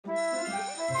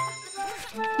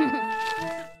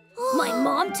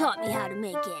You taught me how to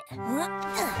make it.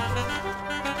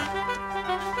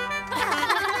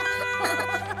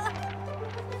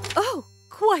 Oh,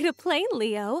 quite a plane,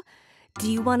 Leo. Do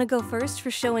you want to go first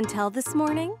for show and tell this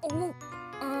morning?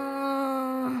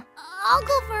 I'll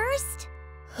go first.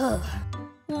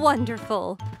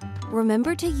 Wonderful.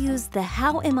 Remember to use the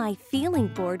How Am I Feeling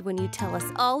board when you tell us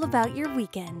all about your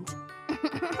weekend.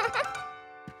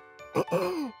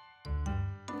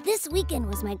 This weekend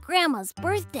was my grandma's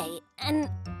birthday,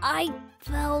 and I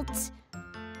felt...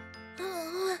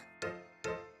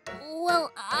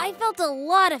 Well, I felt a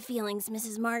lot of feelings,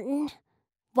 Mrs. Martin.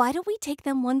 Why don't we take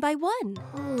them one by one?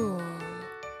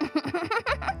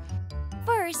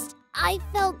 First, I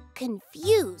felt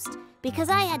confused because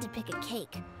I had to pick a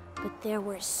cake, but there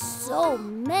were so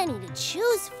many to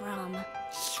choose from.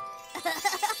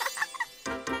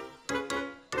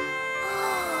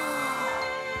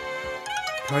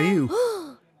 Caillou,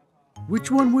 which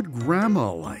one would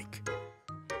Grandma like?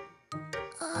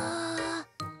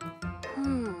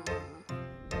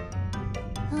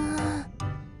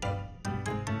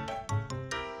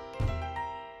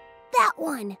 That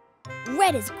one!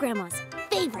 Red is Grandma's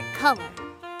favorite color.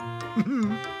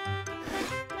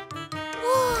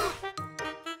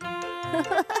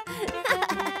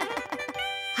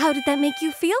 How did that make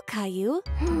you feel, Caillou?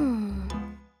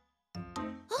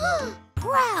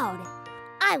 Proud!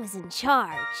 I was in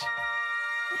charge.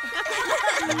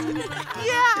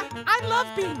 Yeah, I love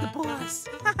being the boss.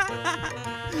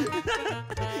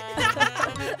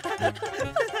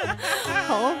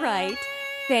 All right.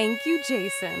 Thank you,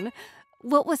 Jason.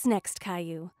 What was next,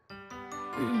 Caillou?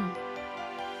 We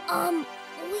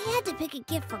had to pick a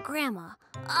gift for Grandma.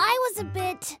 I was a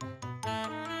bit...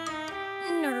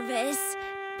 nervous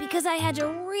because I had to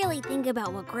really think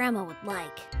about what Grandma would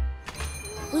like.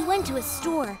 We went to a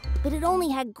store, but it only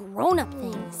had grown-up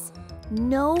things.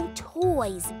 No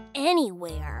toys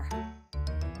anywhere.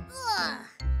 Ugh.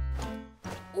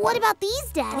 What about these,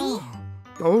 Daddy?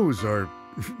 Those are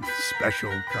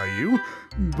special, Caillou.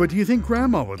 But do you think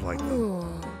Grandma would like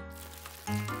them?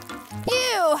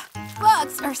 Ew!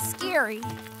 Bugs are scary.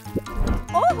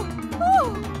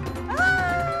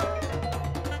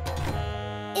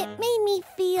 It made me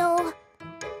feel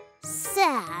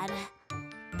sad,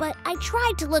 but I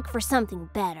tried to look for something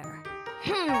better.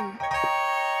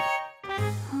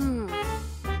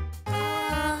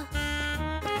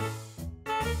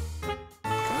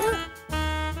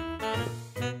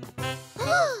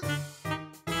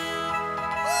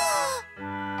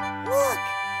 Look!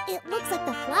 It looks like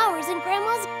the flowers in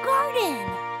Grandma's garden.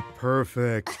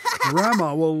 Perfect.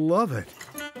 Grandma will love it.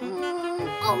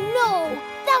 Oh no!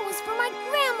 That was for my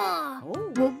grandma!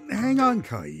 Well, hang on,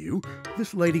 Caillou.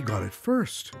 This lady got it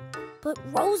first. But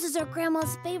roses are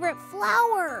Grandma's favorite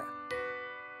flower.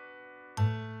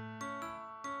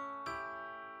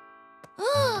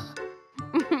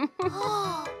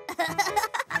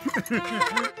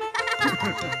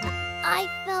 I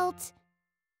felt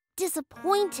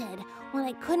disappointed when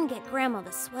I couldn't get Grandma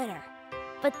the sweater,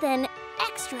 but then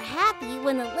extra happy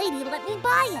when the lady let me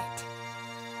buy it.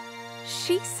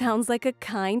 She sounds like a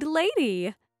kind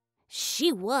lady.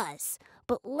 She was,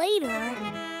 but later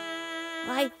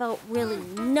I felt really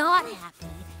not happy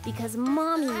because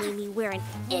Mommy made me wear an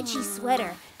itchy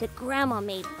sweater that Grandma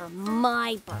made for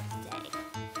my birthday.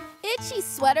 Itchy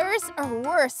sweaters are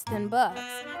worse than bugs.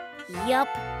 Yup,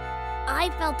 I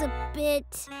felt a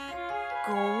bit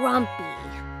grumpy.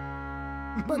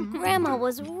 But Grandma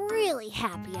was really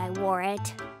happy I wore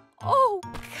it. Oh,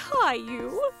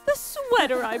 Caillou, the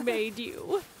sweater I made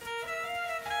you.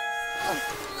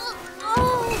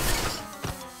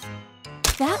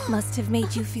 That must have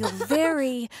made you feel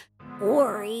very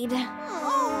worried.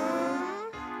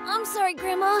 I'm sorry,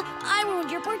 Grandma. I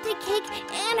ruined your birthday cake,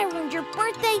 and I ruined your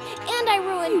birthday, and I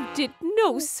ruined... You did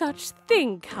no such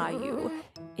thing, Caillou.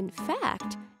 In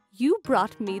fact, you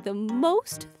brought me the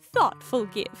most thoughtful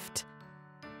gift.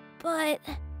 But...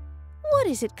 What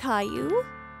is it, Caillou?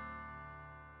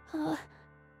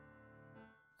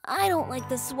 I don't like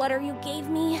the sweater you gave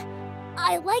me.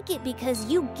 I like it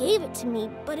because you gave it to me,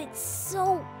 but it's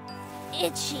so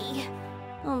itchy.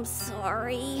 I'm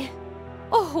sorry.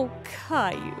 Oh,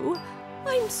 Caillou,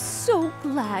 I'm so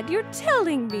glad you're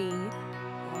telling me.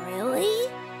 Really?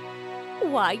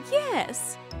 Why,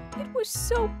 yes. It was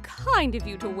so kind of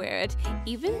you to wear it,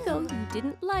 even though you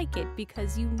didn't like it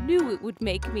because you knew it would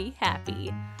make me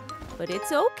happy. But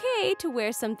it's okay to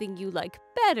wear something you like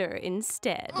better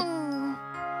instead.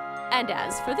 And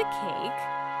as for the cake,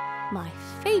 my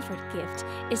favorite gift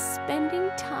is spending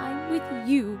time with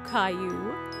you,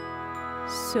 Caillou.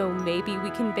 So maybe we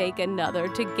can bake another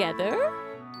together?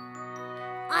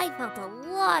 I felt a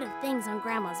lot of things on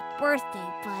Grandma's birthday,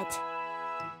 but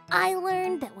I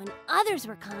learned that when others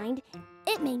were kind,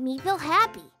 it made me feel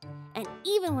happy. And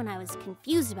even when I was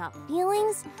confused about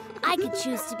feelings, I could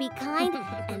choose to be kind,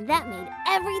 and that made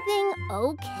everything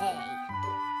okay.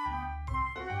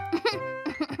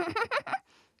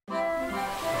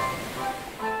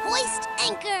 Hoist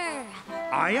anchor!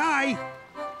 Aye, aye.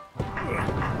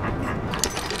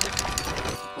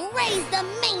 Raise the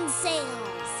mainsails!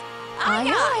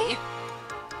 Aye, aye.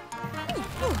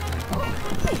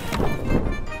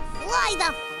 Fly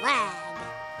the flag!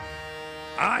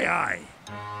 Aye, aye.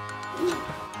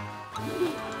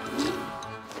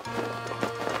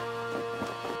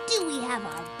 Do we have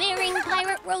our bearing,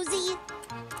 Pirate Rosie?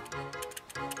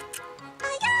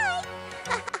 Aye, aye.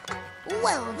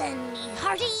 Well then, me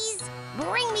hearties,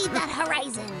 bring me that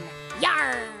horizon.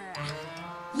 Yarr!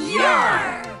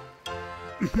 Yarr!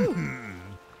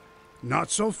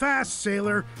 Not so fast,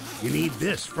 sailor. You need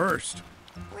this first.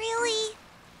 Really?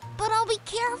 But I'll be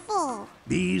careful.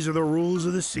 These are the rules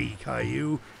of the sea,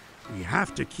 Caillou. We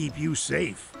have to keep you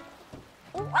safe.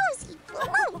 Rosie,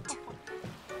 float!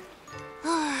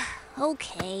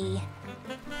 Okay.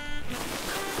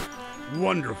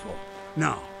 Wonderful.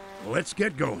 Now, let's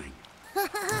get going.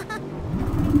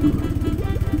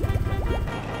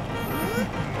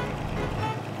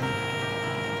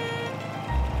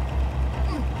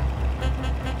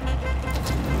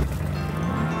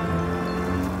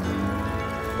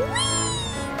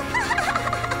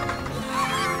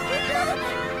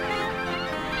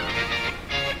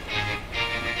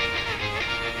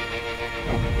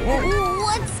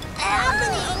 What's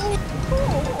happening?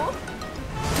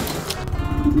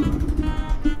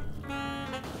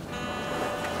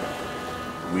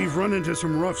 We've run into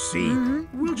some rough sea.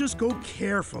 We'll just go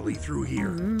carefully through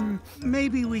here.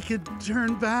 Maybe we could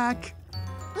turn back.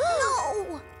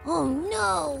 No! Oh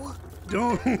no!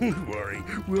 Don't worry.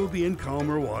 We'll be in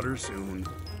calmer water soon.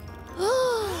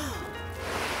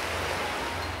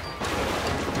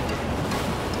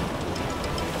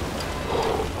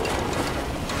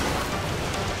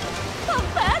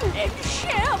 Abandoned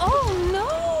ship! Oh no!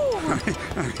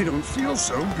 I don't feel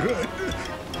so good.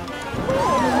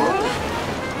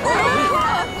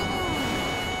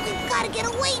 We've got to get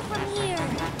away from here.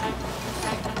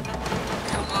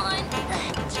 Come on,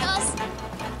 just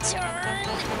turn.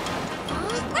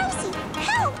 Rosie,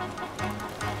 help!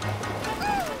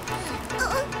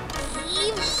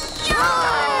 Heave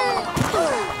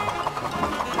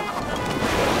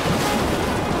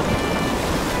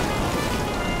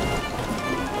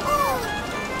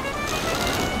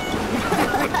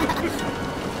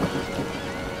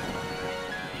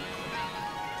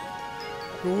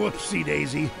Whoopsie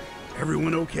daisy.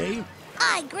 Everyone okay?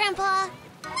 Aye, Grandpa.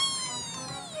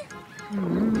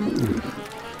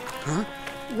 Huh?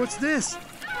 What's this?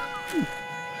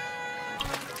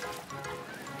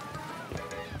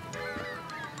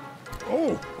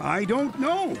 Oh, I don't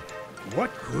know.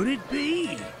 What could it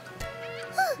be?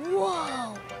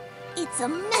 Whoa! It's a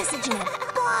message in a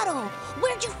bottle.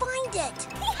 Where'd you find it?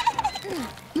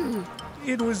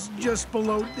 It was just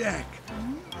below deck.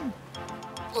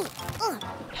 Oh,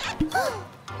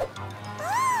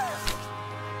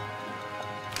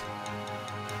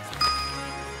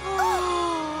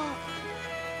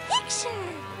 picture!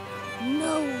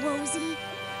 No, Rosie.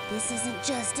 This isn't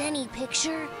just any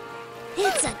picture.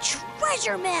 It's a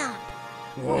treasure map.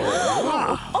 Whoa!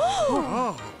 Wow.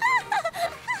 Oh.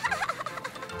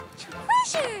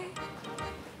 Treasure!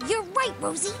 You're right,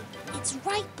 Rosie. It's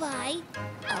right by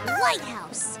a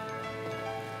lighthouse.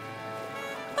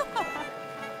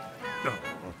 But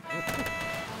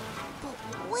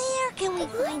where can we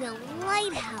find a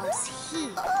lighthouse here?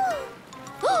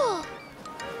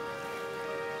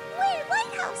 Where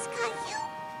lighthouse, Caillou?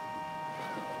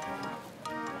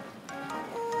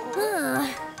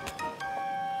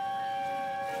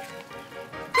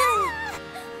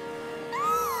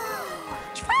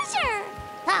 Treasure!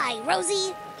 Hi,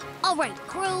 Rosie. All right,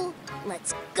 crew.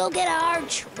 Let's go get our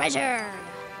treasure.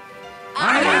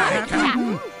 Aye,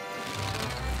 Captain.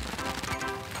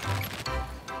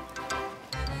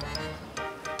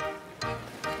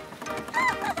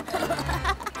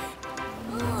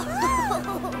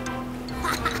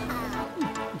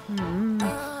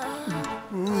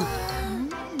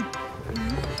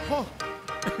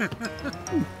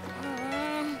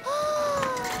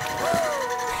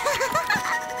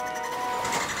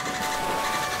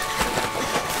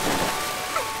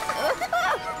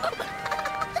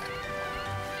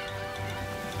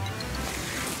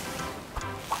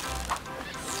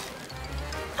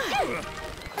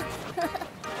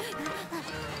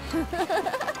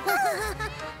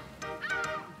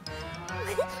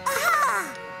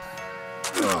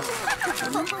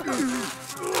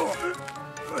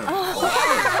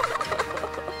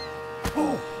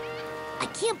 I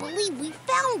can't believe we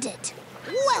found it.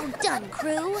 Well done,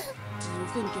 crew. Do you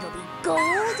think it'll be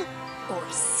gold? Or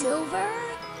silver?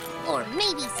 Or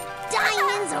maybe some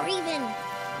diamonds or even...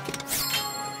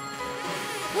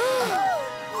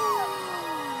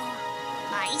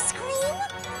 ice cream?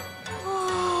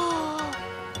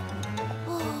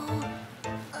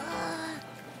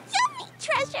 Yummy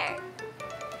treasure!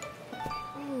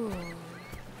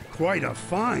 Quite a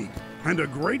find, and a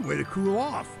great way to cool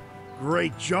off.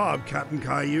 Great job, Captain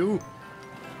Caillou.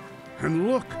 And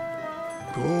look,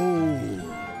 gold.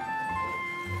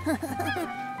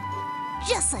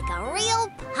 Just like a real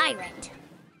pirate.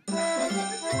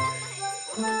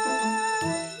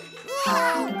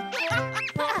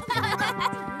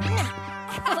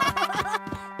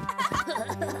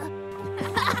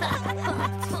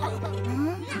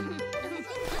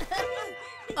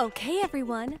 Okay,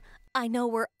 everyone. I know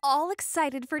we're all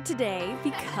excited for today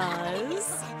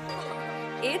because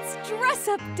it's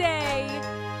dress-up day.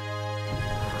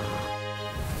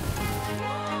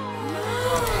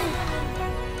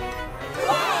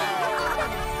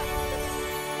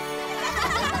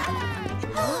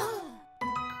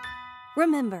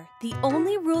 Remember, the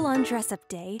only rule on dress-up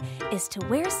day is to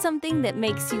wear something that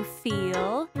makes you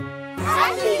feel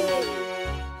happy.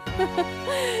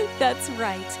 That's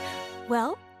right.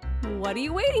 Well, what are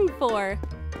you waiting for?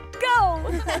 Go!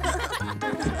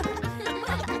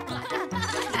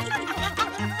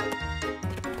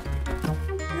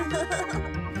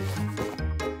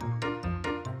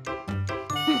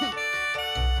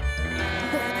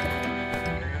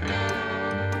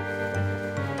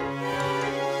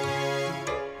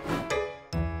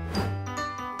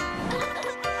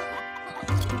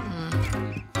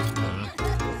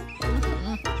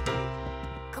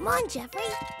 Come on, Jeffrey.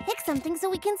 Pick something so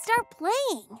we can start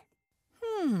playing.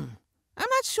 I'm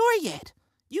not sure yet.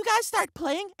 You guys start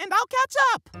playing and I'll catch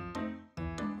up.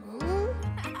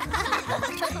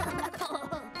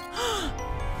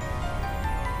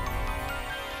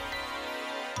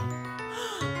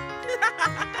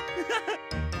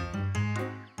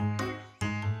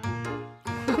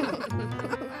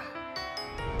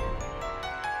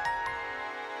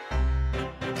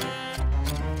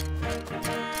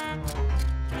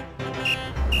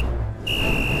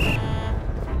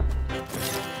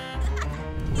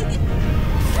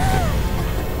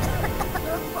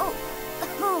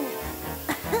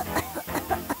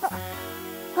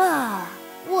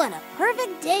 What a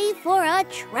perfect day for a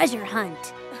treasure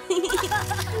hunt.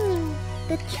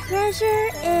 The treasure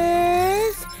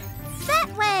is that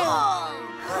way.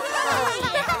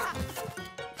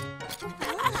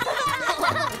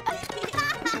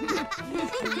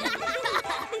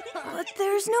 But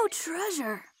there's no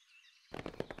treasure.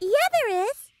 Yeah, there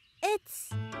is. It's,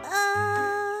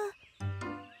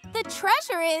 The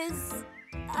treasure is,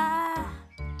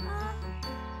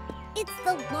 it's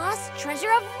the lost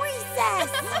treasure of recess.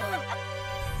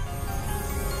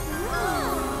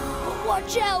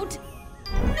 Watch out!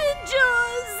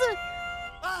 Ninjas!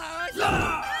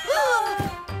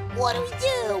 What do we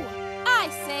do? I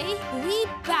say, we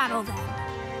battle them.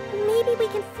 Maybe we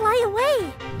can fly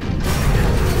away.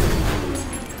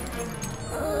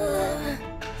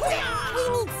 We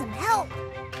need some help.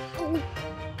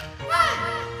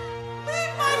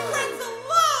 Leave my friends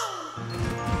alone!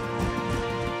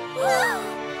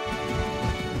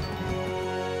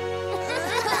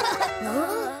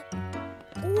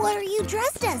 What are you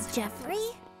dressed as,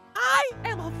 Jeffrey? I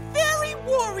am a fairy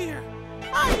warrior.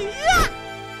 Hi-ya!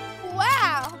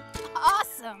 Wow,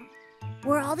 awesome.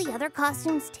 Were all the other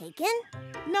costumes taken?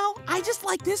 No, I just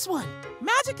like this one.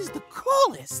 Magic is the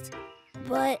coolest.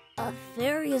 But a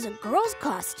fairy is a girl's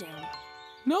costume.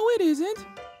 No, it isn't.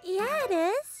 Yeah, it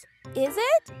is. Is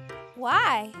it?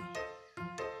 Why?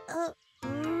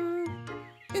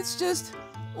 It's just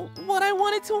what I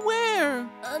wanted to wear.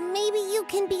 Maybe you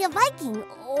can be a Viking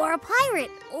or a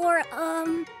pirate or,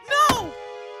 No!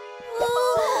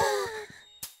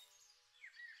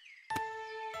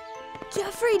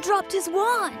 Jeffrey dropped his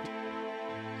wand.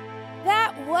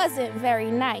 That wasn't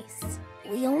very nice.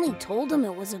 We only told him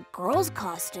it was a girl's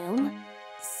costume,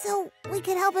 so we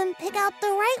could help him pick out the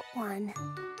right one.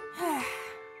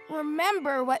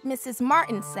 Remember what Mrs.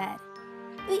 Martin said.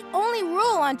 The only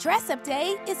rule on dress-up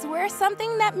day is wear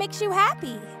something that makes you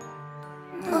happy.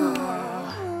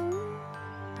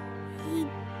 He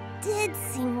did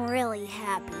seem really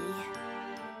happy.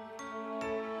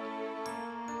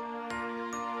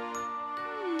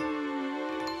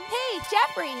 Hey,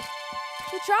 Jeffrey,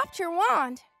 you dropped your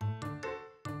wand.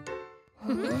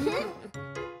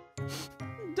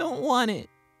 Don't want it.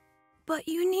 But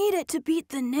you need it to beat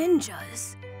the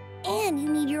ninjas. And you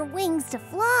need your wings to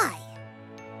fly.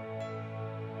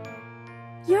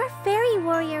 Your fairy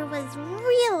warrior was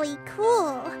really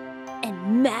cool.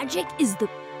 And magic is the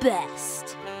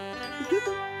best.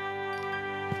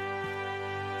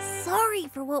 Sorry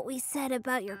for what we said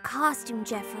about your costume,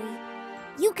 Jeffrey.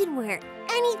 You can wear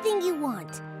anything you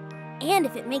want. And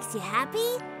if it makes you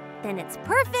happy, then it's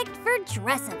perfect for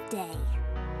dress-up day.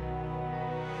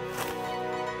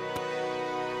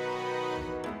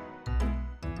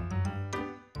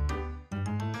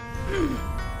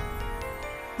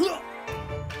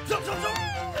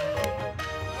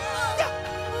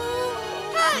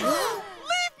 Hey!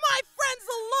 Leave my friends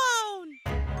alone!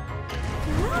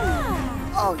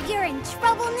 Oh, you're in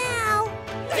trouble now.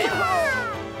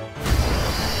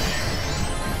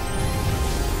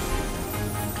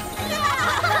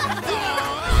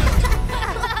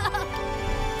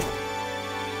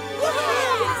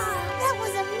 That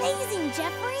was amazing,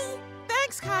 Jeffrey.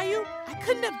 Thanks, Caillou. I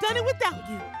couldn't have done it without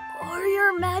you. Or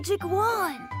your magic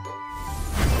wand.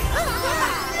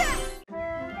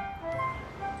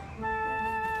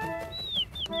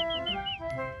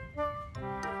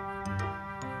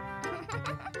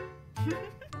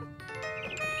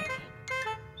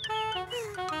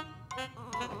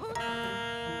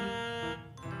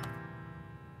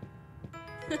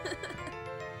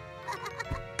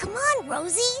 Come on,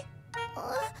 Rosie.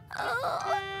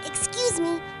 Excuse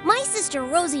me, my sister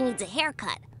Rosie needs a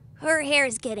haircut. Her hair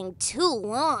is getting too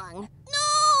long.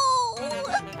 No!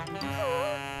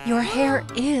 Your hair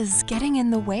is getting in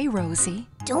the way, Rosie.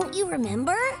 Don't you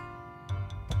remember?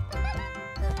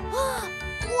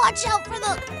 Watch out for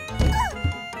the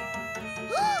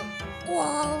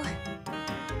wall.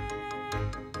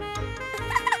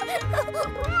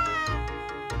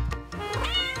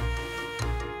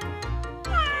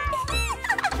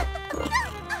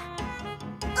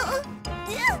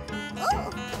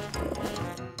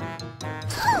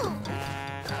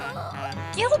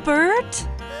 Gilbert!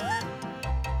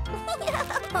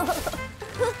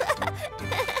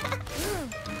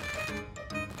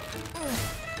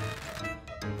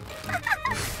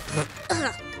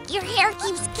 Your hair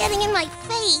keeps getting in my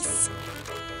face.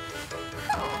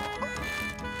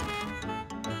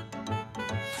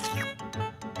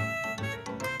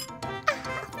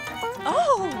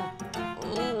 Oh!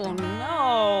 Oh,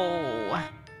 no!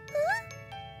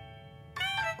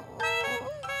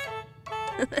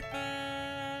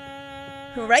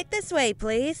 Right this way,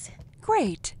 please.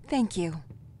 Great, thank you.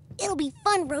 It'll be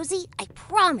fun, Rosie, I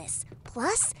promise.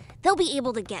 Plus, they'll be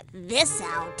able to get this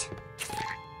out.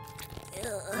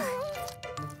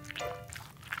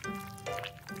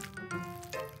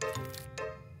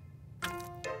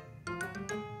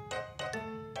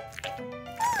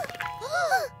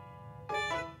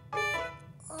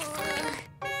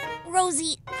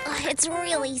 Rosie, it's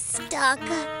really stuck.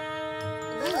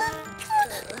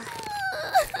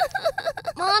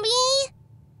 Mommy?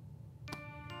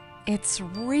 It's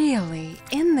really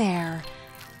in there.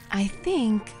 I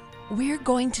think we're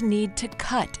going to need to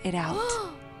cut it out.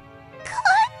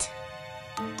 Cut?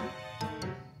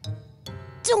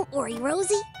 Don't worry,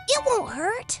 Rosie. It won't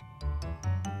hurt.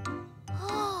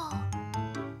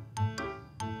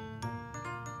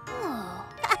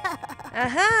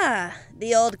 Aha!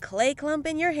 The old clay clump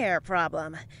in your hair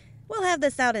problem. We'll have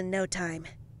this out in no time.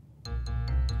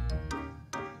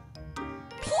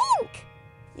 Pink!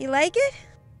 You like it?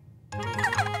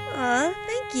 Aw,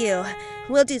 thank you.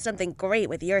 We'll do something great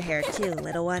with your hair too,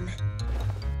 little one.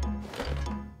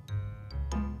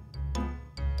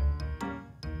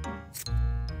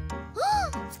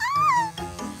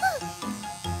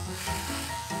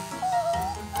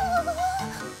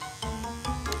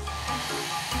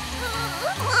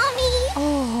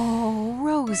 Oh,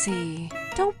 Rosie,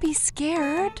 don't be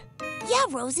scared. Yeah,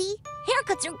 Rosie.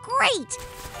 Haircuts are great.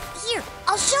 Here,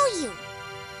 I'll show you.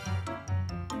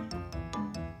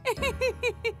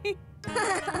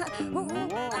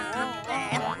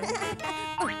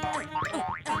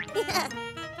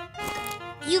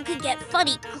 You could get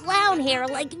funny clown hair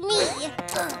like me.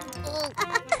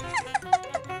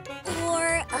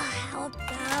 Or how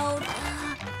about...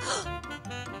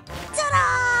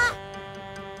 ta-da!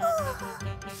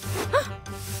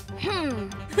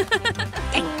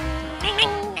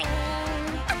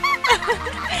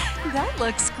 That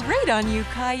looks great on you,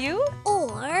 Caillou.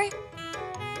 Or...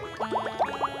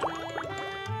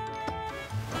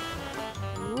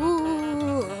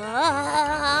 Ooh,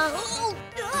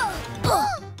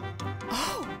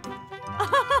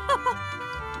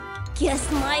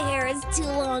 Guess my hair is too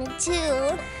long,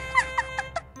 too.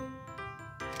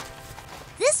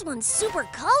 This one's super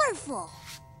colorful.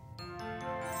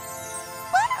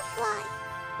 Butterfly.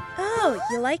 Oh,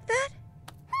 you like that?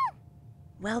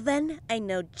 Well then, I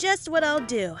know just what I'll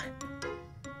do.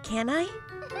 Can I?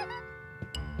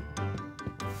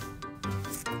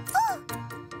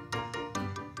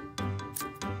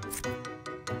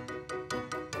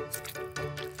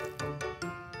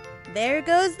 There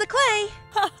goes the clay.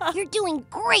 You're doing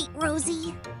great,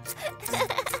 Rosie.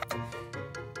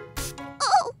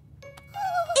 Oh!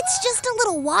 It's just a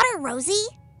little water, Rosie.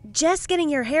 Just getting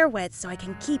your hair wet so I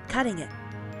can keep cutting it.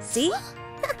 See?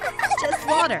 Just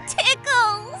water.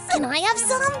 Tickles! Can I have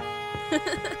some?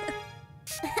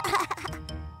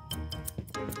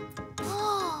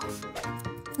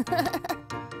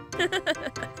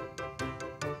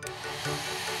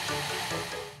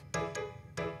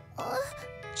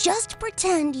 Just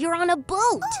pretend you're on a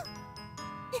boat.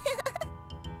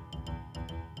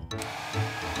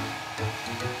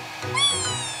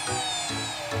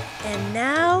 And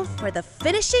now for the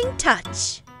finishing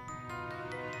touch.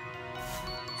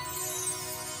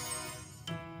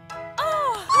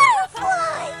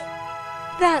 Butterfly!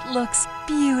 That looks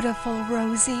beautiful,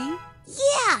 Rosie.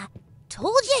 Yeah!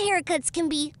 Told you haircuts can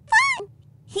be fun!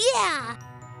 Yeah!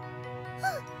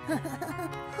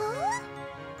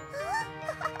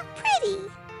 Pretty!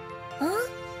 Huh?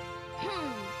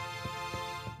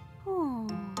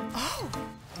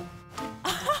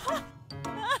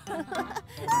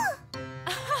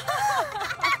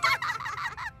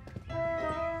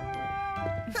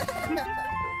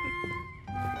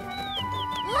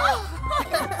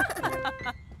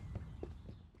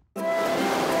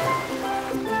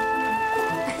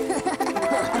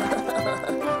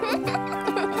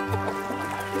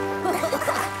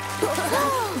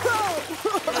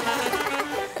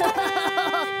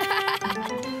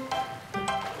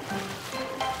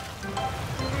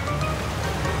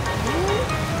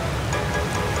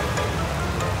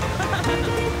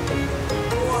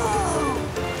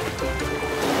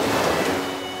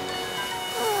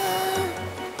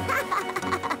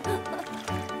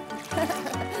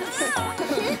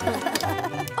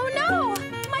 Oh no!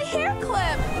 My hair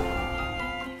clip!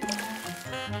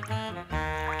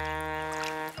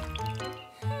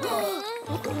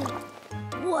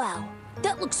 Wow,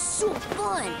 that looks so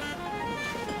fun!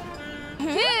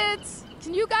 Kids,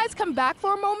 can you guys come back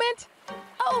for a moment?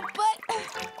 Oh, but...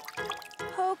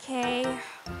 Okay.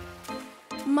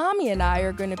 Mommy and I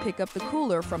are going to pick up the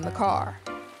cooler from the car.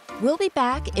 We'll be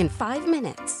back in 5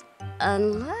 minutes.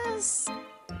 Unless...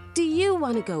 Do you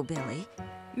want to go, Billy?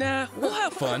 Nah, we'll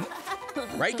have fun.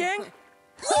 Right, gang?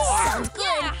 Sounds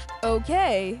good!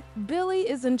 Okay, Billy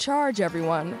is in charge,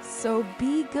 everyone, so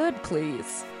be good,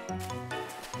 please.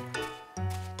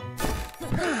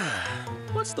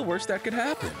 What's the worst that could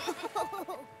happen?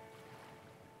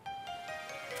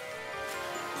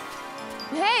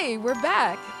 Hey, we're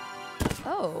back.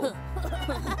 Oh.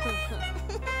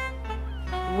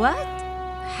 What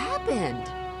happened?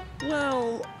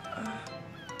 Well,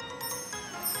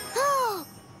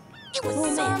 It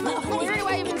was so fun! Where do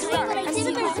I even start? I did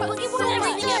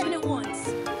everything happened at once!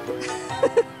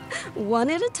 One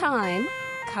at a time,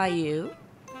 Caillou.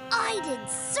 I did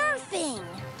surfing!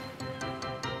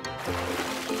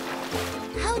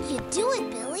 How'd you do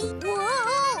it, Billy?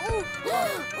 Whoa!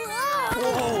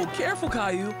 whoa, careful,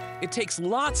 Caillou. It takes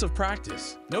lots of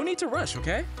practice. No need to rush,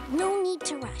 okay? No need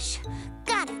to rush.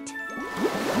 Got it.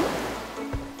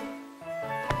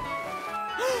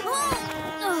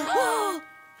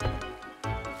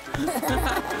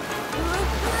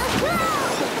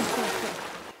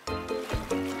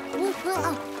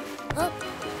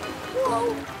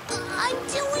 Whoa! I'm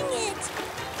doing it!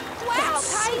 Wow,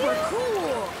 super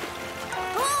cool!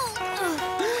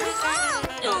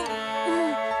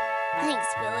 Thanks,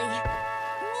 Billy.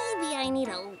 Maybe I need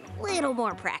a little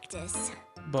more practice.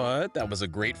 But that was a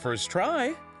great first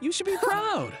try. You should be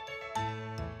proud.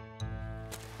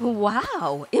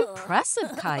 Wow,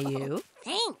 impressive, Caillou.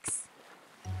 Thanks.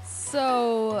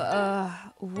 So,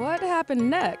 what happened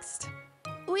next?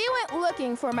 We went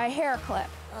looking for my hair clip.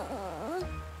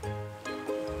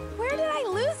 Where did I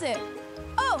lose it?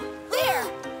 Oh, there!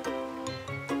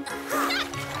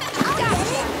 I'll get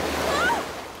it!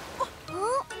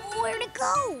 Huh? Where'd it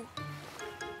go?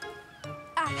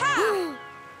 Aha!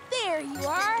 There you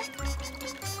are!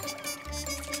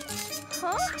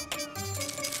 Huh?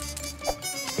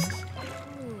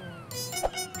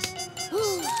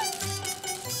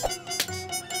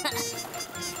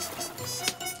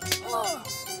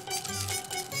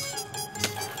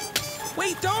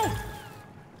 Wait, don't!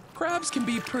 Crabs can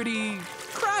be pretty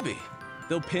crabby.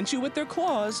 They'll pinch you with their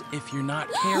claws if you're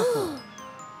not careful.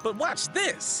 But watch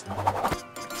this.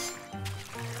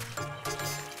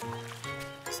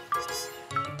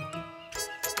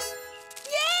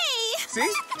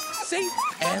 See? Safe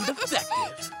and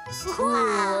effective.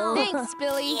 Thanks,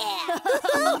 Billy.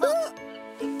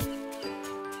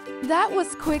 That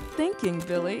was quick thinking,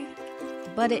 Billy.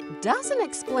 But it doesn't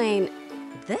explain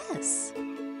this.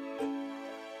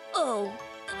 Oh,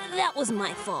 that was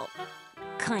my fault.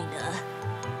 Kinda.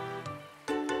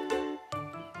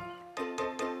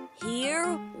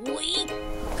 Here we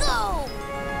go!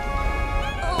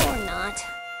 Or not.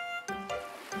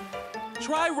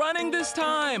 Try running this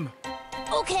time.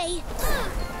 Okay.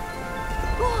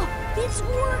 Oh, it's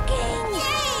working!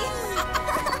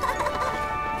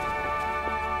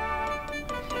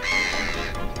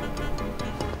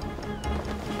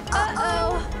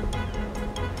 Uh-oh.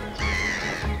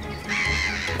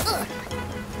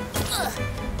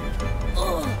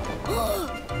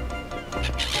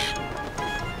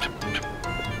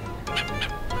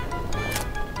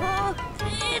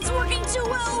 It's working too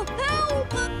well!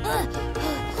 Help!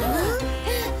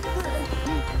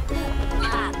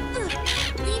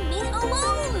 Leave me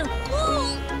alone!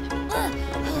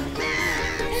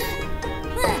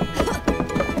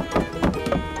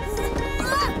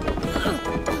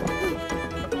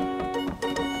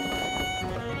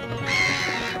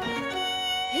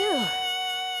 Phew.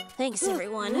 Thanks,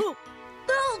 everyone. Leo!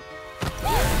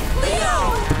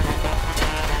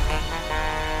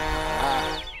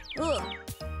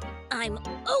 I'm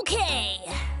okay.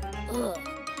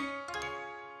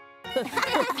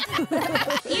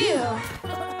 Phew.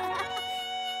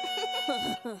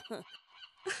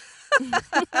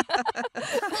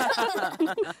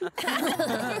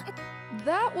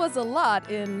 That was a lot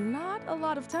in not a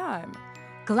lot of time.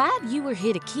 Glad you were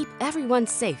here to keep everyone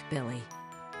safe, Billy.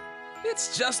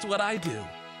 It's just what I do.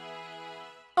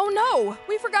 Oh no,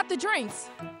 we forgot the drinks.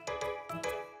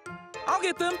 I'll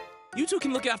get them. You two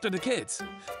can look after the kids.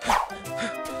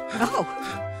 Oh,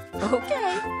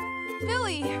 okay.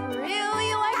 Billy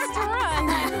really likes to run.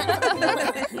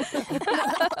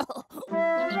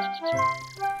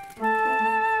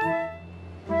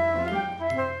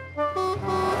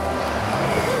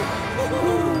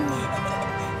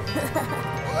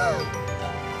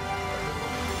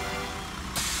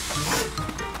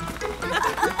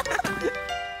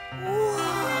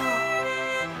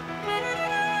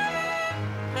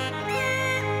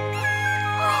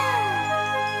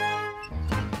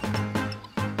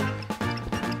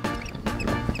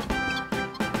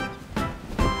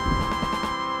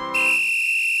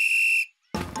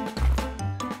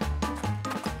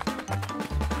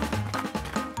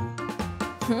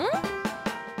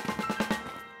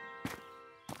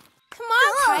 Come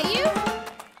on, Caillou.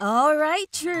 All right,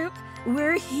 troop.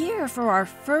 We're here for our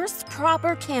first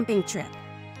proper camping trip.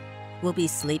 We'll be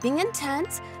sleeping in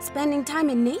tents, spending time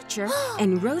in nature,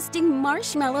 and roasting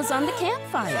marshmallows on the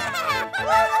campfire.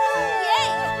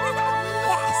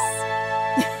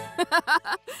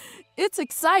 It's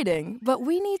exciting, but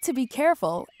we need to be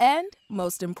careful and,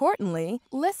 most importantly,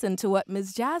 listen to what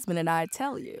Ms. Jasmine and I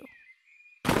tell you.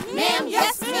 Ma'am,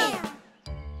 yes, ma'am.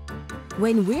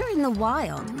 When we're in the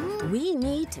wild, we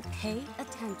need to pay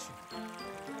attention.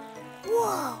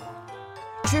 Whoa.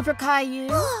 Trooper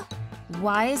Caillou,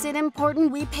 why is it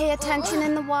important we pay attention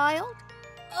in the wild?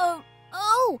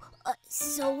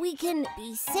 So we can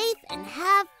be safe and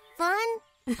have fun?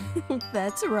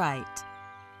 That's right.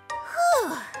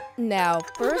 Now,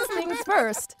 first things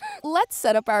first, let's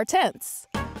set up our tents.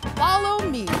 Follow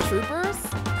me, troopers.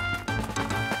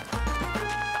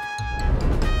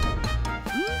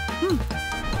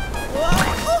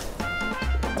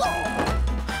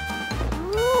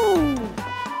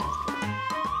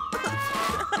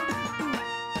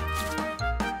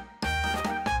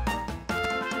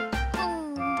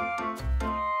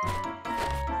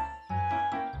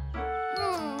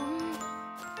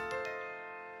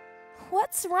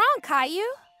 What's wrong, Caillou?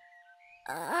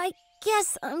 I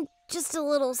guess I'm just a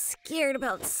little scared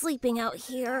about sleeping out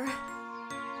here.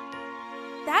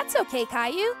 That's okay,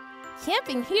 Caillou.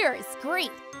 Camping here is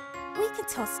great. We can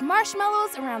toast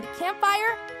marshmallows around the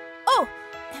campfire. Oh,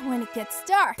 and when it gets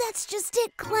dark. That's just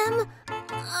it, Clem.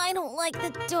 I don't like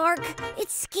the dark.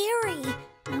 It's scary.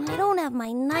 And I don't have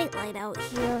my nightlight out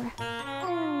here.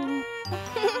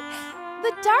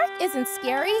 The dark isn't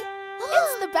scary.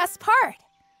 It's the best part.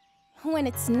 When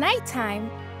it's nighttime,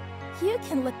 you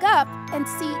can look up and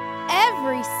see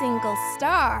every single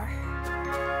star.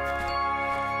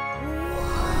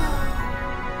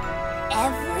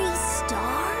 Every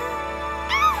star?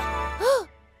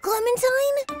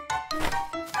 Clementine?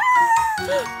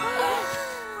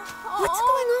 What's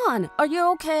going on? Are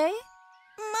you okay?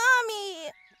 Mommy!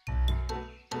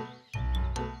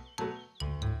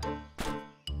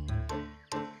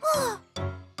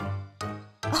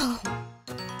 Oh,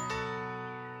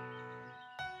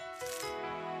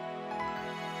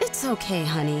 It's okay,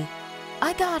 honey.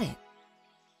 I got it.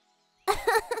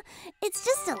 It's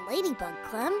just a ladybug,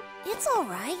 Clem. It's all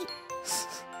right.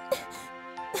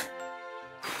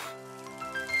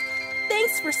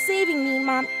 Thanks for saving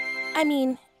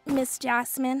me, Miss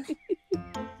Jasmine.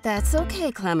 That's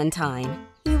okay, Clementine.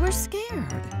 You were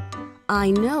scared.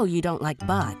 I know you don't like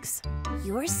bugs.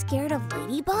 You're scared of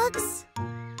ladybugs?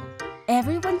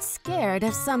 Everyone's scared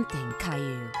of something,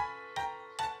 Caillou.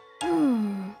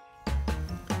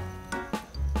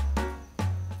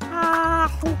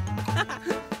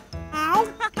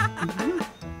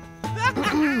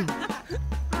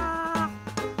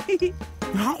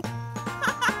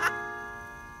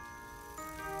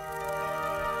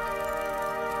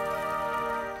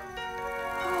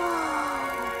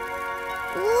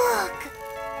 Look!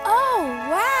 Oh,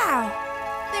 wow!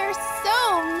 There's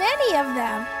so many of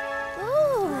them.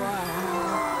 Ooh.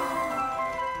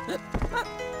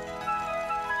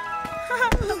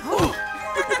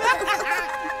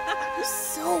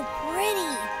 So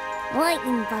pretty.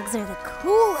 Lightning bugs are the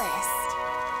coolest.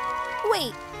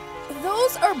 Wait,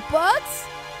 those are bugs?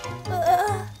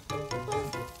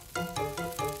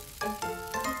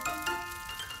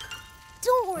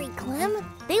 Don't worry, Clem.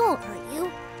 They won't hurt you.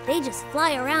 They just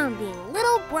fly around being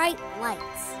little bright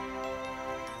lights.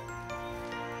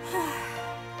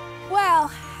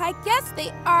 Well, I guess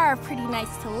they are pretty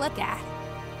nice to look at.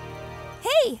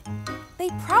 Hey, they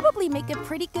probably make a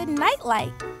pretty good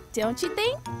nightlight, don't you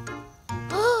think?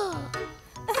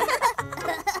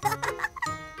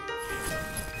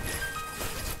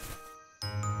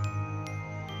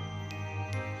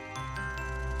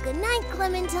 Good night,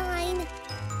 Clementine.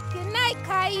 Good night,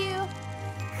 Caillou.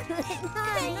 Good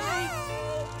night.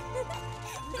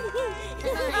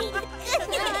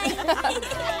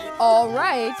 All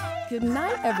right. Good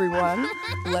night, everyone.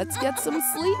 Let's get some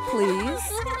sleep, please.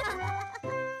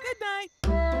 Good night.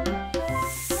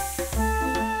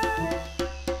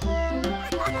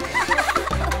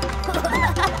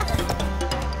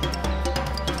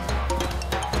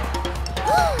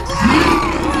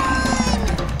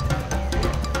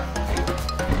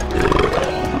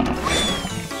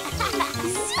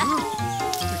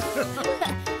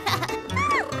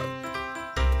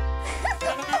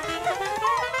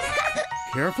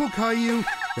 Careful, Caillou.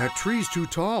 That tree's too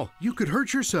tall. You could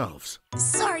hurt yourselves.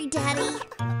 Sorry, Daddy.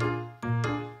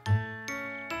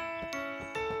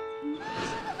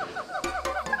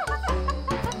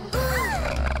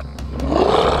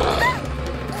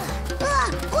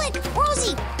 Quick,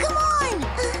 Rosie, come on!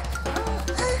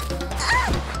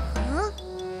 Huh?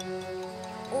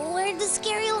 Where'd the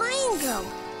scary lion go?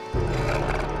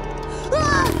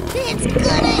 It's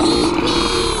gonna eat me!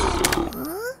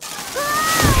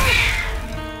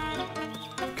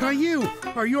 Caillou,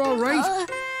 are you all right?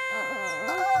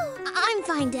 I'm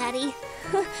fine, Daddy.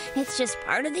 It's just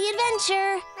part of the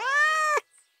adventure.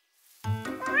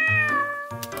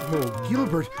 Oh,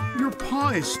 Gilbert, your paw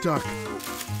is stuck.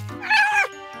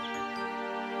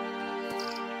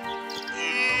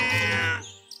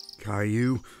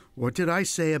 Caillou, what did I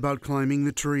say about climbing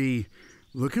the tree?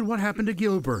 Look at what happened to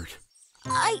Gilbert.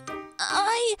 I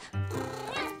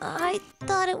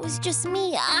thought it was just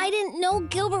me. I didn't know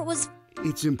Gilbert was...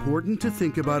 It's important to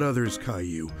think about others,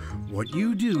 Caillou. What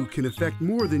you do can affect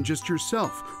more than just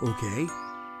yourself, okay?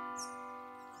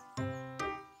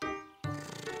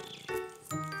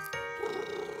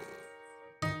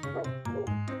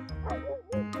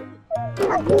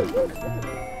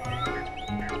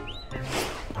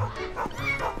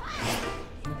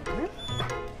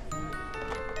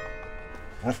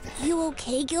 You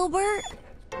okay, Gilbert?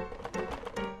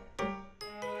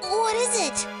 What is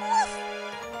it?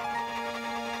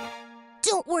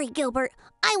 Don't worry, Gilbert.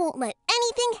 I won't let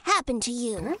anything happen to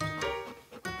you.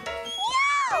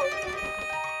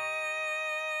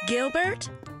 Gilbert?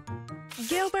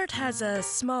 Gilbert has a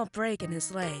small break in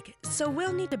his leg, so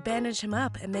we'll need to bandage him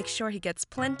up and make sure he gets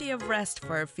plenty of rest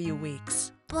for a few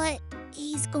weeks. But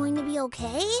he's going to be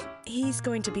okay? He's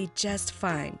going to be just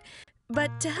fine.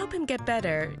 But to help him get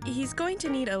better, he's going to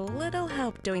need a little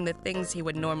help doing the things he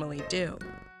would normally do.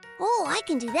 Oh, I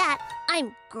can do that.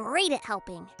 I'm great at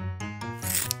helping.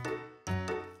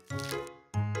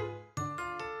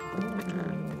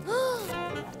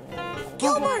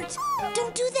 Gilbert,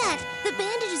 don't do that. The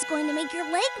bandage is going to make your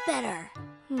leg better.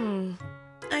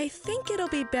 I think it'll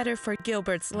be better for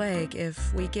Gilbert's leg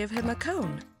if we give him a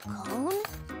cone. Cone?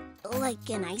 Like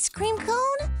an ice cream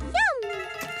cone? Yum!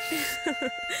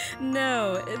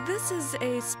 No, this is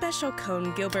a special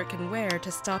cone Gilbert can wear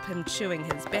to stop him chewing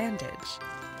his bandage.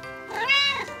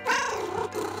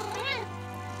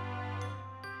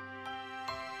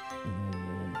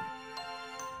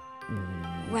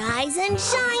 Rise and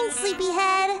shine,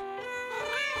 sleepyhead!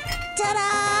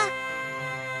 Ta-da!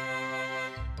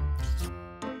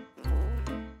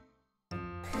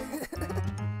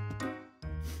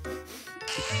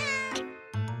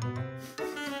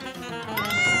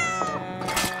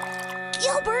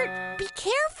 Gilbert, be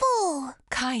careful!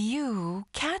 Caillou,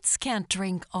 cats can't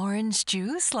drink orange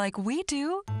juice like we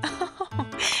do.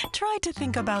 Try to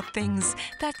think about things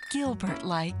that Gilbert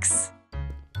likes.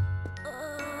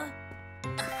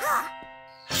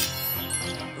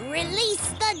 Release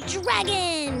the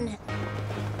dragon!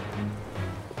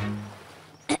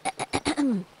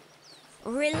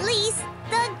 Release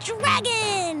the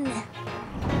dragon!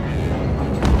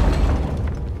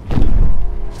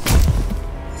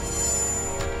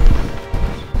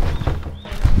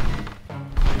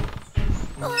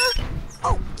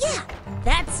 Oh, yeah!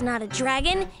 That's not a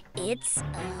dragon. It's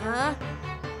a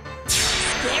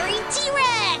scary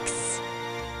T-Rex!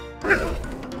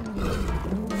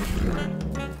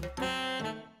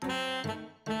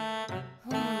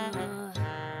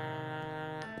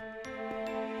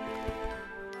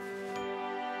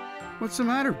 What's the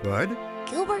matter, bud?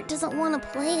 Gilbert doesn't want to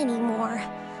play anymore.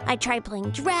 I tried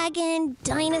playing dragon,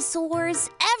 dinosaurs,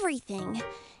 everything.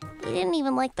 He didn't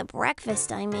even like the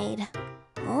breakfast I made.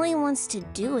 All he wants to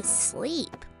do is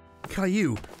sleep.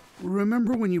 Caillou,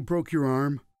 remember when you broke your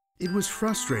arm? It was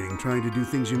frustrating trying to do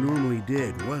things you normally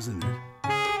did, wasn't it?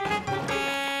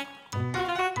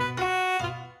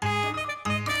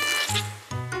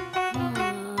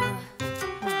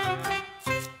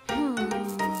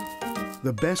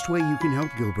 The best way you can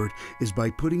help Gilbert is by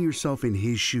putting yourself in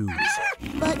his shoes.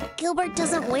 But Gilbert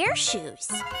doesn't wear shoes.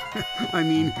 I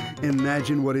mean,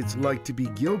 imagine what it's like to be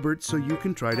Gilbert so you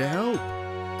can try to help.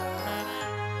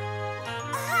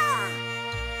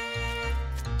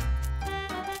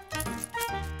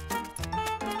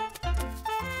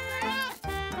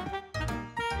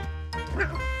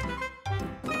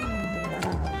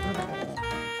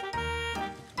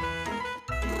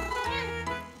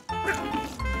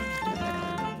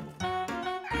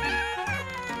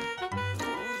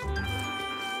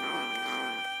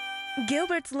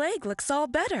 Gilbert's leg looks all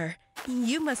better.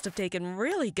 You must have taken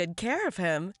really good care of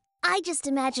him. I just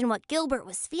imagined what Gilbert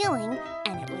was feeling,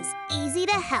 and it was easy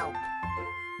to help.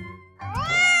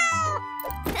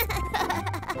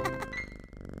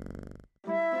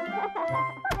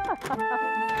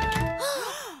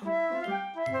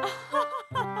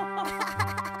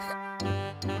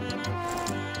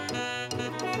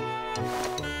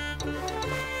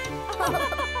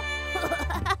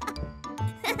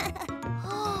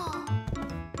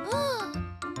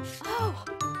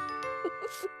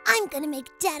 I'm gonna make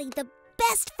Daddy the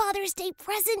best Father's Day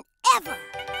present ever!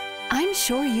 I'm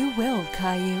sure you will,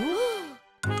 Caillou.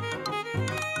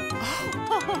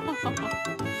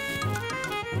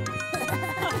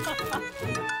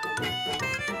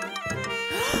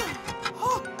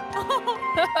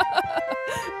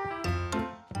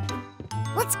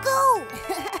 Let's go!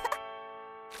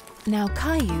 Now,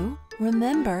 Caillou,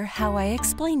 remember how I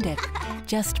explained it.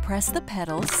 Just press the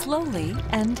pedals slowly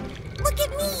and... Look at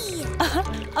me!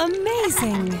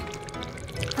 Amazing!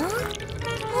 Huh?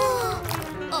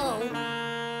 Oh.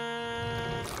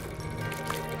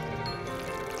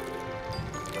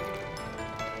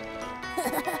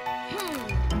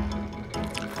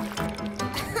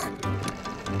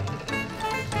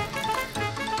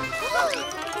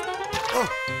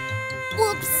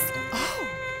 Whoops!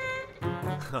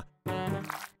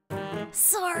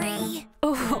 Sorry.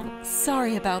 Oh,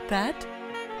 sorry about that.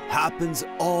 Happens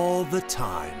all the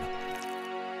time.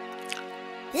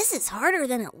 This is harder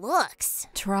than it looks.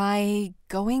 Try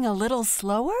going a little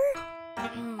slower?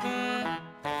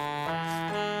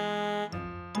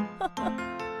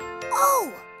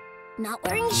 Oh! Not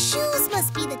wearing shoes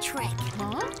must be the trick.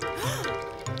 Huh?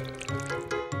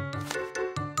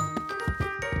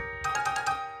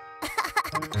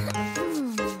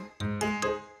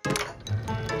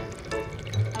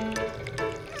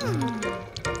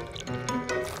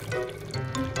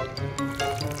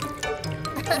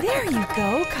 There you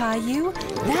go, Caillou.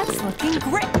 That's looking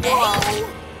great. Oh.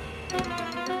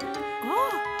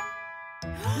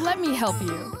 Let me help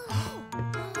you.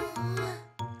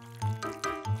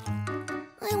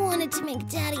 I wanted to make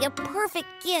Daddy a perfect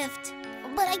gift,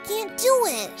 but I can't do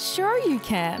it. Sure you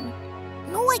can.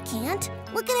 No, I can't.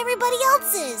 Look at everybody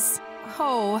else's.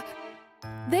 Oh,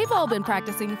 they've all been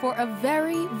practicing for a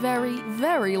very, very,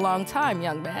 very long time,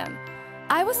 young man.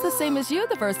 I was the same as you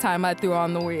the first time I threw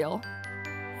on the wheel.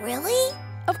 Really?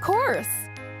 Of course.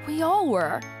 We all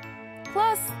were.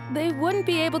 Plus, they wouldn't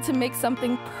be able to make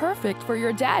something perfect for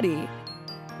your daddy.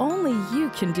 Only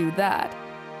you can do that.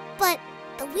 But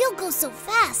the wheel goes so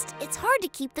fast, it's hard to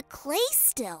keep the clay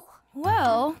still.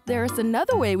 Well, there's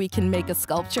another way we can make a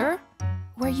sculpture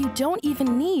where you don't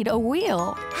even need a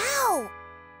wheel. How?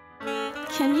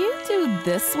 Can you do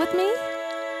this with me?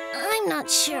 I'm not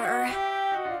sure.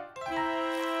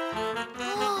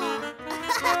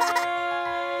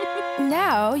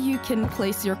 Now you can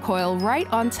place your coil right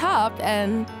on top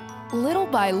and little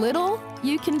by little,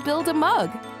 you can build a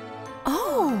mug.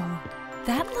 Oh,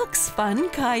 that looks fun,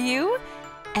 Caillou.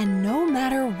 And no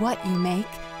matter what you make,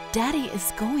 Daddy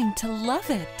is going to love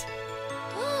it.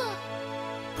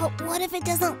 But what if it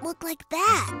doesn't look like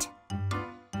that?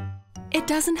 It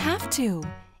doesn't have to.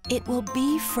 It will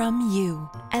be from you,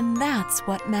 and that's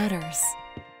what matters.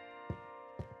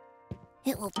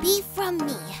 It will be from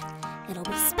me. It'll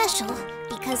be special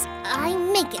because I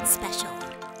make it special.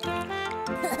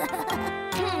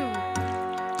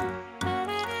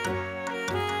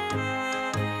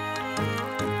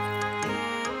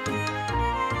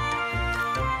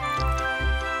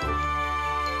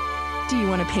 Do you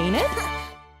want to paint it?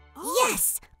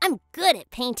 Yes, I'm good at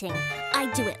painting. I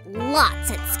do it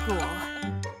lots at school.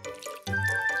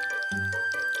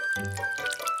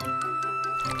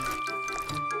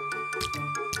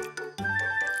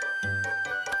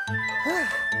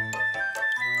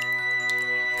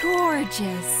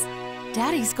 Gorgeous.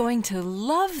 Daddy's going to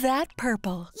love that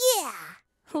purple. Yeah.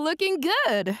 Looking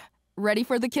good. Ready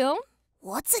for the kiln?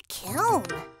 What's a kiln?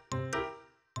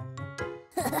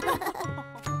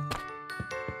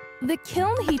 The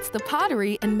kiln heats the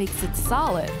pottery and makes it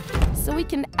solid, so we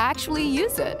can actually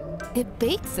use it. It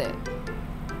bakes it.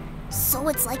 So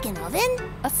it's like an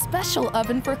oven? A special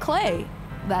oven for clay.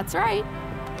 That's right.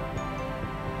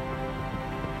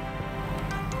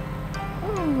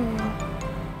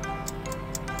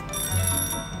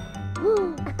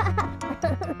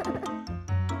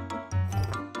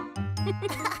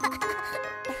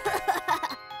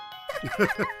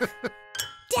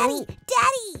 Daddy!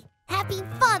 Daddy! Happy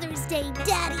Father's Day,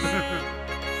 Daddy!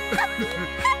 Happy!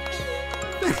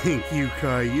 Thank you,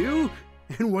 Caillou.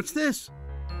 And what's this?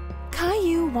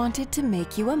 Caillou wanted to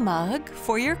make you a mug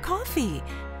for your coffee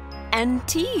and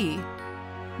tea.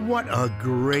 What a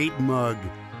great mug.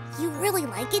 You really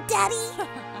like it, Daddy?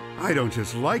 I don't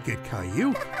just like it,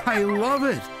 Caillou. I love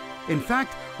it. In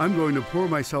fact, I'm going to pour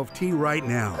myself tea right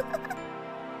now.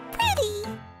 Pretty!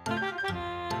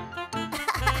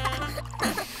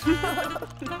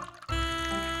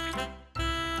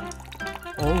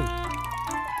 Oh.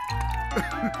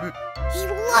 He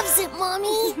loves it,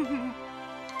 Mommy!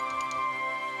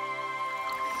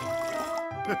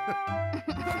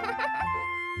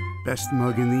 Best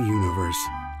mug in the universe.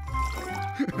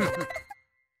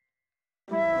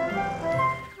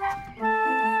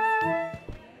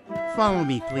 Follow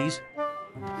me, please.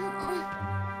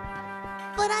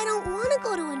 But I don't want to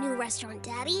go to a new restaurant,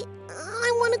 Daddy.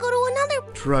 I want to go to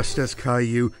another. Trust us,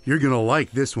 Caillou. You're gonna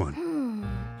like this one.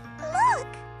 Look!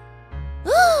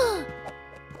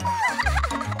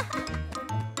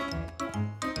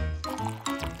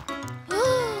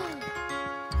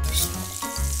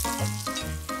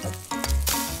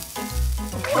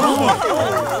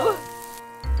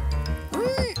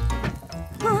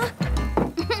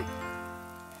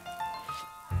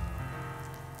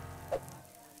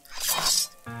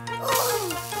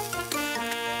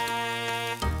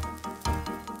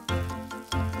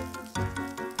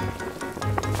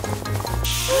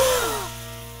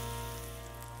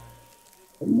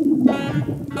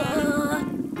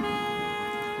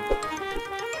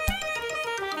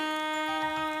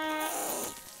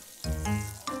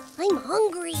 I'm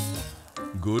hungry.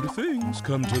 Good things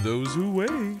come to those who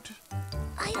wait.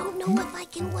 I don't know if I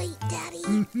can wait, Daddy.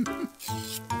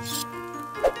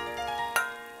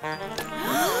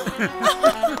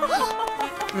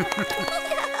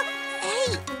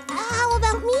 Hey, how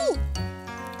about me?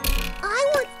 I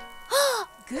want...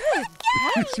 Good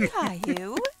catch,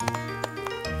 Caillou.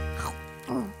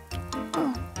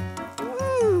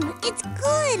 It's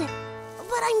good,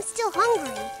 but I'm still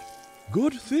hungry.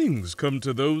 Good things come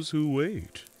to those who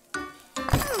wait.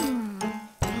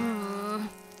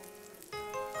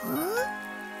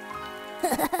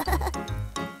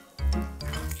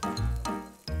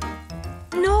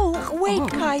 No, wait,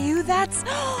 Caillou, that's...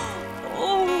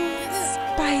 Oh,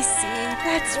 spicy.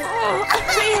 That's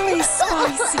really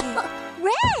spicy.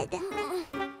 Red!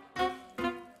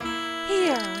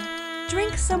 Here,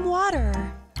 drink some water.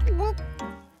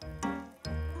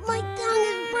 My tongue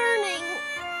is burning.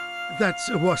 That's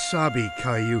wasabi,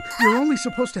 Caillou. You're only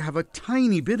supposed to have a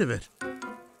tiny bit of it.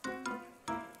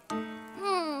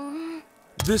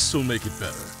 This'll make it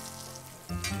better.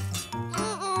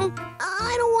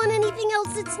 I don't want anything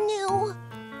else that's new.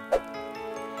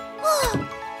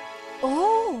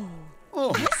 Oh,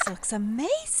 this looks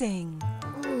amazing.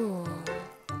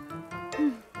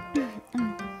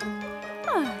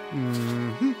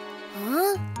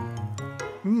 Huh?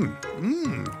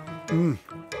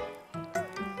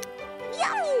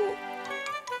 Yummy!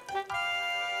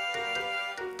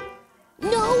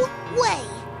 No way!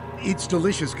 It's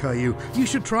delicious, Caillou. You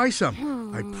should try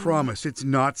some. I promise it's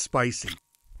not spicy.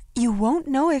 You won't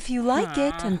know if you like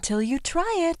it until you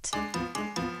try it.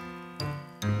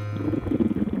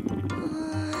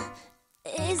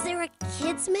 Is there a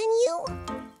kids menu?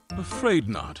 Afraid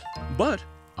not. But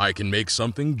I can make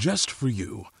something just for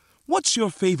you. What's your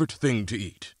favorite thing to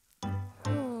eat?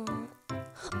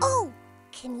 Oh,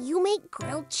 can you make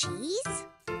grilled cheese?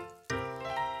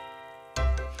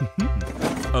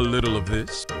 A little of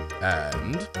this,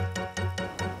 and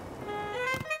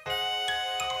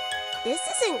This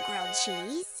isn't grilled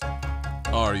cheese.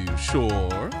 are you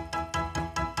sure?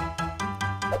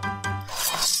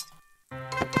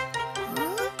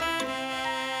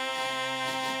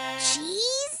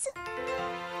 Cheese?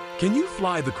 Can you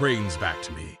fly the cranes back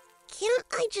to me? Can't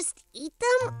I just eat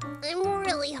them? I'm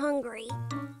really hungry.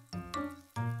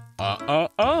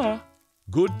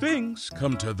 Good things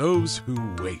come to those who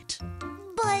wait.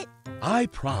 But I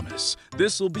promise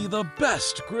this will be the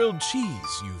best grilled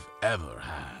cheese you've ever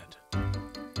had.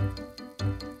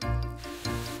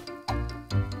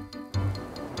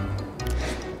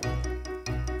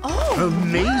 Oh,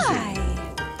 Amazing!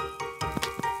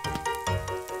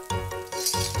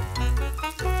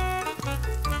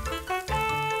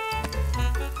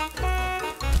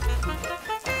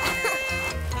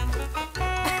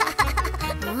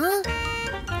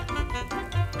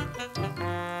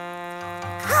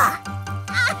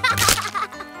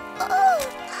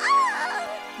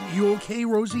 You okay,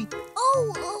 Rosie?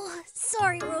 Oh,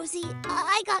 sorry, Rosie.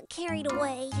 I got carried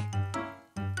away.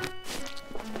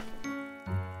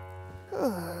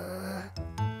 Huh?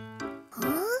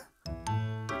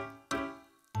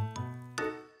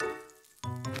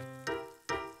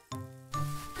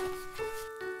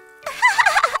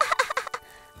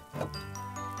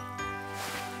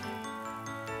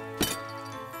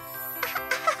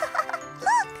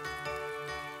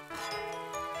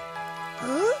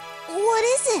 Huh? What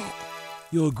is it?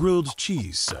 Your grilled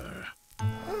cheese, sir.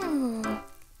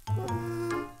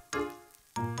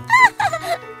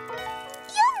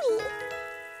 Yummy!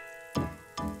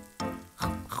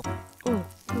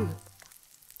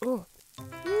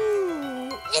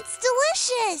 It's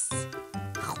delicious!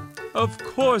 Of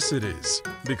course it is,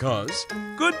 because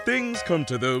good things come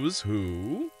to those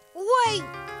who... Wait!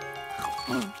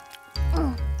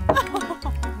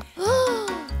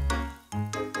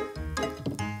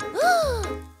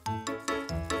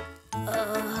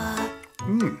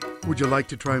 Would you like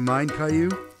to try mine, Caillou?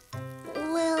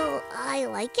 Will I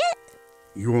like it?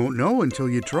 You won't know until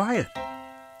you try it.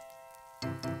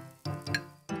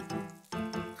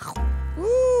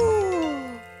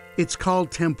 Ooh. It's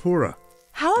called tempura.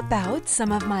 how about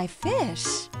some of my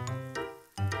fish?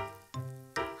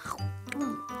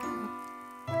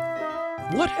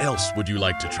 What else would you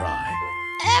like to try?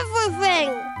 Everything!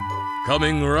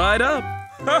 Coming right up.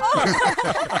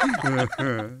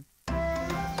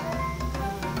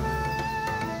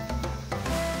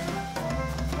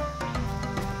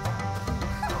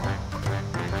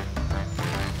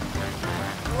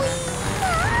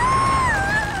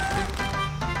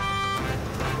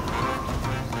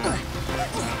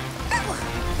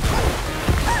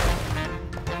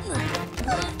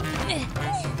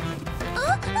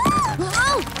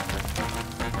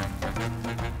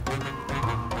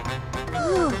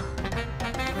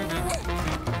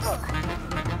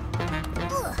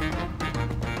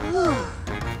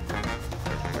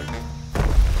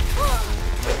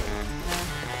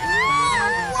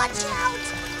 Watch out!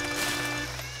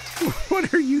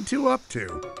 What are you two up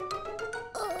to?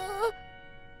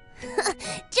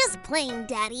 Just playing,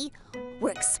 Daddy.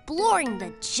 We're exploring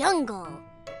the jungle.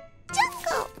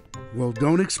 Jungle! Well,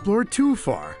 don't explore too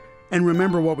far. And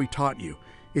remember what we taught you.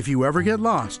 If you ever get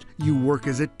lost, you work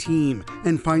as a team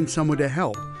and find someone to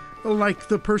help. Like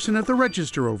the person at the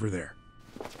register over there.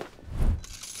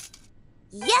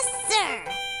 Yes, sir!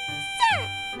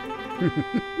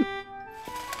 Sir!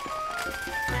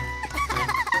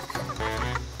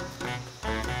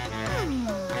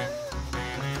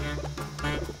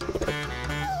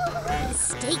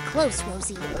 Stay close,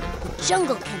 Rosie. The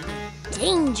jungle can be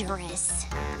dangerous.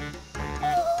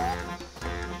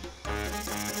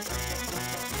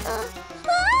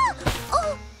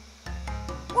 Oh!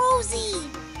 Rosie!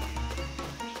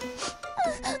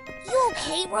 You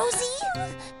okay, Rosie?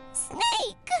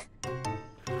 Snake!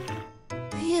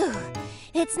 Phew.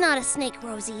 It's not a snake,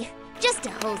 Rosie. Just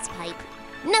a hose pipe.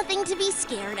 Nothing to be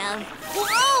scared of.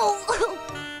 Whoa!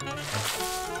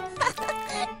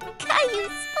 Caillou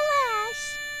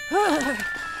splash!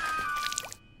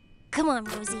 Come on,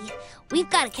 Rosie.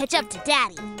 We've got to catch up to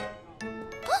Daddy.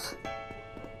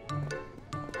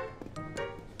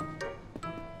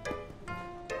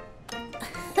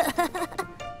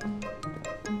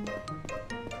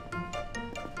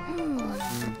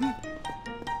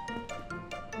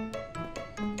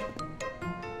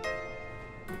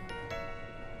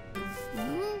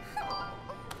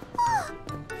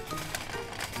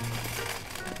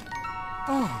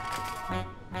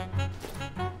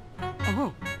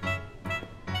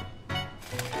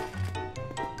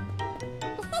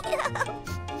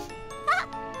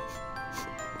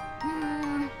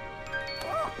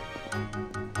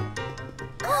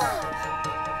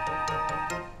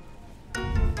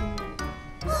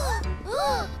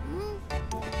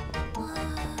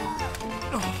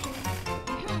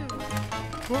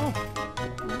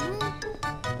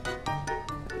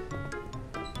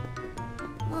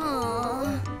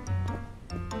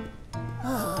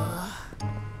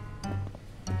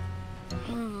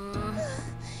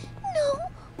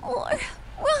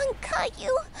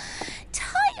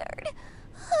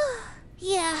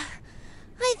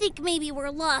 Maybe we're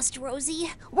lost,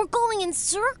 Rosie. We're going in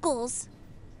circles.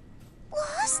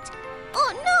 Lost?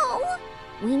 Oh,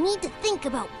 no! We need to think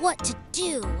about what to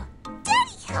do.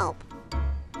 Daddy, help!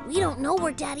 We don't know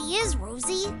where Daddy is,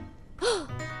 Rosie.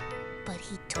 But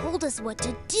he told us what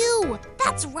to do.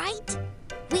 That's right.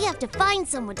 We have to find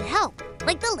someone to help,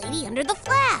 like the lady under the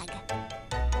flag.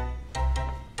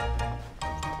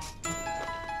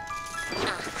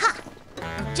 Aha!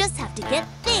 We just have to get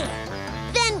there.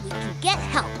 Then we can get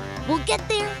help. We'll get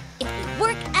there if we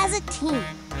work as a team.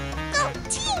 Go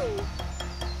team!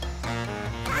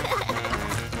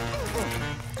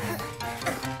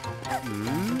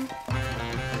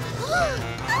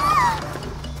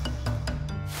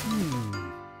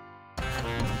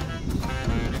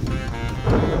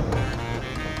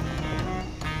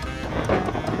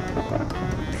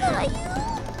 Caillou!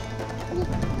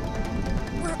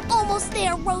 We're almost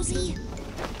there, Rosie.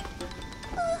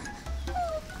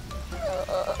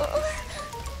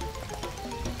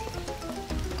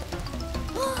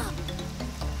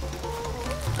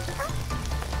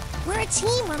 We're a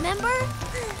team, remember?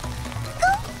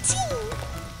 Go team!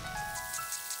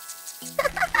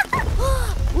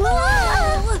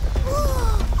 Whoa!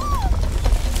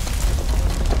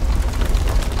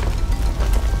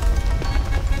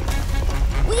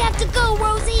 We have to go,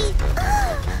 Rosie!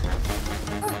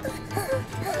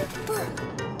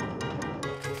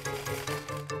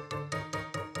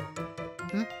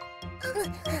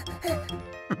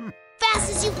 Fast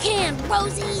as you can,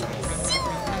 Rosie!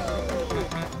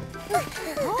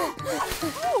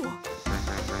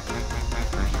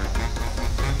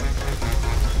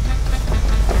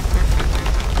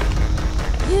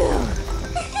 Did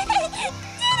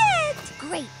it!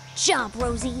 Great job,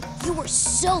 Rosie. You were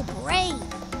so brave.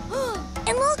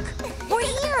 And look, we're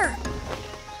here.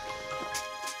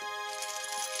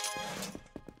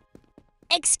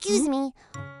 Excuse me.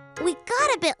 We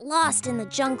got a bit lost in the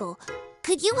jungle.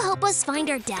 Could you help us find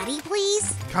our daddy,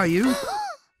 please? Caillou,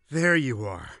 there you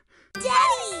are.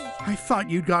 Daddy! I thought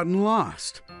you'd gotten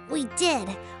lost. We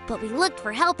did, but we looked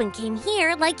for help and came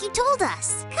here like you told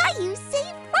us. Caillou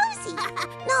saved Rosie.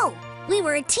 No, we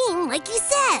were a team like you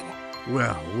said.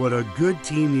 Well, what a good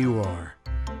team you are.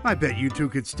 I bet you two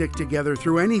could stick together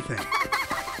through anything.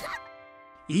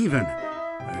 Even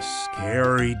a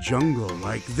scary jungle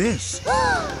like this.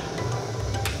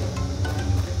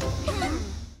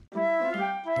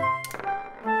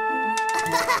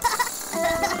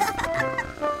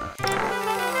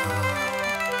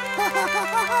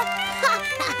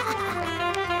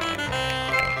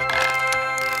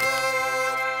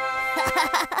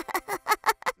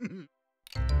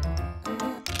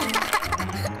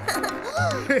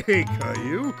 Hey,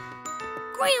 Caillou.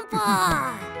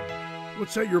 Grandpa!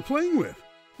 What's that you're playing with?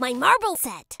 My marble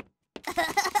set.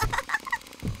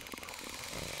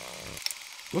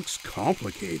 Looks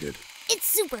complicated. It's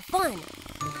super fun.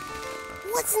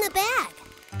 What's in the bag?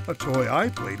 A toy I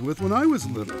played with when I was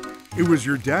little. It was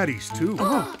your daddy's, too.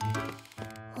 Oh.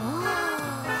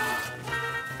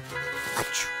 A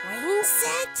train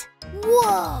set?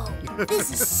 Whoa!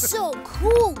 This is so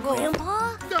cool,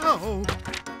 Grandpa. No!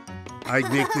 I'd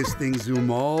make this thing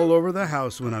zoom all over the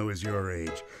house when I was your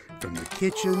age. From the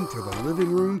kitchen to the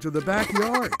living room to the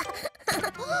backyard.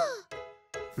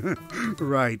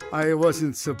 Right, I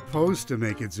wasn't supposed to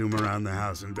make it zoom around the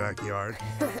house and backyard.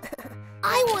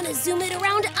 I want to zoom it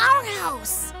around our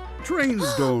house.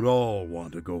 Trains don't all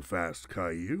want to go fast,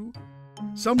 Caillou.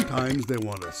 Sometimes they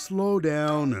want to slow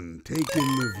down and take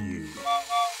in the view.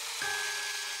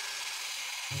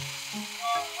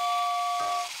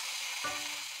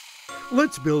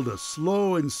 Let's build a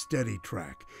slow and steady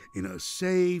track in a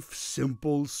safe,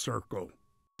 simple circle.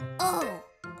 Oh,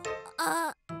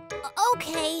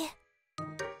 okay.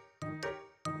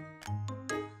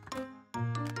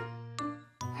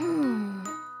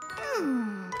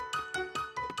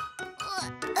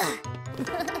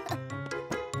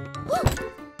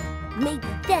 Maybe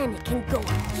then it can go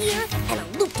up here and a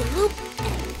loop-de-loop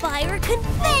and fire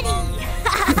confetti!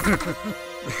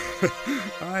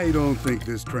 I don't think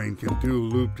this train can do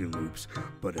loop-de-loops,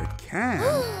 but it can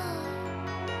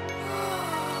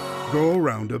go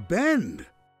around a bend.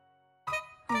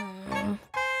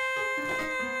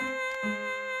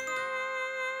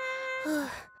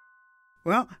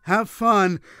 Well, have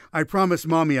fun. I promised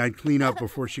Mommy I'd clean up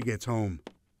before she gets home.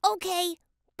 Okay.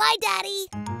 Bye, Daddy.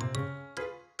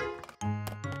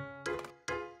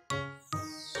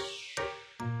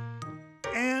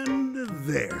 And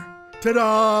there.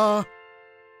 Ta-da!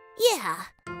 Yeah,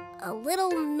 a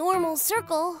little normal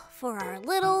circle for our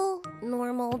little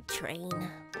normal train.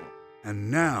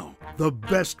 And now, the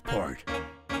best part.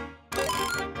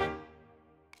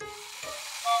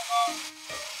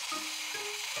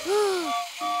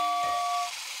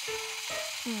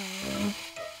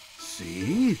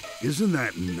 See? Isn't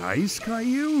that nice,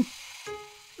 Caillou?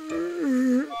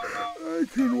 I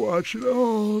could watch it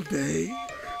all day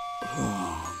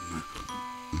long.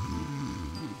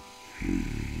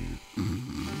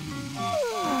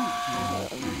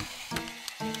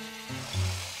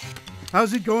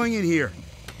 How's it going in here?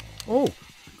 Oh,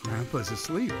 Grandpa's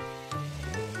asleep.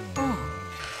 Oh,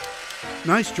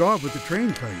 nice job with the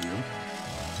train, Caillou.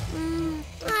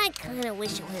 I kind of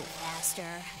wish it went faster.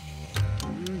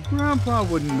 Grandpa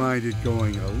wouldn't mind it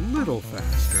going a little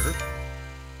faster.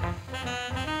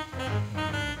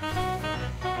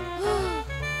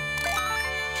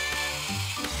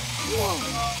 Whoa.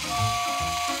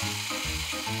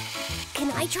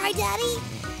 Can I try, Daddy?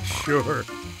 Sure.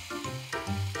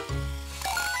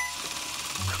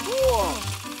 Cool.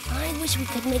 I wish we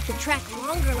could make the track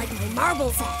longer like my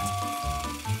marble set.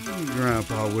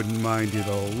 Grandpa wouldn't mind it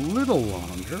a little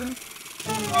longer.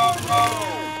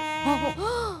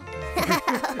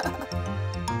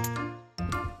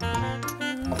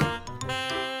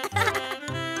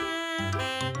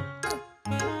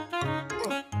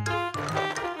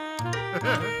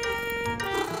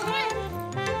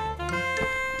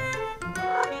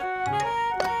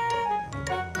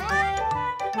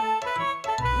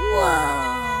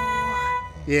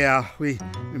 Yeah, we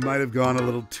might have gone a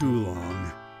little too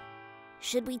long.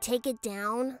 Should we take it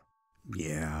down?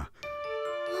 Yeah.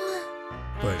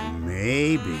 But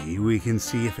maybe we can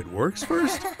see if it works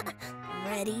first?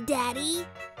 Ready, Daddy?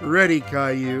 Ready,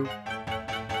 Caillou.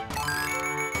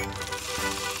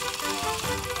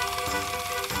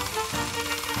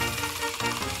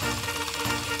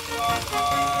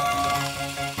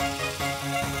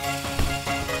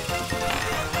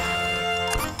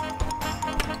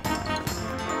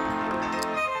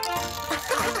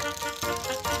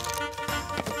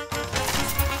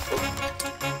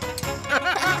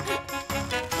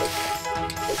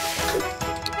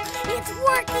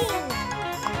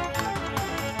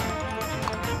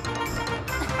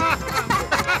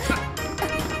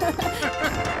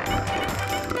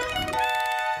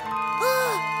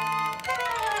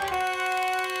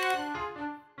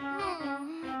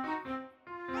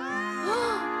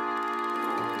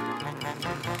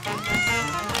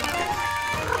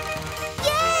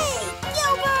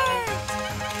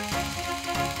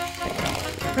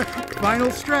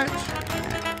 Final stretch.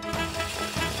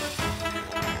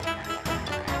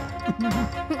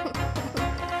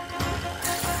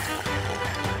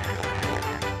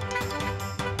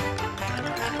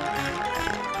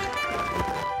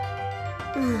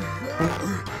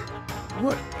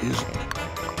 What is it?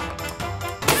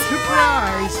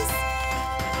 Surprise!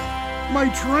 My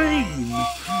train!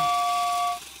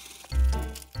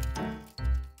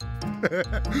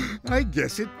 I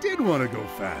guess it did want to go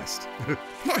fast.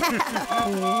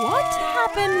 What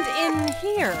happened in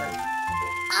here?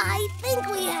 I think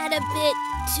we had a bit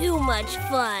too much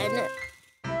fun.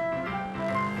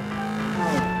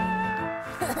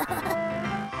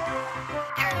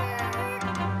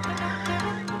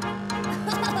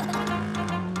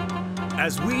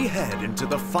 As we head into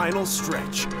the final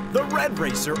stretch, the red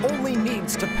racer only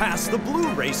needs to pass the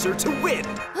blue racer to win.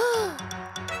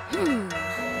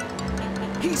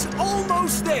 He's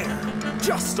almost there.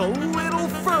 Just a little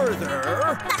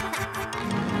further.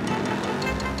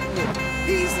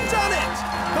 He's done it!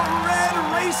 The Red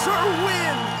Racer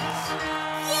wins!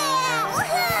 Yeah!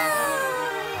 Woohoo!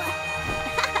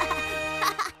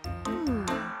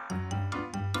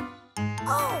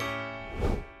 Oh!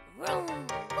 Vroom.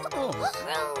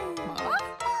 Vroom.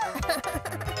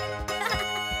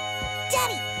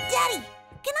 Daddy!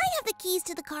 Can I have the keys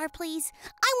to the car, please?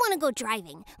 I want to go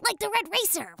driving, like the Red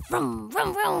Racer. Vroom,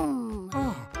 vroom, vroom.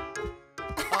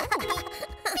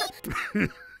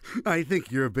 I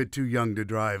think you're a bit too young to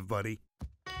drive, buddy.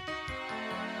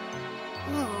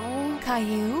 Oh.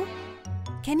 Caillou,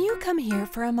 can you come here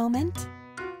for a moment?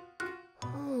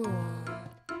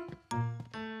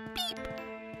 Beep.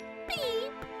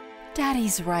 Beep.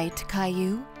 Daddy's right,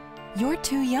 Caillou. You're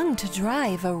too young to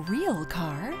drive a real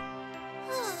car.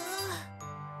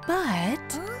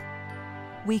 But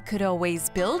we could always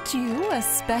build you a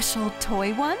special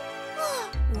toy one.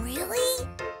 Really?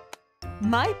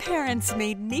 My parents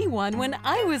made me one when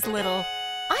I was little.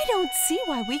 I don't see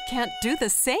why we can't do the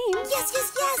same. Yes,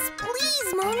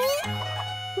 please, Mommy.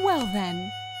 Well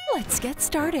then, let's get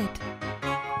started.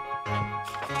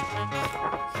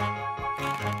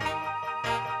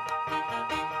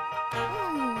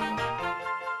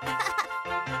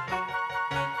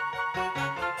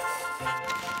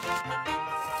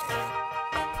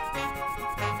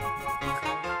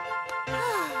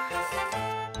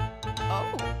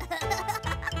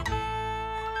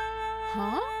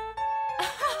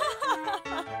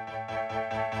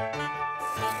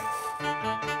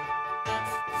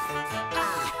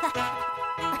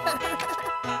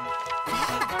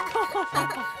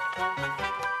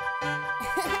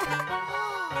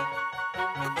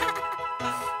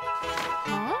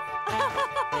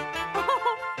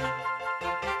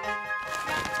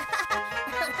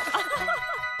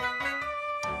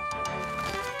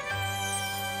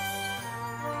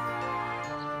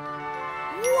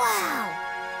 Wow!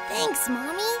 Thanks,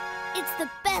 Mommy. It's the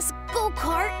best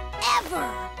go-kart ever!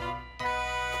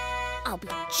 I'll be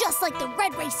just like the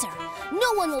Red Racer.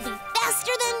 No one will be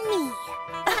faster than me.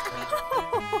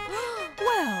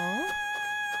 Well,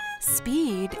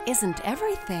 speed isn't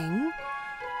everything,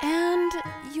 and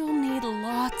you'll need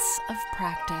lots of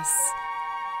practice.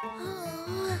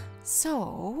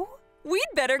 So,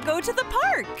 we'd better go to the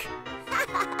park.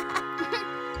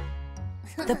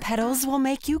 The pedals will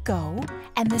make you go,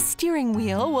 and the steering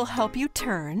wheel will help you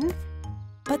turn.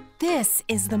 But this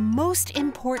is the most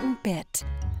important bit,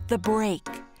 the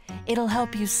brake. It'll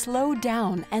help you slow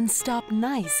down and stop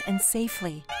nice and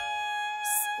safely.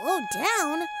 Slow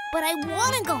down? But I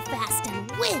want to go fast and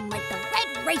win like the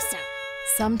Red Racer.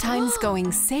 Sometimes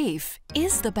going safe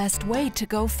is the best way to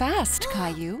go fast,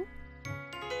 Caillou.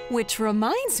 Which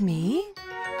reminds me...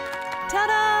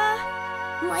 Ta-da!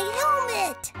 My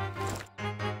helmet!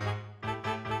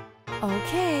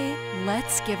 Okay,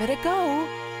 let's give it a go.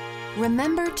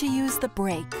 Remember to use the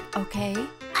brake, okay?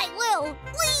 I will!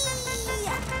 Whee!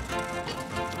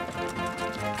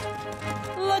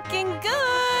 Looking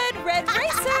good, Red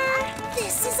Racer!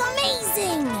 This is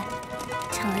amazing!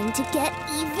 Time to get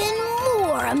even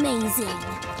more amazing!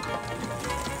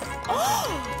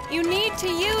 You need to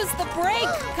use the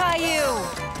brake, Caillou!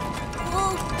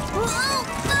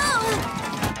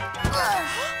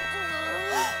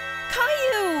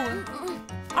 Caillou!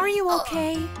 Are you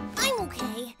okay? I'm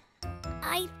okay.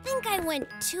 I think I went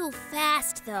too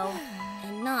fast, though,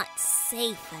 and not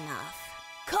safe enough.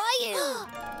 Caillou!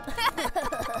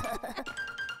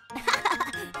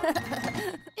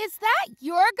 Is that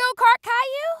your go-kart,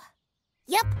 Caillou?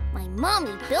 Yep, my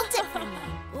mommy built it for me.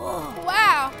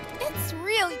 Wow, it's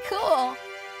really cool.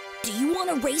 Do you want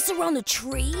to race around the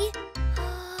tree?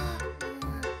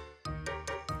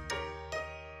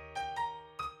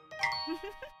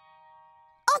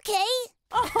 Okay.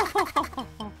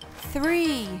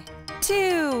 3,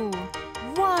 2,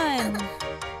 1,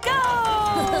 go!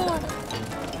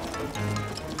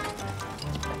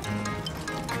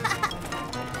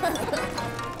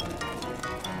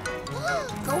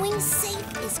 Going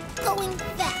safe is going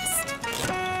fast.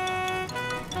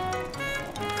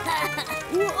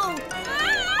 Whoa.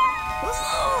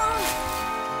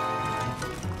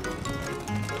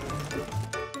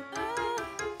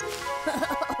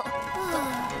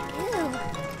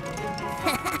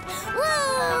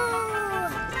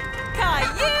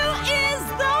 Caillou is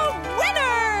the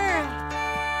winner!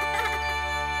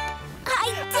 I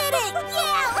did it!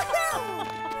 Yeah!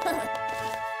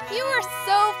 You were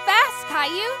so fast,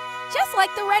 Caillou. Just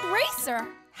like the Red Racer.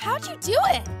 How'd you do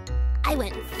it? I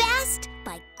went fast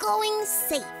by going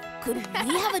safe. Could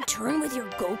we have a turn with your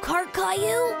go-kart,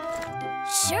 Caillou?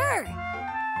 Sure.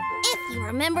 If you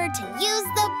remember to use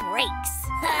the brakes.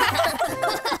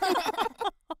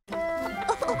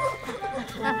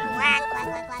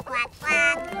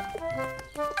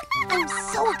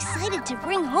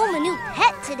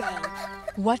 today.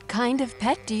 What kind of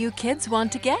pet do you kids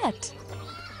want to get?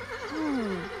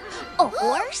 A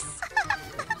horse?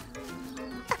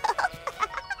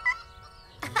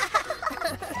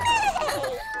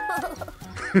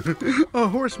 A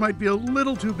horse might be a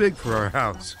little too big for our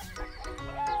house.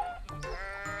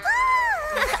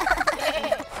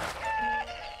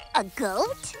 A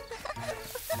goat?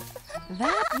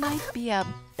 That might be a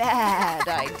bad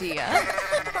idea.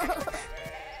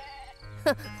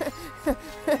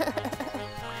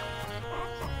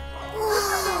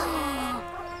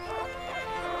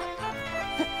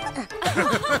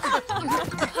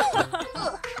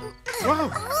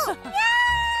 Whoa!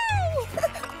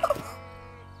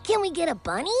 Can we get a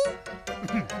bunny?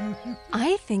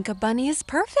 I think a bunny is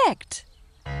perfect.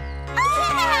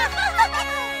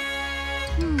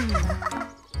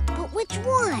 But which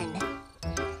one?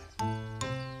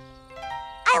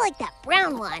 I like that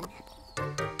brown one.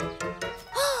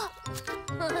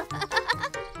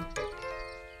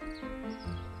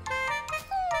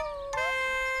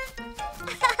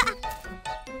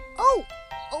 Oh,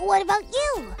 what about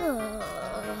you?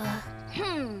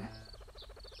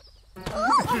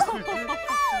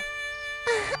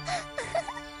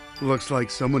 Looks like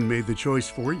someone made the choice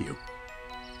for you.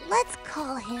 Let's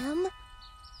call him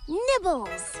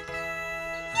Nibbles.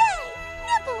 Yay,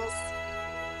 Nibbles!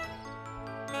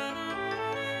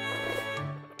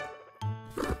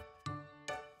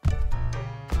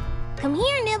 Come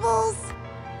here, Nibbles.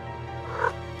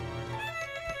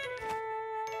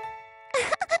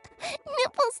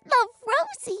 Nibbles love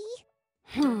Rosie.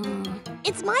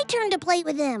 It's my turn to play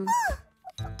with him.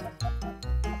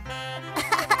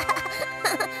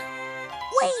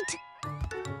 Wait!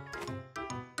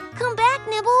 Come back,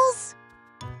 Nibbles.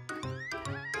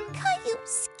 Caillou,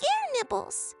 scare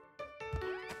Nibbles.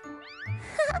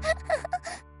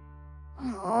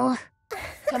 Oh.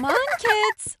 Come on,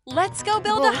 kids. Let's go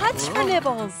build a hutch for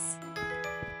Nibbles.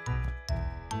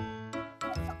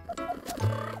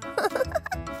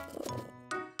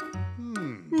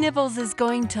 Nibbles is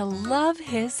going to love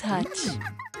his hutch.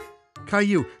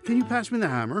 Caillou, can you pass me the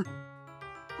hammer?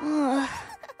 I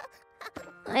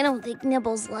don't think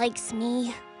Nibbles likes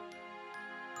me.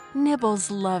 Nibbles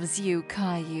loves you,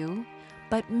 Caillou,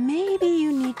 but maybe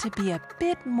you need to be a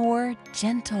bit more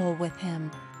gentle with him.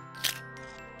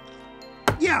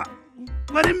 Yeah,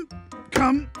 let him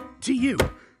come to you.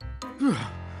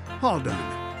 All done.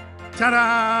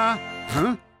 Ta-da!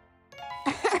 Huh?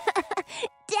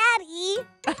 Daddy!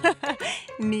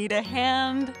 Need a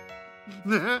hand?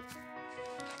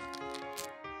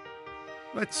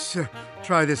 Let's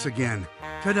try this again.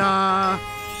 Ta-da!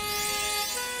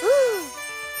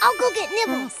 I'll go get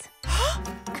Nibbles.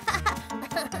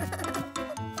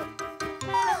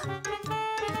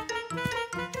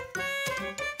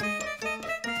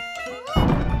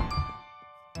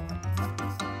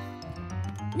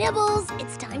 Nibbles,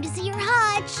 it's time to see your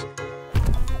hutch.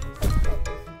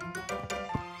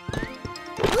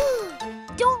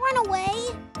 Don't run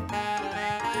away.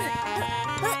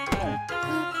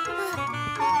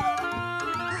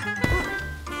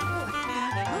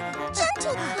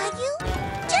 Gentle, Caillou.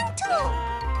 Gentle.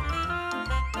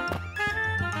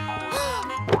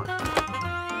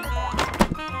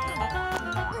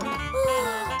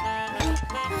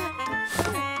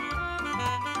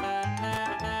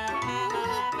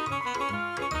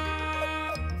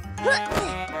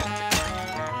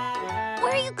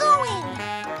 Where are you going?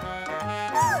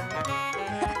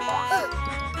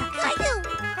 Caillou,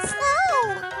 slow!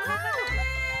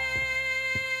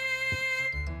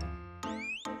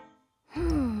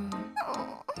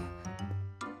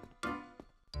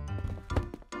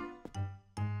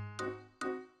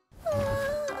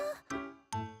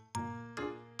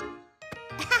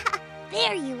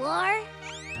 There you are.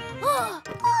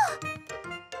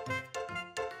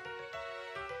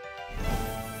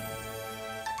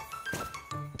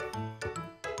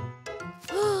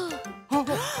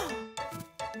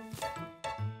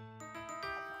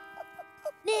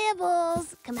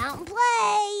 Nibbles, come out and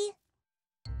play.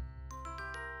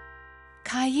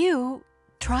 Caillou,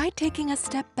 try taking a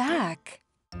step back.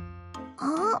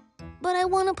 But I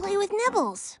want to play with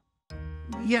Nibbles.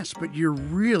 Yes, but you're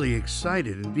really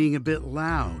excited and being a bit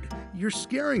loud. You're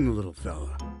scaring the little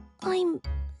fella. I'm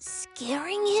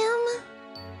scaring him?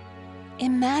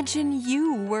 Imagine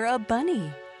you were a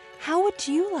bunny. How would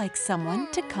you like someone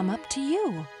to come up to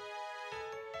you?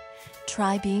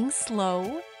 Try being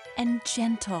slow and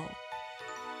gentle.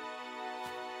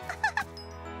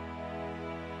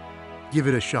 Give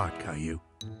it a shot, Caillou.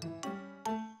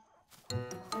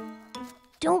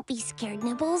 Don't be scared,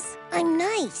 Nibbles. I'm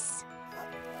nice.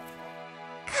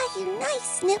 Caillou,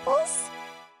 nice, Nibbles.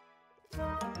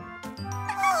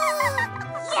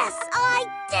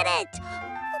 did it!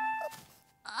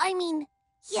 I mean,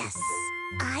 yes,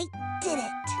 I did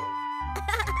it.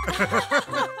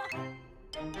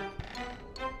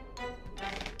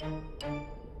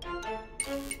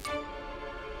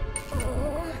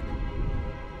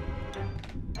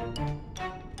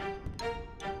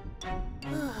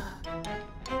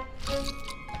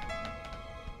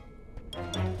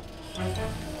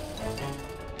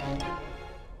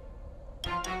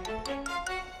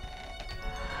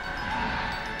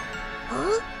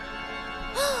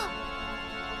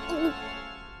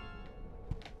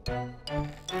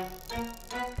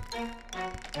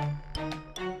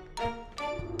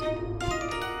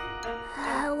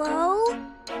 Hello?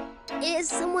 Is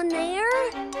someone there?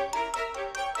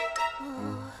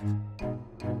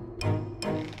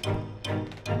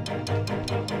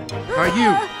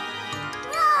 Caillou!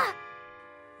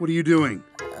 What are you doing?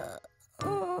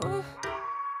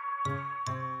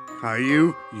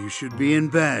 Caillou, you should be in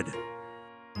bed.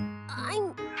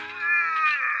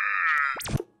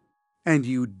 And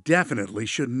you definitely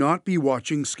should not be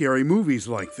watching scary movies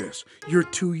like this. You're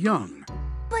too young.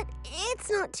 But it's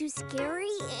not too scary.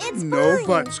 It's No fine.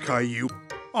 buts, Caillou.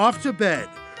 Off to bed.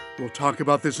 We'll talk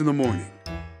about this in the morning.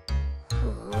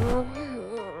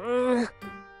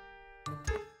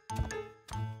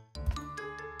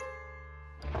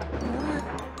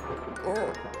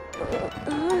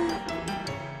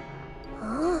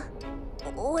 Huh?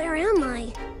 Where am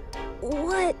I?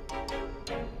 What?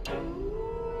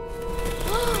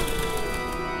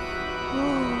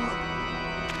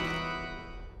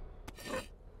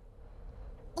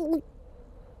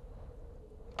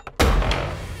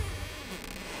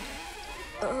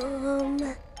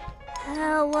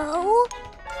 Hello?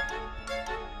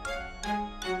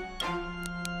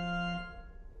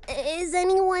 Is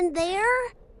anyone there?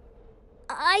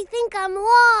 I think I'm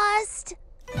lost.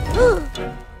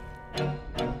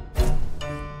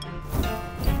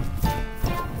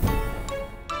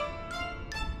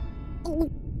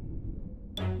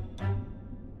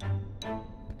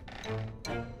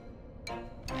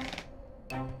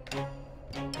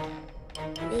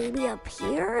 Maybe up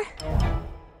here?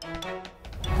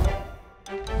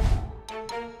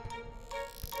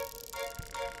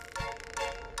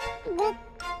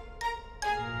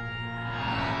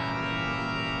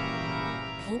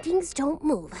 Paintings don't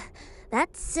move.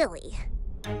 That's silly.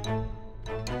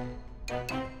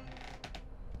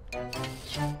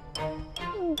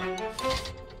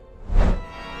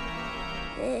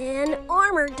 And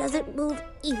armor doesn't move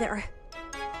either.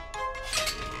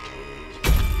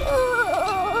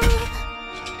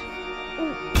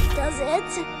 Does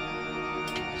it?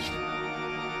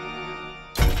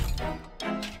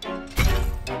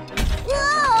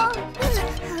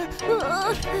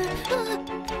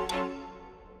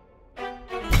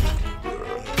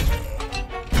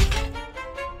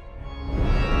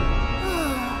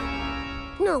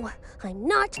 No, I'm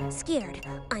not scared.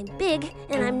 I'm big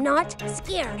and I'm not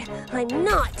scared. I'm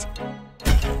not.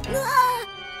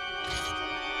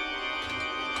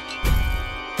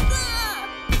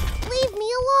 Leave me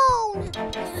alone!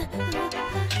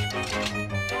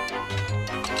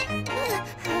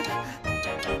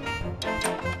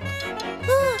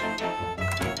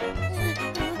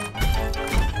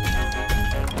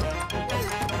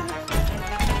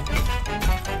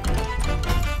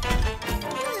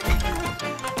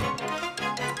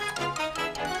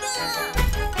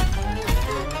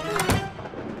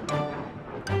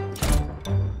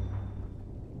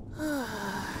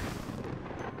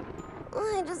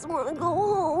 I just want to go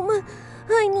home.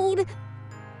 I need...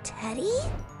 Teddy?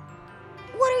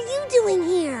 What are you doing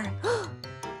here?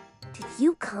 Did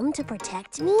you come to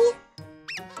protect me?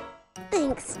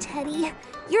 Thanks, Teddy.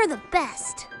 You're the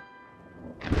best.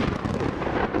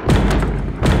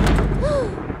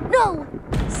 No!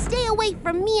 Stay away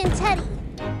from me and Teddy.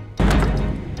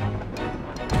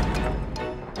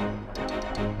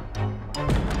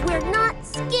 We're not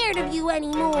scared of you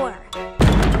anymore.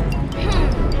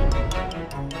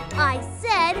 I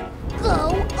said, go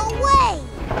away!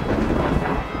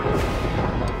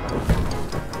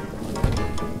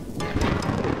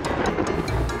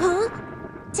 Huh?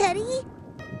 Teddy?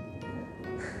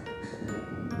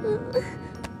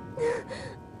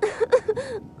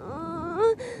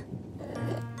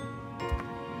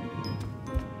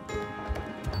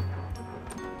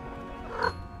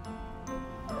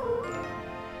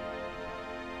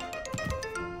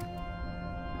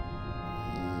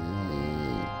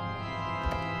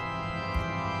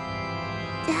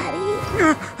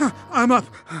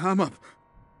 I'm up.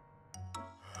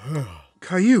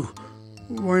 Caillou,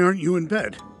 why aren't you in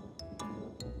bed?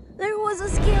 There was a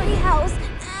scary house,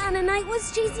 and a knight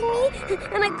was chasing me,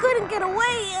 and I couldn't get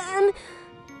away, and...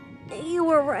 You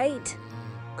were right.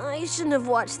 I shouldn't have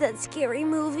watched that scary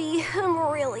movie. I'm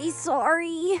really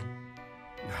sorry.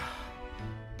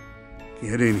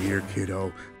 Get in here,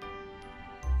 kiddo.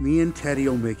 Me and Teddy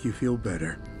will make you feel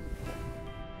better.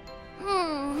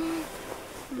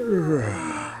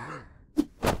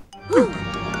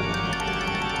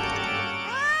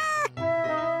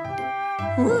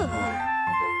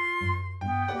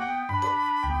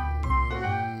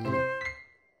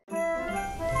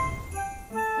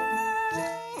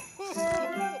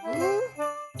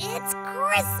 It's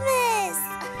Christmas!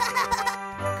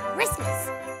 Christmas!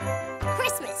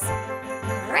 Christmas!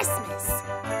 Christmas!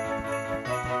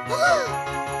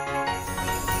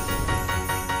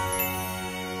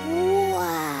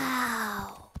 Wow!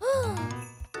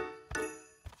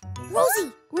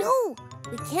 Rosie, no!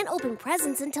 We can't open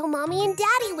presents until Mommy and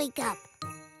Daddy wake up.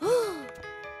 Mommy,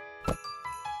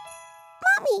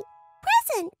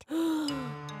 present!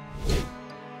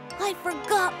 I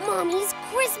forgot Mommy's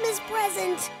Christmas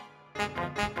present!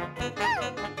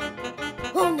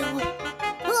 Oh no!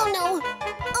 Oh no!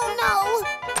 Oh no!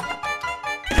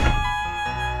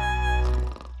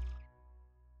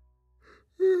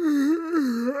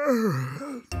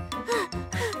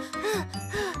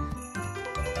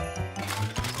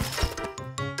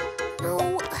 No!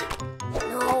 No!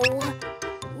 No!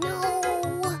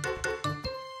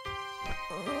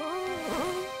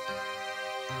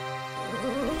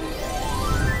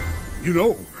 You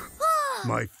know,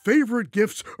 my favorite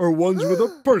gifts are ones with a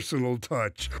personal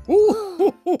touch.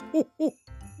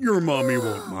 Your mommy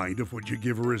won't mind if what you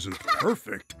give her isn't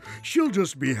perfect. She'll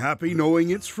just be happy knowing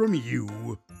it's from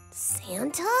you.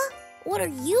 Santa? What are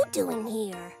you doing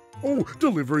here? Oh,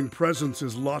 delivering presents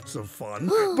is lots of fun,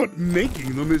 but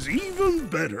making them is even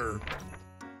better.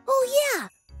 Oh yeah,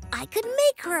 I could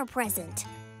make her a present.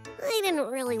 I didn't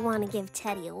really want to give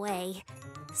Teddy away.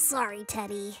 Sorry,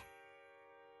 Teddy.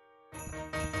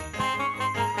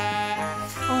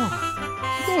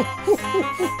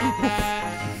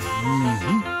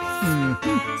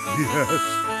 Yes.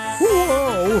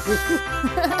 Wow!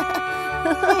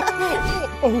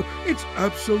 Oh, it's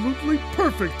absolutely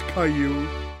perfect, Caillou.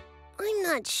 I'm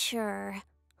not sure.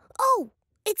 Oh,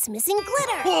 it's missing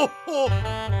glitter.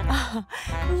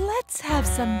 Let's have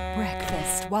some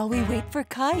breakfast while we wait for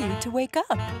Caillou to wake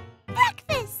up.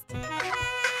 Breakfast!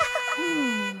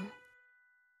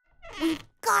 We've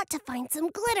got to find some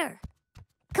glitter.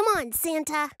 Come on,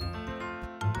 Santa.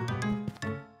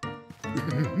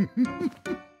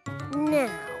 Now,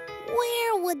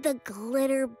 where would the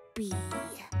glitter be?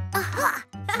 Aha!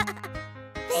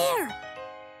 There!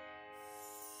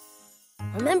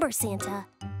 Remember, Santa,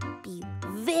 be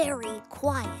very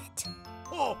quiet.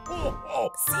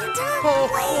 Santa,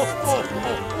 wait!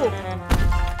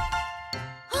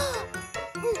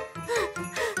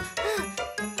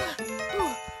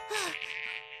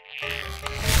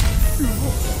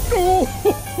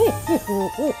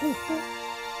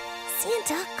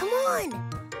 Santa, come on!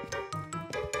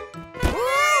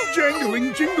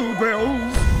 Jangling jingle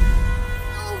bells!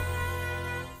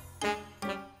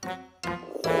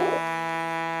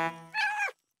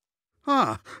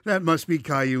 Ah, that must be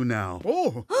Caillou now.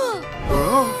 Oh!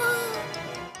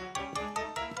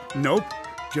 Nope,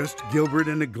 just Gilbert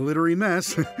in a glittery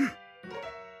mess.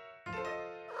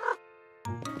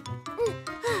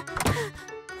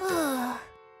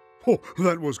 Oh,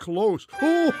 that was close.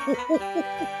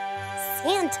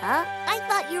 Santa, I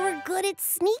thought you were good at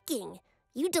sneaking.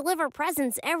 You deliver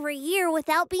presents every year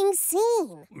without being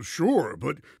seen. Sure,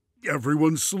 but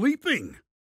everyone's sleeping.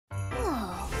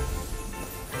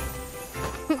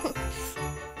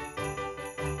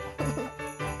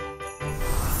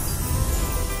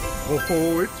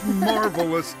 Oh, it's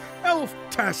marvelous.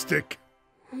 Elf-tastic.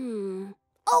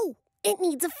 Oh, it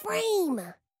needs a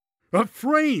frame. A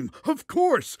frame, of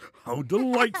course. How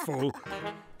delightful.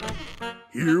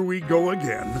 Here we go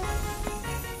again.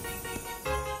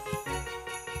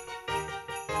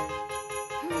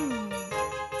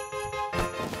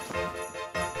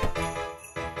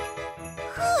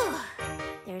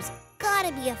 There's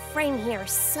gotta be a frame here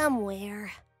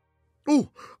somewhere. Oh,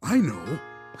 I know.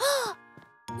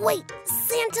 Wait,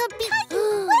 Santa,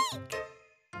 wait!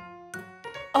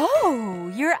 Oh,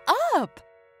 you're up.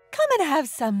 Come and have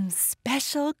some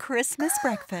special Christmas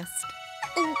breakfast.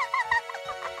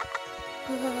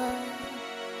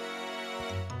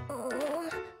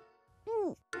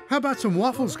 How about some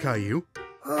waffles, Caillou?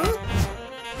 Huh?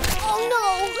 Oh,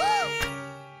 no!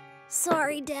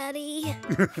 Sorry, Daddy.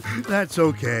 That's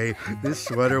okay. This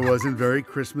sweater wasn't very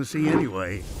Christmassy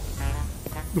anyway.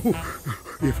 Oh,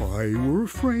 If I were a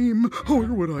frame,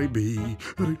 where would I be?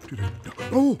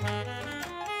 Oh!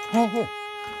 Oh!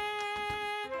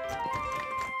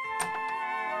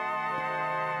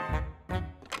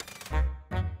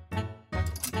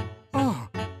 Ah!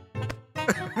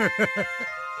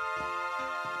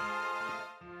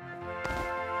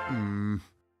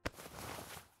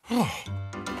 Oh.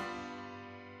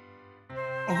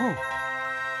 Oh.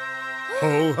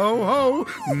 Ho, ho, ho!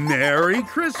 Merry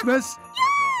Christmas!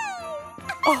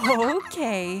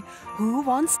 Okay, who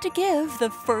wants to give the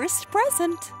first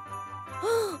present?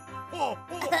 Oh,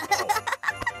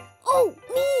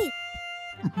 me!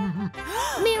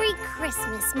 Merry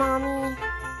Christmas, Mommy.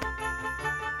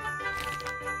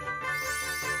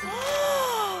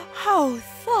 How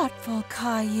thoughtful,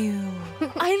 Caillou.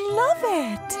 I love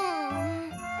it.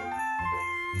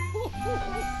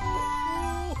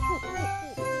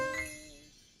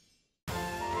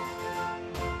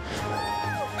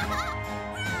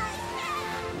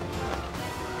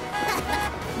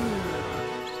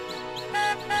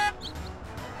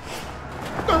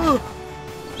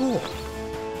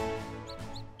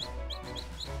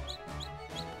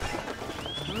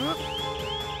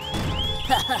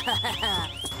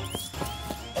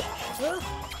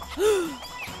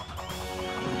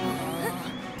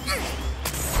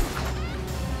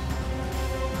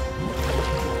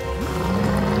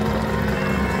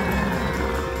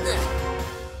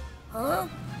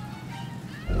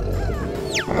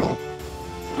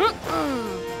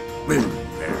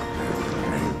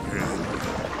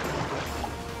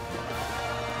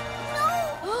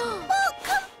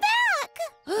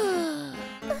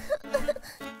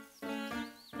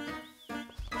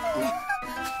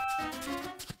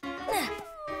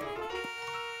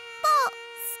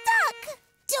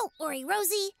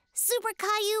 Rosie, Super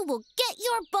Caillou will get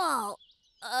your ball.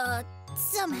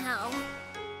 Somehow.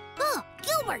 Oh,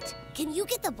 Gilbert, can you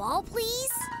get the ball,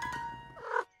 please?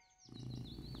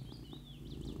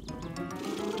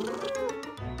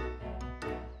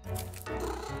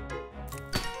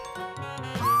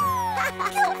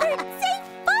 Gilbert,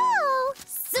 safe ball!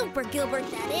 Super Gilbert,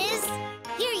 that is.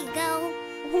 Here you go.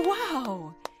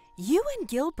 Wow! You and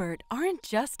Gilbert aren't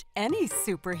just any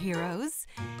superheroes.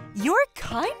 You're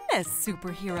kindness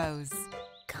superheroes.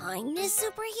 Kindness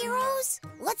superheroes?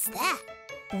 What's that?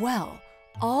 Well,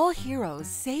 all heroes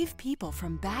save people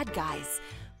from bad guys,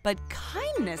 but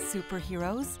kindness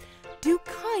superheroes do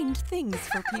kind things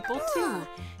for people too,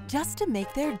 just to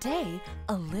make their day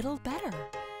a little better.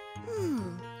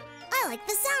 I like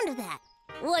the sound of that.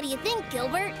 What do you think,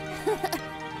 Gilbert?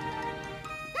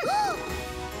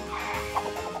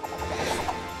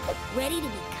 Ready to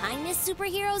be kindness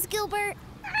superheroes, Gilbert?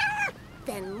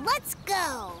 Then let's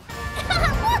go!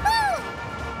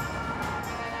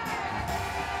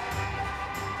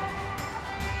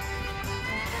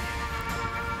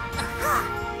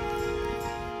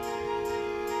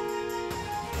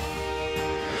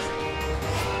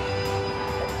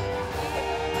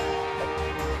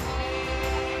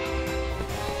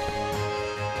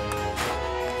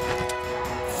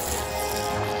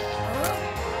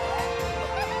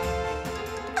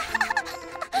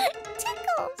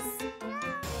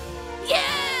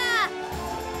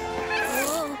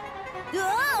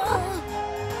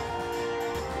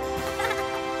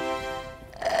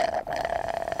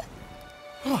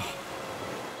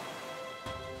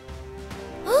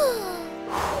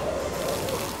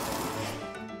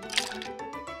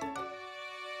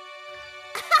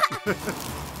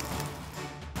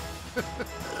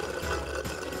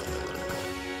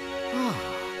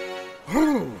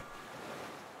 Woohoo!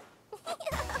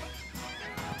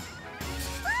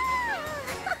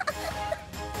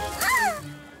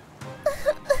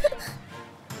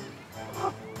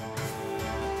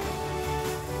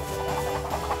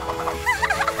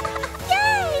 Aha!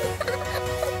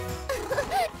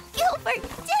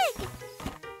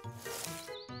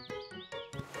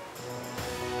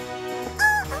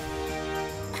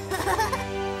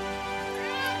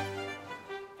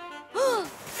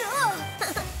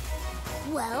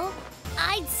 Well,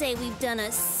 I'd say we've done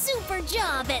a super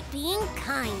job at being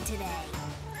kind today.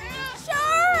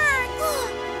 Shark!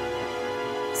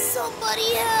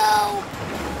 Somebody help!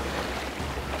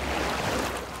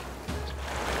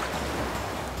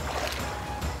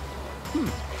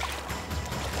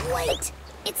 Wait!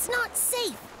 It's not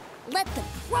safe! Let the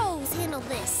pros handle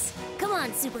this. Come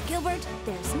on, Super Gilbert.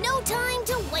 There's no time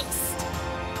to waste.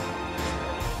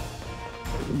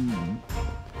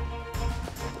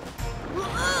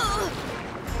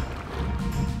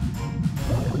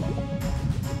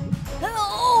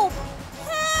 Help!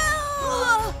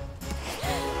 Help!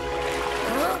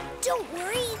 Don't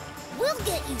worry. We'll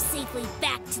get you safely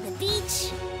back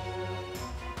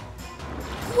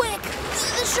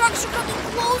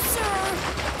getting closer!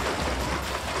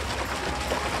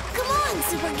 Come on,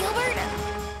 Super Gilbert!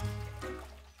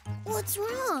 What's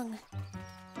wrong?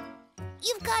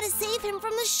 You've got to save him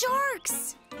from the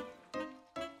sharks!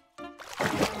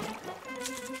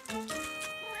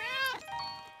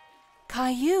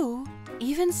 Caillou,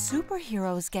 even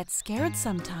superheroes get scared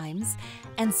sometimes,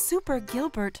 and Super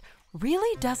Gilbert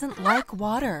really doesn't like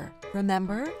water,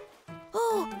 remember?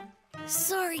 Oh,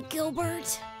 sorry,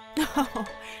 Gilbert. Oh,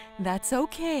 that's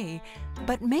okay.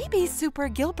 But maybe Super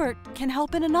Gilbert can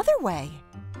help in another way.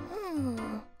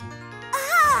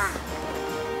 Ah!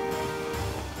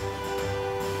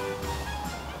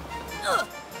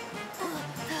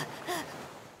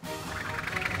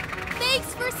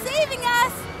 Thanks for saving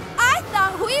us! I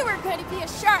thought we were going to be a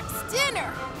shark's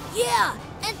dinner. Yeah,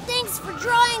 and thanks for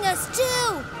drawing us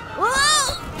too.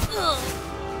 Whoa!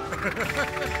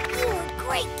 You were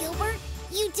great, Gilbert.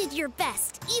 You did your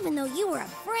best, even though you were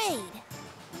afraid.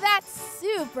 That's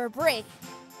super brave.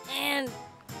 And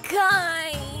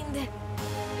kind.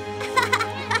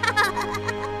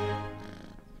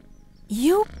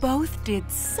 You both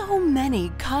did so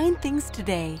many kind things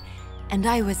today, and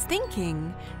I was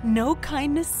thinking, no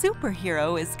kindness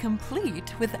superhero is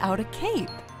complete without a cape.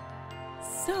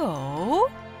 So,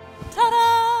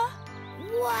 ta-da!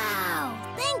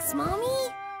 Wow! Thanks,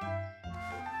 Mommy!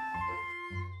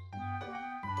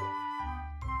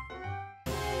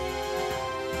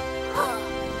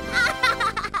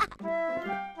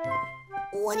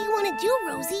 What do you want to do,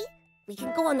 Rosie? We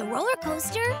can go on the roller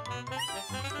coaster.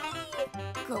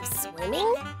 Go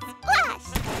swimming. Splash!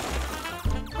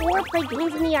 Or play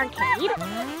games in the arcade.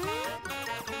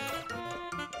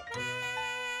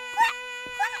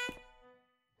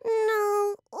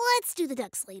 No, let's do the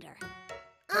ducks later.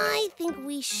 I think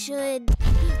we should...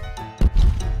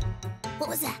 What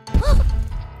was that?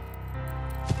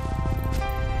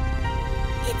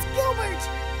 It's Gilbert!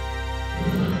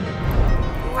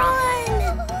 Run!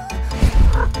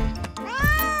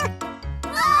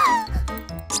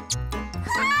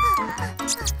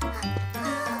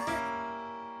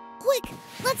 Quick,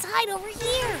 let's hide over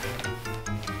here.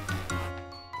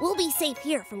 We'll be safe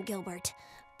here from Gilbert,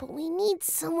 but we need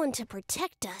someone to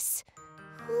protect us.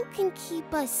 Who can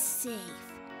keep us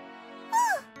safe?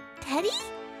 Teddy?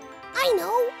 I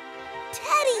know!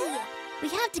 Teddy! We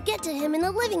have to get to him in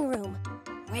the living room.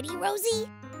 Ready, Rosie?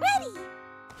 Ready!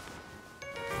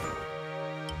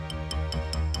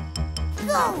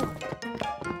 Go!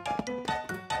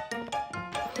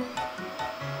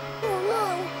 Oh no!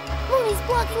 Mooney's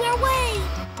blocking our way!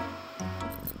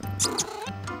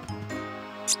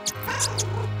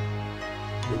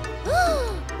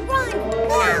 Run!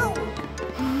 Now!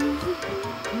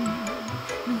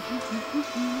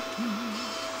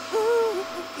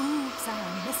 Oops, I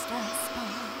missed a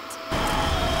spot.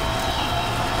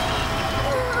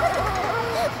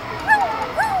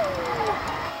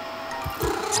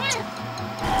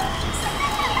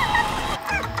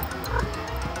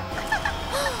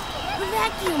 The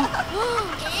vacuum!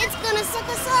 It's gonna suck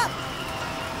us up!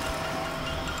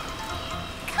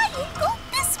 Caillou, go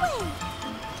this way!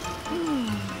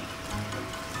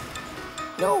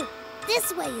 No, this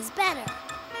way is better.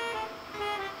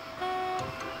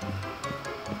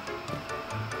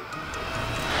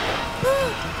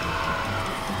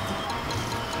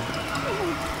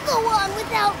 Go on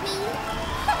without me.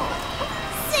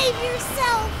 Save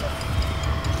yourself.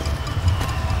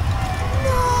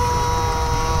 No!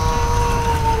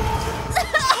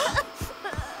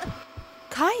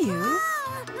 Caillou,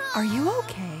 are you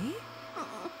okay?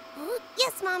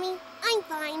 Yes, Mommy. I'm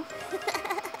fine.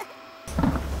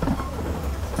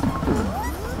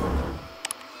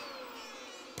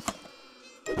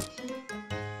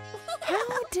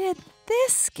 How did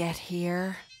this get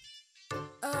here?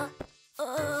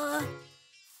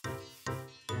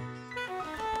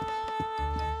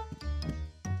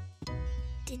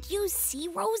 Did you see,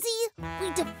 Rosie?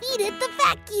 We defeated the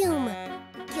vacuum!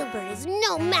 Gilbert is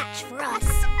no match for us.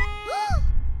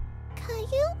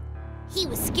 Caillou? He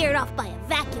was scared off by a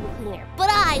vacuum cleaner, but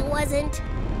I wasn't.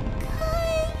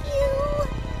 Caillou!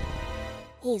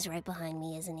 He's right behind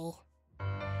me, isn't he?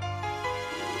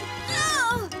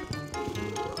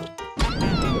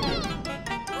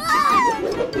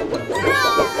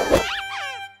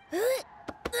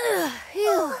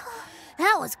 Phew,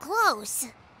 that was close.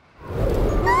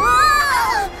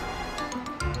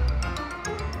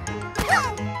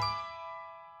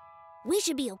 We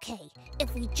should be okay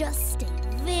if we just stay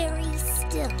very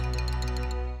still.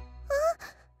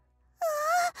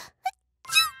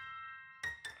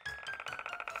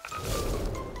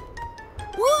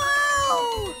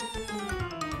 Whoa!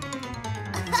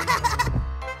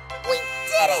 We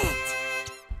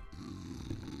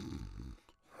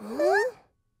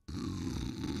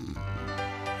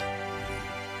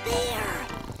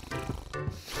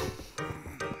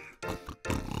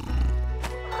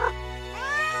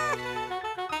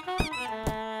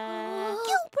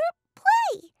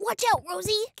Watch out,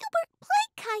 Rosie! Gilbert, play,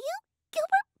 Caillou!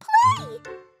 Gilbert, play!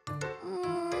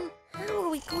 How are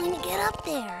we going to get up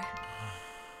there?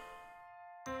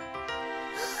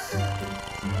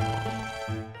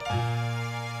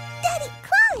 Daddy,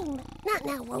 climb! Not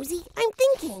now, Rosie. I'm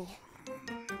thinking.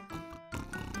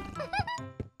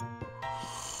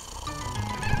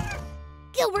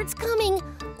 Gilbert's coming.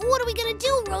 What are we gonna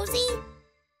do, Rosie?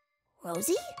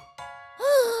 Rosie?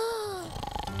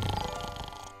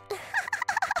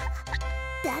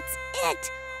 That's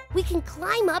it! We can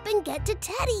climb up and get to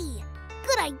Teddy.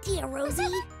 Good idea, Rosie.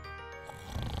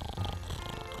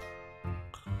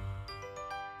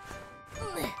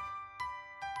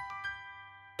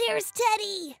 There's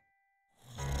Teddy!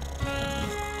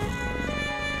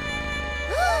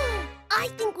 I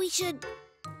think we should...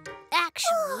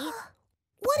 Actually,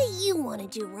 what do you want to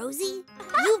do, Rosie?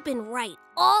 You've been right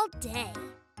all day.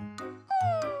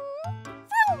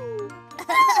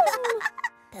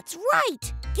 That's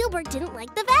right! Gilbert didn't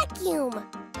like the vacuum.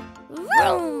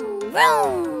 Vroom,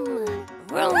 vroom,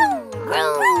 vroom,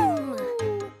 vroom.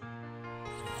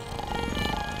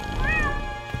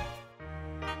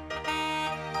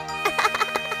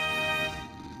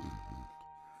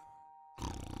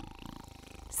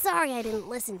 Sorry I didn't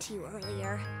listen to you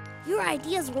earlier. Your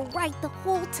ideas were right the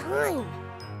whole time.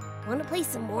 Want to play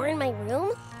some more in my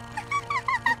room?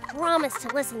 I promise to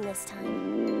listen this time.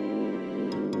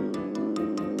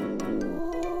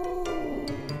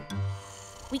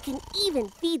 We can even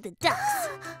feed the ducks.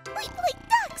 We play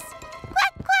ducks!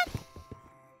 Quack, quack!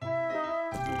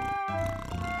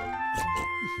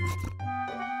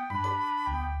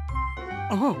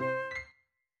 Oh.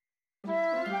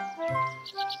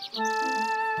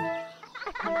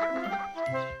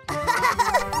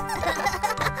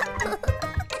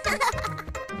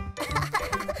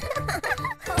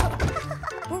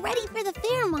 We're ready for the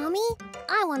fair, Mommy.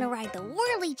 I want to ride the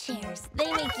whirly chairs. They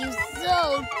make you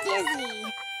so dizzy.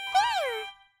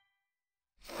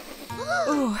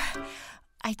 Oh,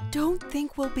 I don't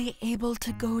think we'll be able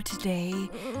to go today.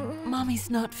 Mommy's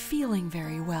not feeling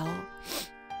very well.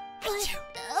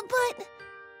 But...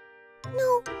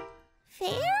 No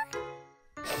fair?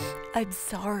 I'm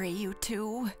sorry, you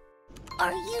two.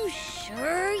 Are you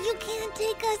sure you can't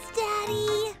take us,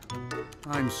 Daddy?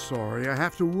 I'm sorry, I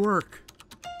have to work.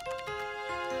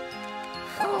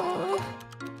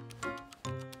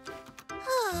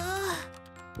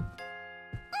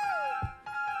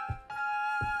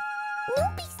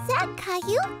 Don't be sad,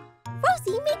 Caillou.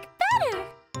 Rosie, make better.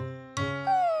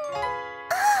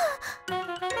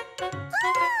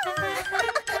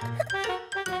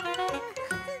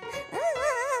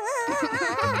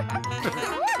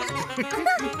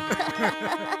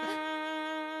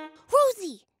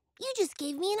 Rosie, you just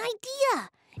gave me an idea.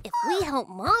 If we help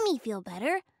Mommy feel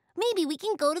better, maybe we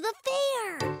can go to the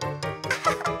fair.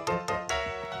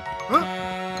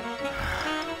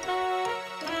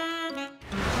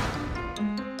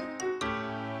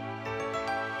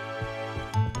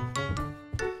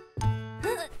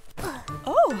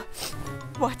 Oh,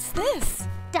 what's this?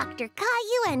 Dr.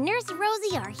 Caillou and Nurse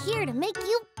Rosie are here to make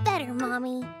you better,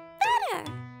 Mommy. Better!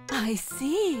 I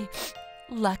see.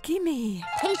 Lucky me.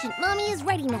 Patient Mommy is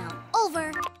ready now.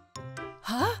 Over.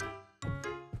 Huh?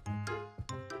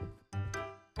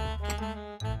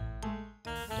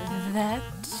 That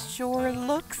sure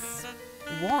looks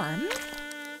warm.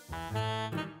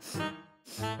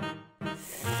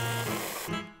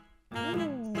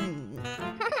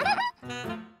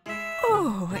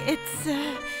 Oh, it's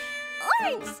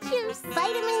Orange juice,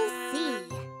 vitamin C.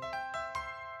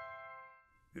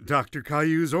 Dr.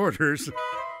 Caillou's orders.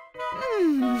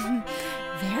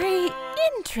 Very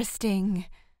interesting.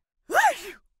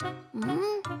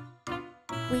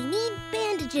 We need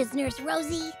bandages, Nurse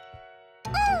Rosie.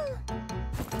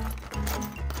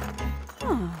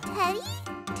 Teddy?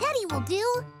 Teddy will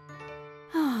do.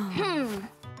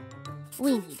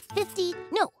 We need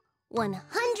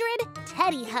 100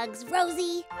 Teddy hugs,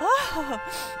 Rosie. Oh,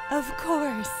 of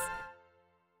course.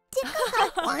 Tickle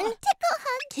hug 1, tickle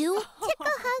hug 2,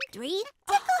 tickle hug 3,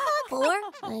 tickle hug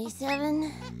 4,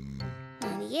 97,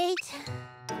 98,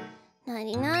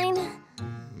 99,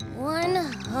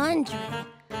 100.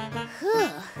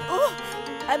 Oh,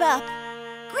 I'm up.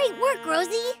 Great work,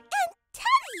 Rosie. And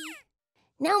Teddy!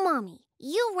 Now, Mommy,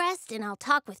 you rest and I'll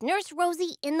talk with Nurse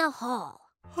Rosie in the hall.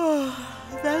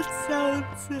 That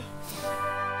sounds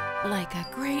like a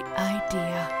great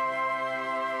idea.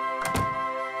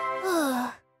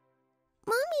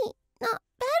 Mommy, not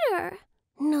better.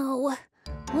 No,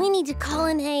 we need to call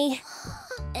in BC.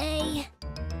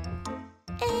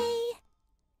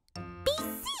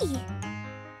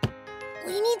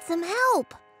 We need some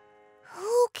help.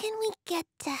 Who can we get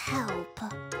to help?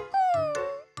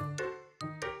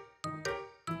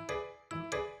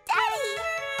 Daddy!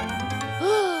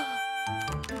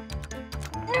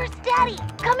 Nurse Daddy!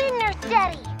 Come in, Nurse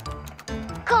Daddy!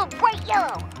 Code bright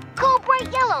yellow! Code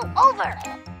bright yellow! Over!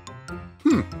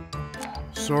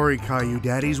 Sorry, Caillou.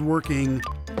 Daddy's working.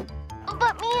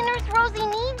 But me and Nurse Rosie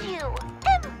need you!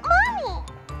 And Mommy!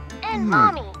 And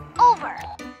Mommy! Over!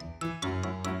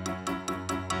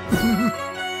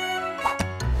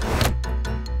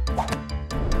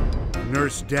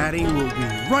 Nurse Daddy will be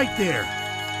right there.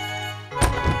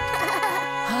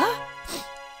 Huh?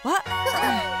 What?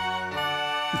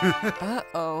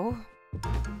 Uh-oh.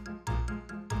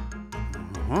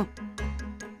 Uh-huh.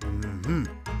 Mm-hmm.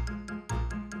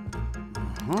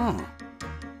 Uh-huh.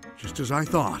 Just as I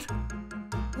thought.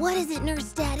 What is it,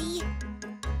 Nurse Daddy?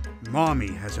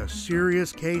 Mommy has a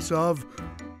serious case of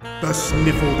the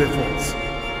sniffle-diffles.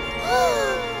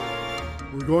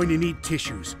 We're going to need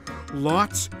tissues.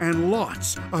 Lots and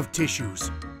lots of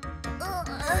tissues.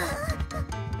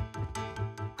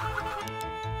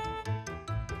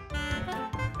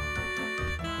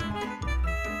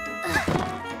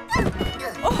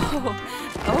 Oh,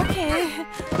 okay.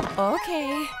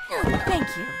 Okay. Thank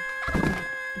you.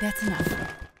 That's enough.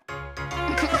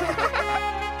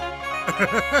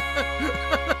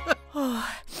 Oh,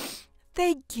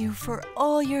 thank you for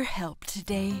all your help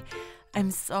today. I'm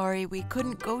sorry we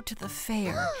couldn't go to the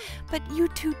fair, but you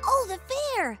two... Oh, the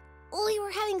fair! We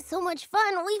were having so much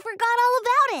fun, we forgot all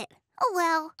about it. Oh,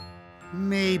 well.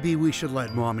 Maybe we should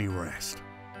let Mommy rest.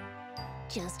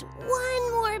 Just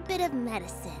one more bit of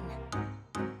medicine.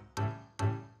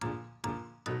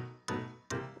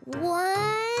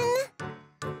 One...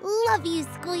 Love you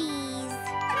squeeze.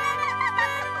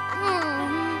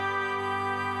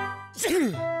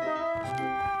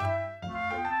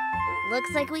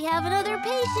 Looks like we have another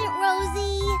patient,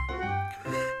 Rosie.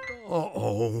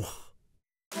 Uh-oh.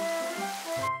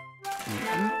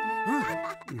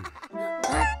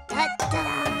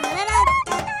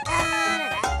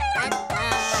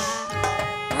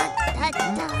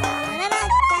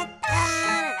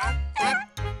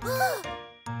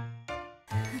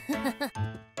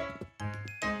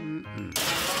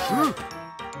 Oh.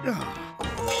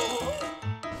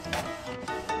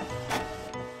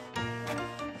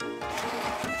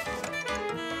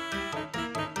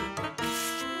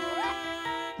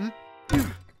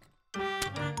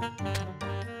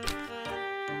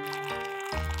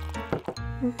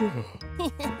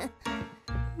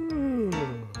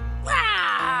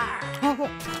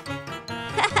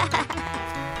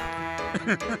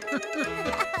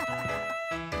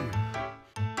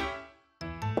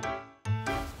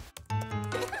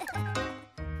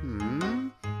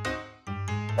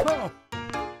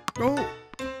 Oh.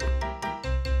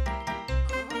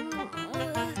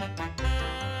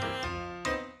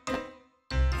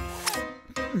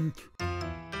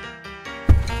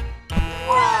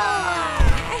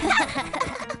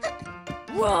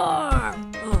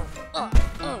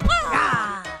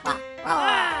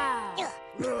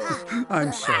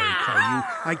 I'm sorry, Caillou.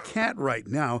 I can't right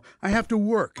now. I have to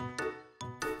work.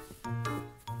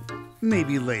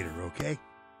 Maybe later, okay?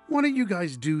 Why don't you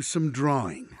guys do some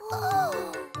drawing?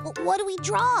 What do we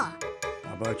draw?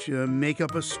 How about you make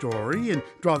up a story and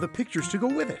draw the pictures to go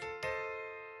with it?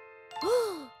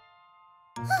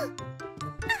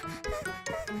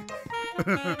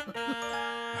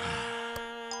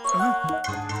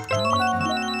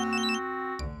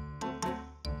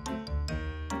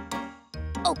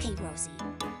 Okay, Rosie.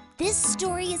 This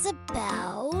story is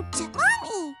about...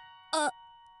 Mommy!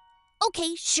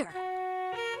 Okay, sure.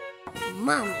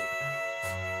 Mommy.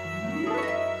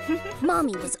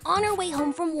 Mommy was on her way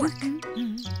home from work.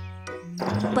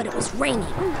 But it was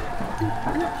raining.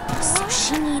 So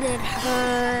she needed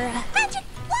her... magic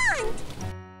wand!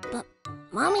 But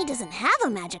Mommy doesn't have a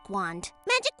magic wand.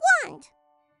 Magic wand!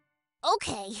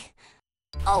 Okay.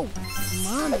 Oh,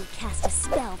 Mommy cast a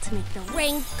spell to make the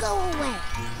rain go away.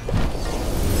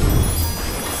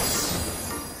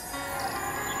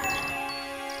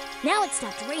 Now it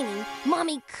stopped raining,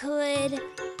 Mommy could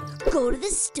go to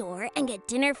the store and get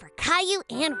dinner for Caillou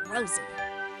and Rosie.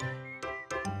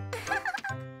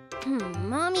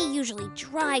 Mommy usually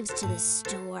drives to the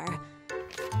store.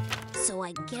 So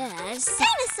I guess...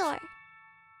 Dinosaur!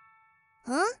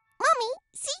 Huh? Mommy,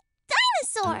 see?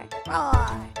 Dinosaur!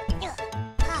 Roar!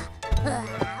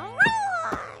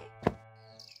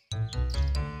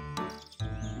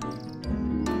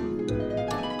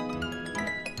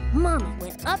 Mommy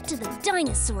went up to the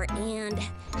dinosaur and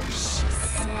she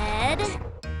said...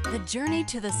 The journey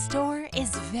to the store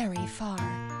is very far.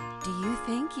 Do you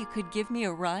think you could give me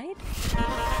a ride?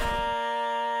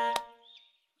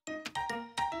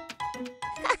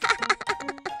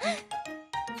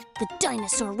 The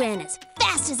dinosaur ran as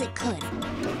fast as it could.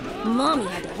 Mommy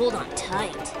had to hold on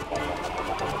tight.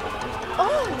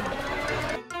 Oh!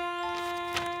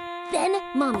 Then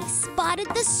Mommy spotted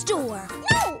the store.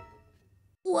 No!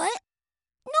 What?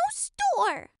 No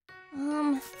store.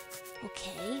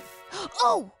 Okay.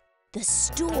 Oh! The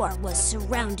store was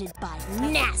surrounded by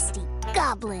nasty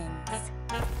goblins.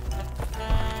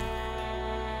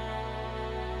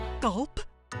 Gulp.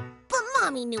 But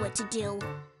Mommy knew what to do.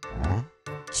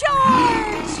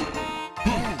 Charge!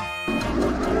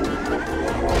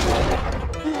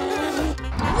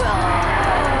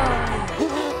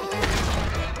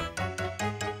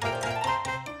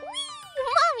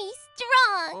 Mommy's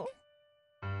strong.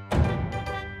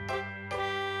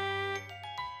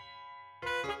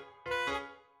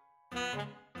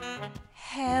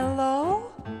 Hello?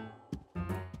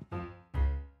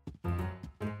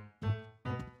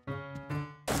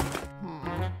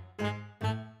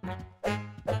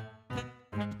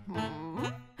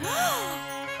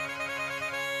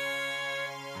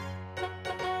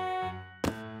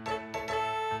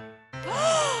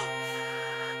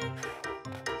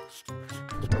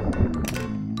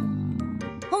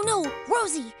 Oh no,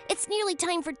 Rosie, it's nearly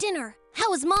time for dinner.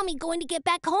 How is Mommy going to get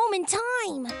back home in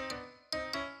time?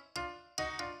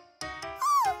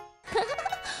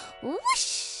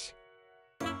 Whoosh!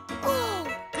 Oh,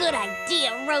 good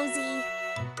idea, Rosie.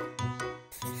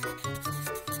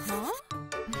 Huh?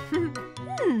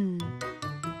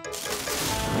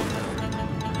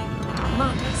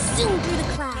 Mommy zoomed through the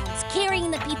clouds, carrying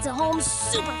the pizza home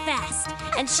super fast.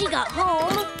 And she got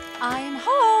home. I'm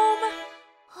home.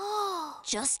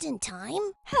 Just in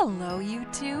time? Hello, you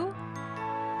two.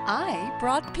 I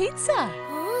brought pizza.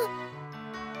 Huh?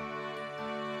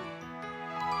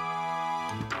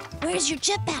 Where's your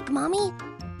jetpack, Mommy?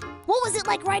 What was it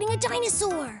like riding a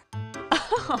dinosaur?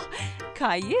 Oh,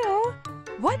 Caillou,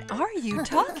 what are you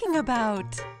talking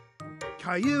about?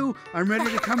 Caillou, I'm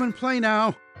ready to come and play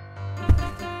now.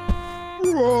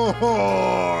 Roar!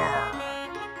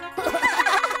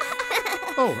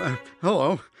 Oh,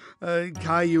 hello.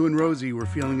 Caillou and Rosie were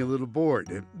feeling a little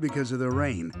bored because of the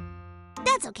rain.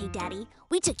 That's okay, Daddy.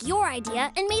 We took your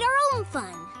idea and made our own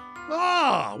fun.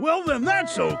 Ah, well then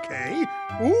that's okay.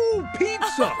 Ooh,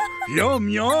 pizza! Yum,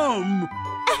 yum!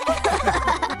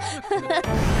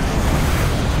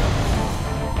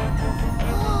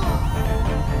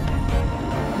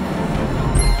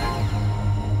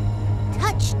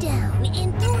 Touchdown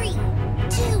in 3,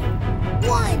 2,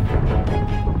 1.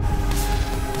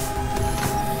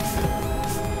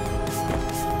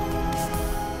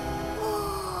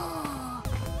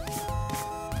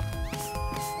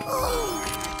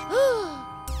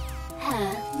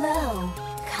 Hello,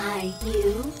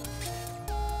 Caillou.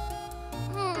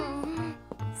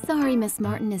 Sorry Miss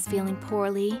Martin is feeling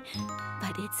poorly,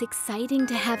 but it's exciting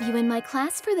to have you in my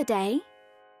class for the day.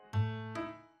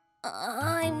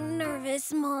 I'm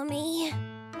nervous, Mommy.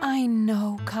 I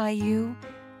know, Caillou.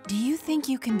 Do you think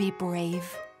you can be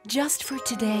brave just for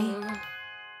today?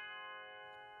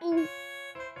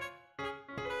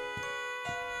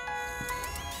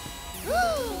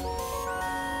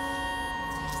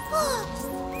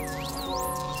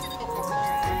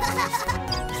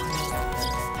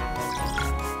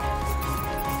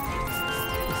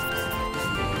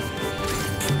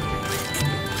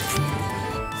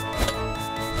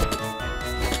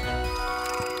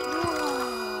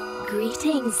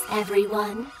 Greetings,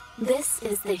 everyone. This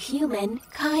is the human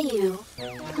Caillou.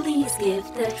 Please give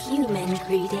the human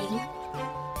greeting.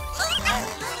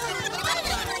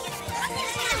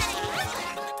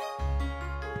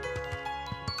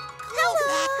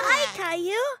 Hi,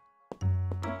 Caillou.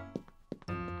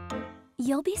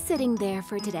 You'll be sitting there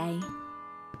for today.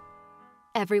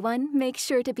 Everyone, make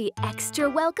sure to be extra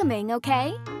welcoming,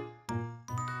 okay?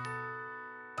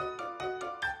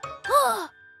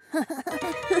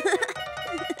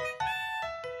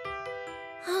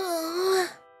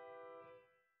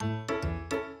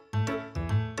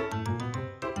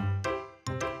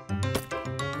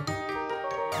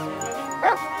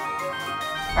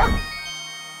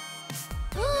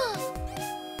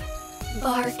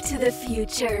 Bark to the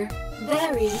future.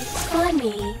 Very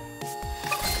funny.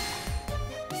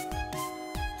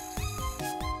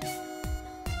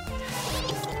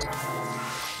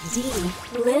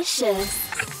 Delicious.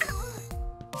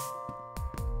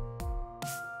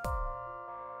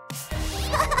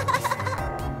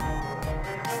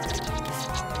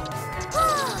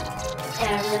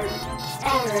 Error.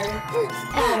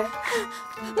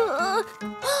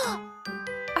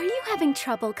 Are you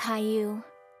trouble, Caillou.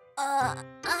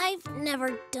 I've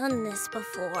never done this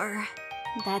before.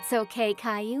 That's okay,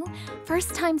 Caillou.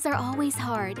 First times are always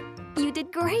hard. You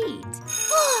did great.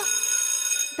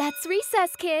 That's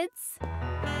recess, kids.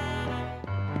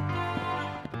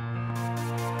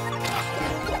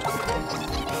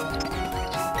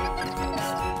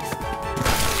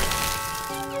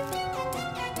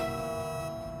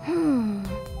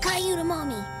 Caillou to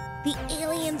Mommy. The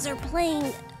aliens are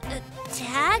playing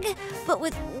tag, but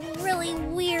with really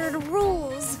weird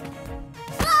rules.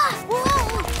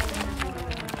 Whoa!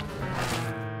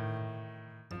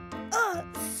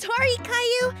 Sorry,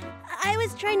 Caillou. I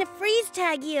was trying to freeze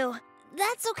tag you.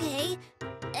 That's okay.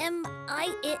 Am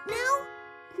I it now?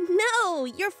 No,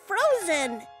 you're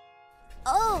frozen.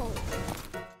 Oh.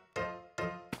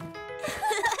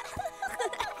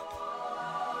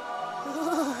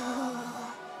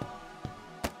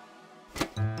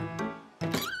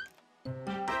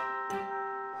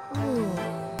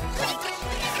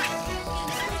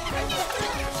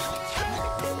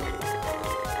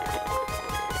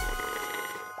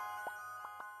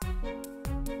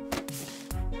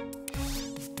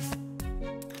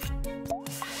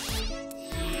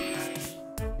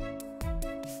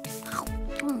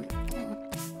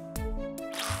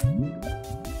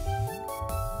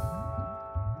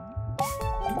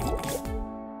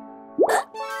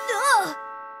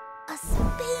 A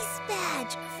space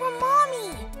badge for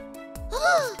Mommy!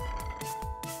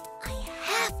 I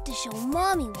have to show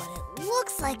Mommy what it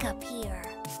looks like up here.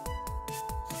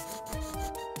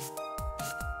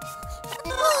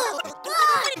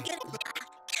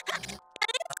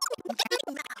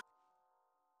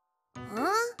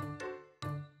 Huh?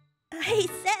 I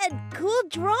said cool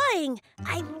drawing.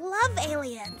 I love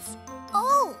aliens.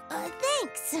 Oh,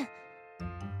 thanks.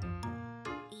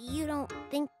 You don't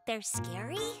think they're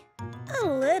scary? A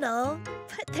little,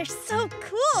 but they're so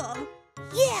cool.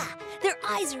 Yeah, their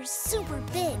eyes are super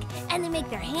big, and they make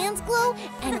their hands glow,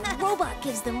 and a robot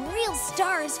gives them real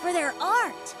stars for their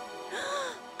art.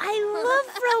 I love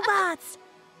robots.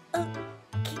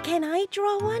 Can I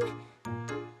draw one?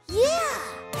 Yeah.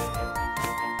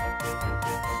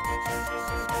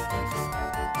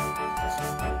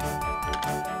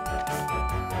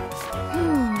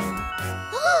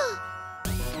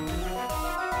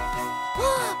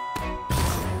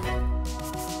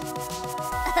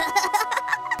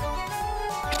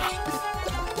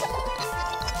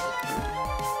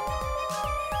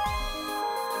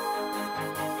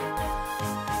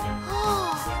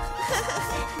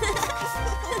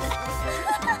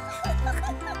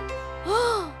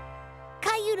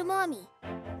 Caillou to Mommy.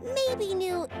 Maybe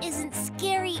new isn't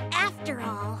scary after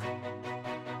all.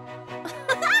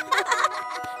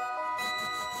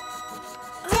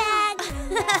 Tag!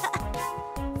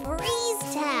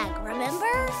 Freeze tag,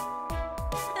 remember?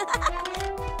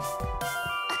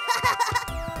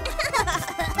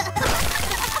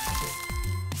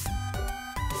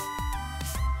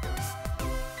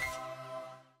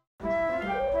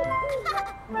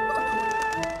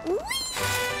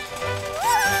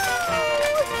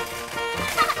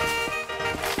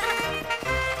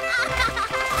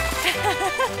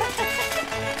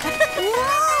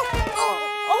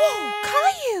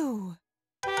 Caillou!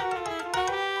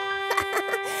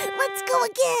 Let's go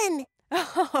again.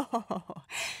 Oh,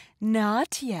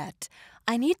 not yet.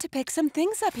 I need to pick some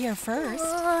things up here first.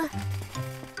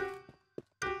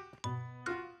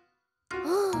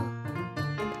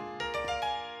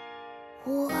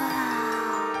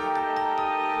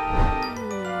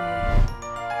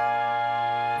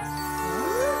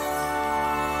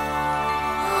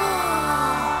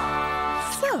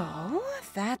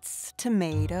 That's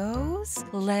tomatoes,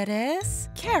 lettuce,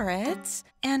 carrots,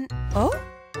 and oh!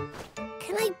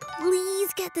 Can I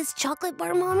please get this chocolate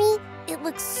bar, Mommy? It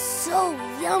looks so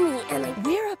yummy and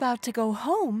We're about to go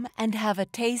home and have a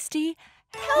tasty,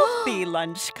 healthy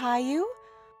lunch, Caillou.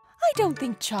 I don't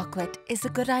think chocolate is a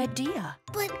good idea.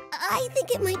 But I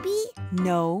think it might be.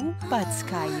 No buts,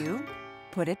 Caillou.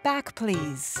 Put it back,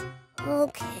 please.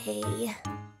 Okay.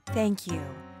 Thank you.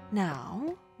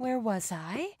 Now, where was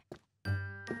I?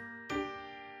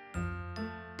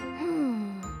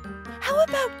 How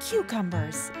about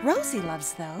cucumbers? Rosie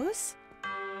loves those.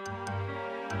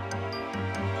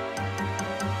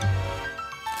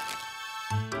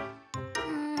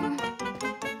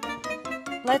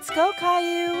 Let's go,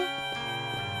 Caillou.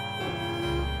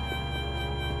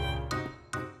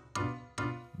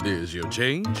 There's your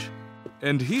change.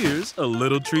 And here's a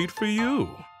little treat for you.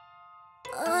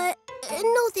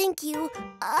 No thank you.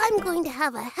 I'm going to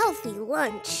have a healthy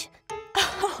lunch.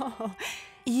 Oh,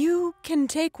 you can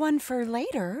take one for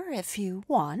later if you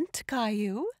want,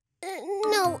 Caillou.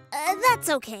 No, that's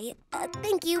okay.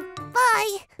 Thank you.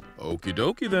 Bye. Okie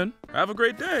dokie then. Have a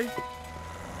great day.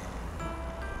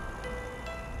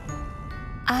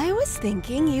 I was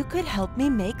thinking you could help me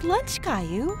make lunch,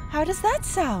 Caillou. How does that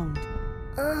sound?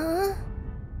 Uh-huh.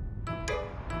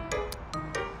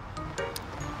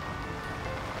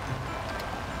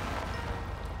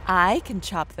 I can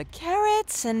chop the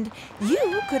carrots, and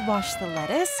you could wash the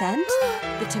lettuce and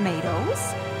the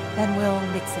tomatoes. Then we'll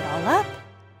mix it all up.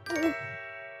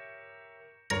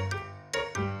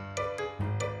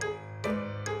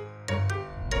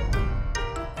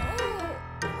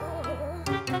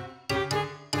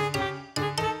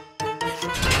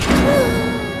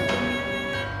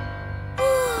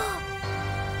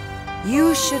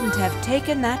 You shouldn't have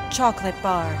taken that chocolate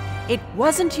bar. It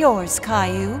wasn't yours,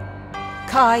 Caillou.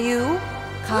 Caillou?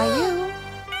 Caillou?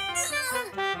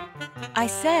 I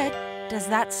said, does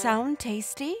that sound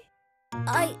tasty?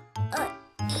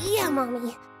 Yeah,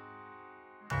 Mommy.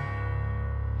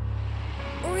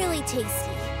 Really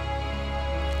tasty.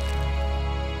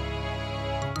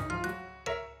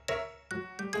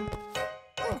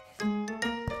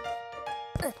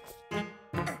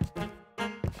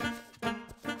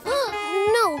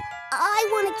 No, I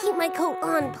want to keep my coat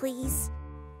on, please.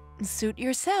 Suit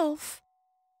yourself.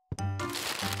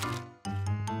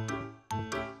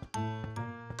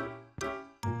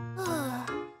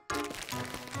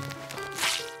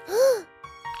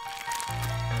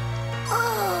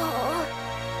 Oh,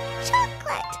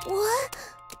 chocolate! What?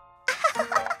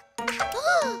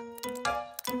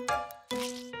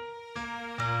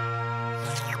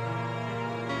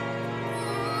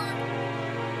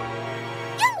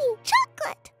 Yummy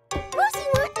chocolate! Rosie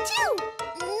want too.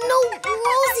 No,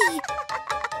 Rosie.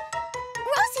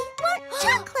 Rosie want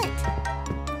chocolate.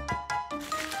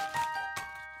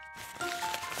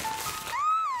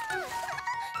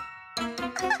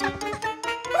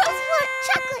 Rosie want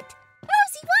chocolate.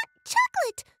 Rosie want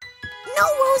chocolate. No,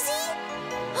 Rosie.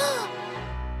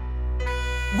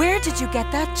 Where did you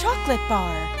get that chocolate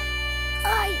bar?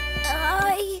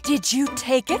 Did you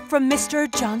take it from Mr.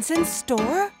 Johnson's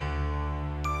store?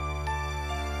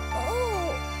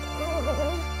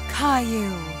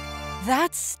 Caillou,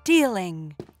 that's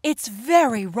stealing. It's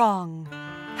very wrong.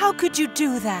 How could you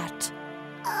do that?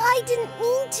 I didn't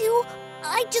mean to.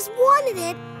 I just wanted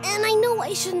it, and I know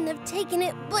I shouldn't have taken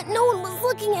it, but no one was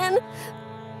looking, and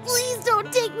please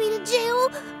don't take me to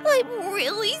jail. I'm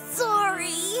really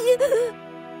sorry.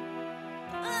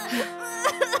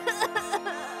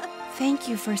 Thank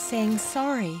you for saying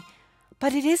sorry,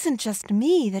 but it isn't just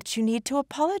me that you need to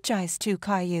apologize to,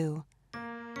 Caillou.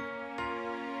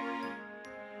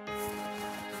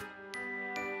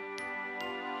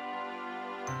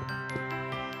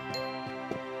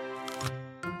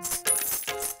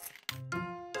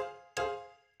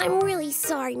 I'm really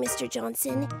sorry, Mr.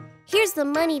 Johnson. Here's the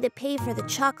money to pay for the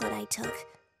chocolate I took.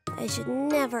 I should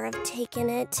never have taken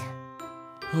it.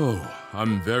 Oh,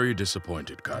 I'm very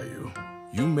disappointed, Caillou.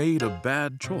 You made a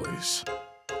bad choice.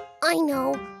 I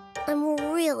know. I'm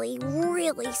really,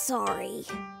 really sorry.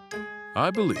 I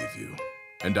believe you,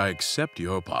 and I accept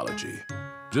your apology.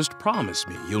 Just promise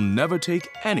me you'll never take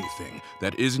anything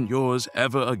that isn't yours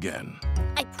ever again.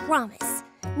 I promise.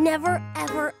 Never,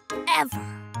 ever, ever.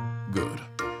 Good.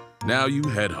 Now you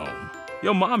head home.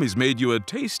 Your mommy's made you a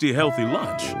tasty, healthy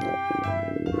lunch.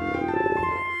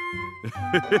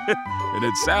 And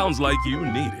it sounds like you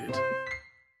need it.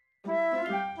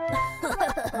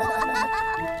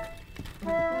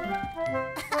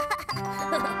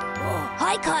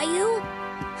 Hi, Caillou.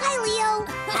 Hi, Leo.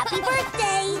 Happy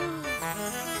birthday.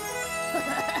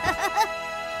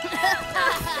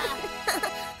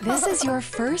 This is your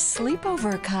first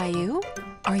sleepover, Caillou.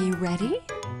 Are you ready?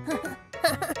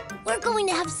 We're going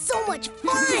to have so much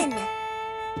fun.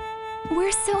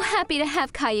 We're so happy to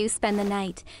have Caillou spend the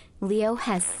night. Leo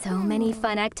has so many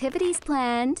fun activities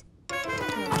planned.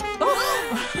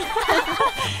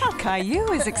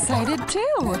 Caillou is excited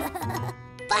too.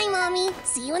 Bye, Mommy.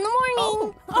 See you in the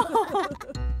morning.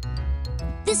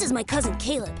 This is my cousin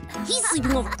Caleb. He's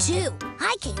sleeping over too.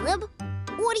 Hi, Caleb.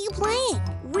 What are you playing?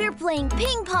 We're playing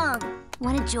ping pong.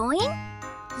 Want to join?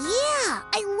 Yeah,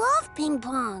 I love ping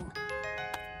pong.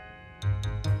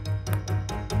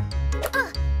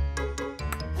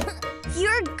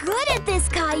 You're good at this,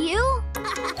 Caillou.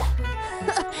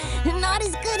 Not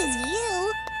as good as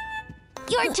you.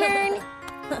 Your turn.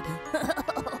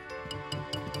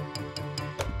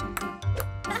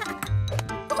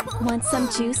 Want some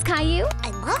juice, Caillou? I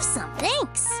love some,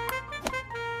 thanks.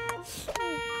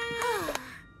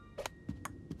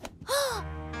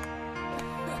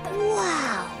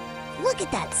 Wow, look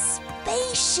at that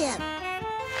spaceship.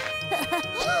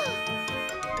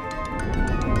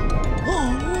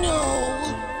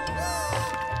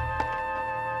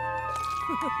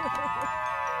 Aha!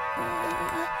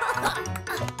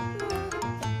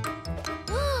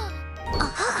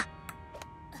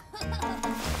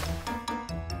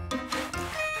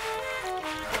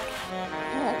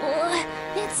 Oh,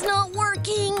 it's not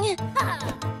working.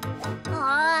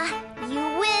 Aw, you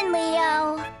win,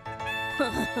 Leo.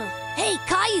 Hey,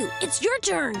 Caillou, it's your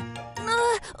turn.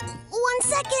 1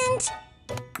 second.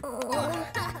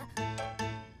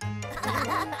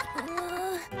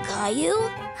 Caillou?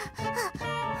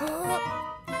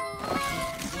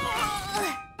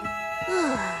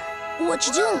 What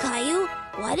you doing, Caillou?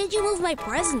 Why did you move my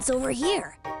presents over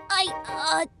here?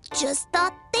 I just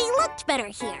thought they looked better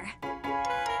here.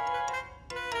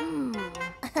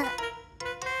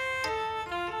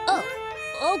 Oh,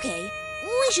 okay.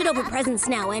 We should open presents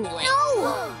now anyway.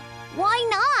 No! Why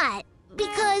not?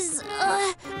 Because,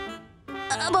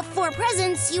 before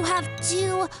presents, you have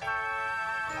to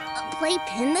play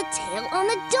pin the tail on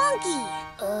the donkey.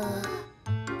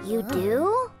 You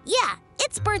do? Yeah,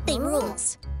 it's birthday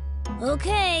rules.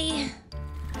 Okay.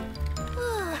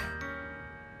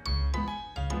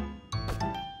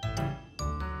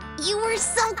 You were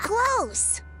so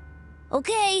close.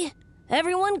 Okay,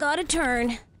 everyone got a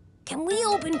turn. Can we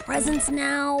open presents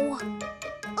now?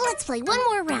 Let's play one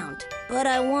more round. But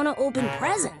I want to open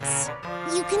presents.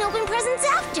 You can open presents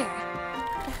after.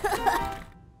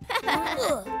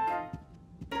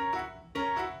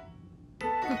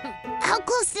 How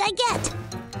close did I get?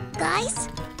 Guys?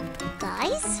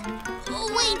 Guys? Oh,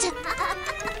 wait!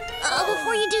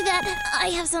 Before you do that, I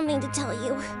have something to tell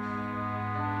you.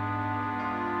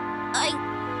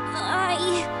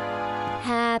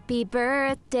 Happy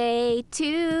birthday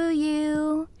to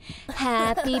you.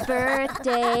 Happy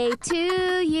birthday to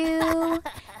you.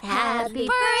 Happy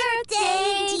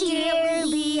birthday, dear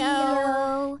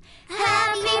Leo.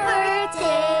 Happy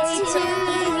birthday to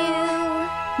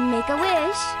you. Make a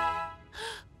wish.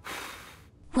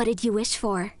 What did you wish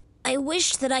for? I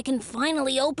wish that I can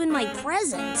finally open my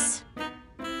presents.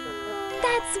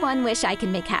 That's one wish I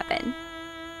can make happen.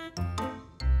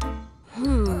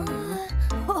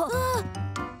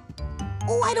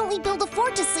 Why don't we build a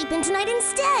fort to sleep in tonight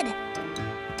instead?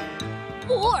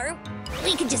 Or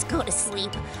we could just go to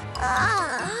sleep.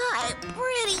 I'm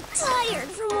pretty tired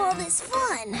from all this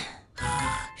fun.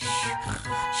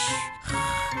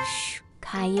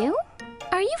 Caillou,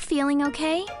 are you feeling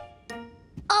okay?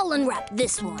 I'll unwrap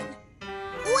this one.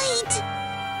 Wait!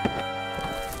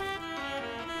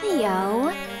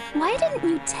 Leo, why didn't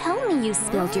you tell me you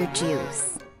spilled your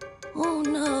juice? Oh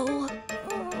no.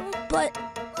 But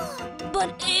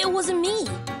it wasn't me.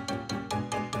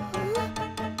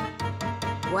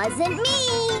 Wasn't me.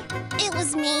 It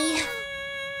was me.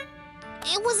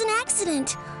 It was an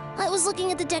accident. I was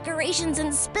looking at the decorations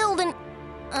and spilled and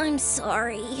I'm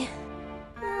sorry.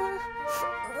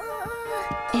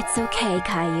 It's okay,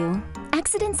 Caillou.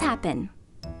 Accidents happen.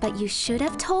 But you should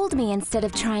have told me instead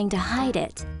of trying to hide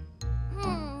it.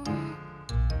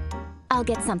 I'll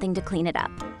get something to clean it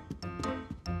up.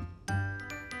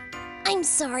 I'm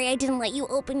sorry I didn't let you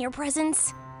open your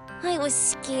presents. I was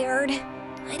scared.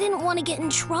 I didn't want to get in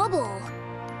trouble.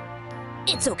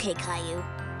 It's okay, Caillou.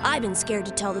 I've been scared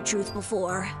to tell the truth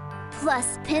before.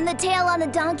 Plus, pin the tail on the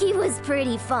donkey was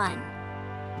pretty fun.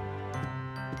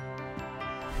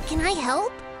 Can I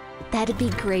help? That'd be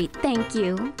great, thank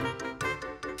you.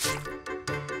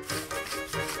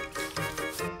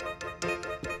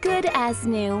 Good as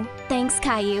new. Thanks,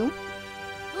 Caillou.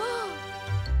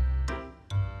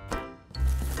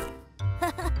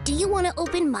 Do you want to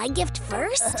open my gift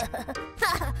first?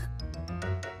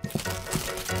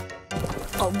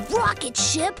 A rocket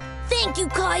ship? Thank you,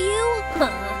 Caillou!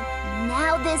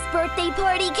 Now this birthday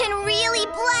party can really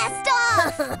blast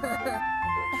off!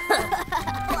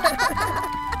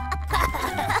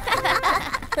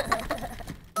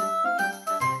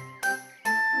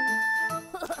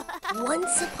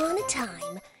 Once upon a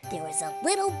time, there was a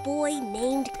little boy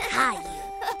named Caillou.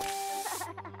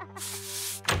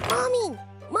 Mommy!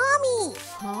 Mommy!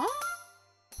 Huh?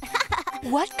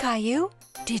 What, Caillou?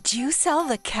 Did you sell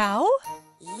the cow?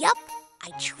 Yup,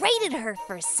 I traded her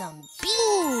for some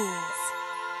beans.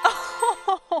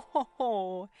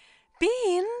 Oh,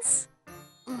 beans?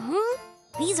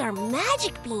 These are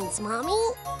magic beans,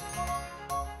 Mommy.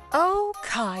 Oh,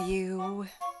 Caillou.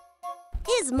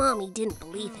 His mommy didn't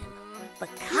believe him, but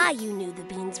Caillou knew the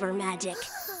beans were magic.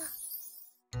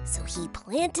 So he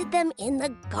planted them in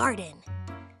the garden.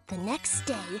 The next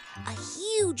day, a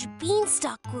huge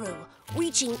beanstalk grew,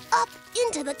 reaching up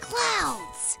into the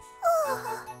clouds.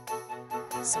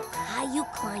 So Caillou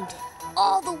climbed it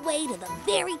all the way to the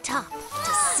very top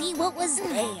to see what was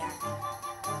there.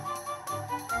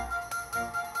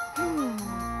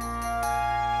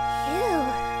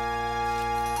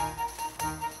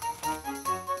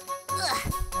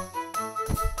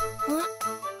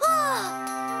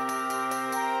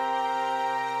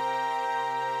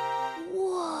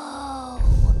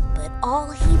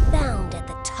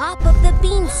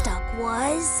 beanstalk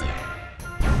was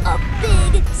a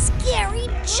big, scary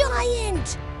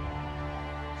giant.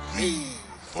 3,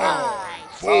 5,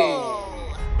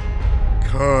 4.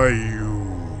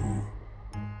 Caillou.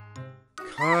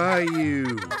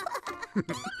 Caillou.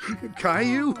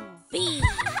 Caillou? Fee,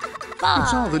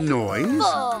 What's all the noise?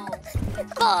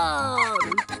 Bum.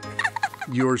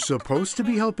 You're supposed to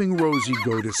be helping Rosie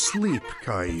go to sleep,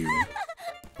 Caillou.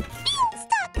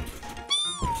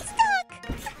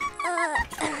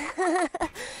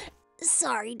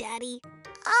 Sorry, Daddy.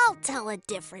 I'll tell a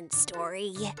different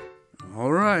story.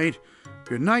 All right.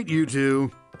 Good night, you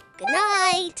two. Good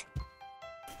night.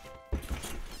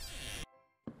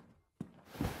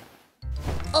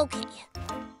 Okay.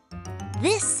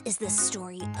 This is the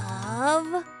story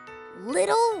of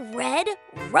Little Red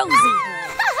Rosie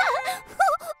Hood.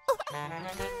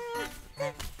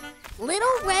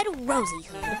 Little Red Rosie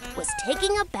Hood was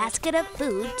taking a basket of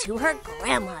food to her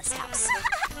grandma's house.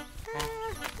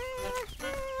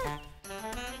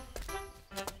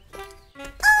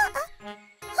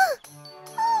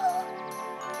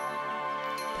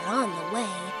 But on the way,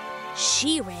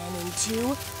 she ran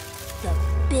into the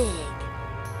big,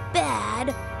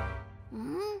 bad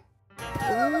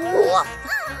wolf.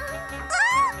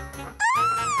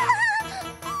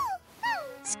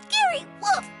 Scary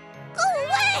wolf! Go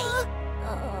away!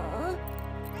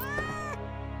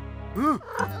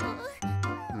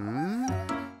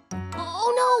 Oh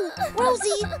no,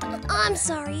 Rosie! I'm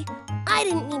sorry. I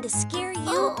didn't mean to scare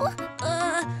you.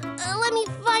 Let me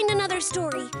find another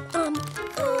story.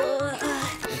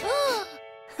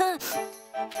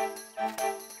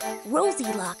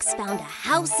 Rosie Locks found a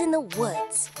house in the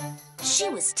woods. She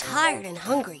was tired and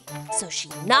hungry, so she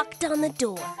knocked on the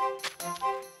door.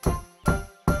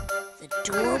 The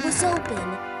door was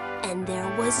open, and there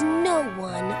was no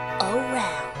one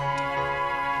around.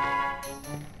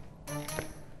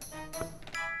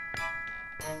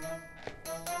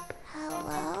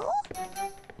 Hello?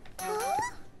 Huh?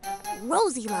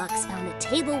 Rosie Locks found a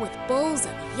table with bowls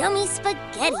of yummy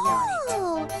spaghetti on it.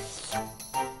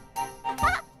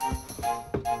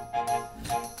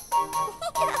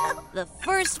 The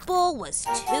first bowl was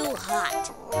too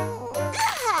hot.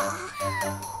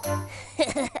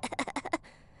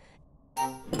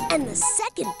 And the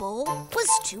second bowl was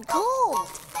too cold.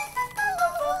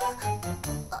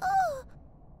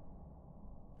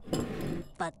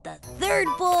 But the third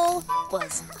bowl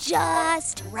was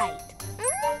just right.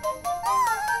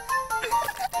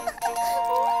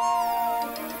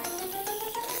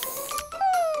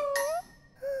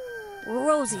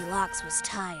 Rosie Locks was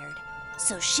tired,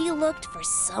 so she looked for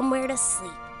somewhere to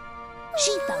sleep.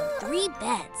 She found 3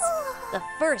 beds. The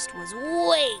first was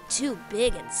way too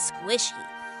big and squishy.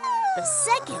 The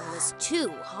second was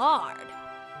too hard.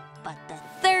 But the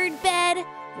third bed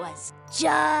was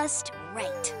just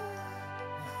right.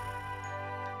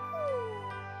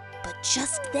 But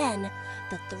just then,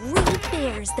 the 3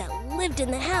 bears that lived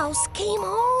in the house came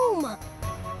home.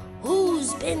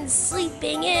 Who's been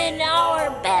sleeping in our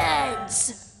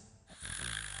beds?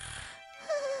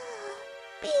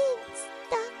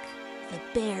 Beanstalk. The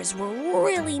bears were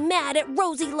really mad at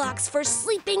Rosie Locks for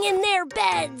sleeping in their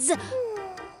beds.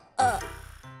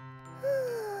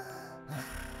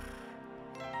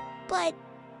 But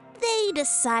they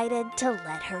decided to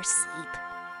let her sleep.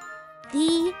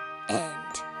 The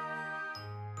end.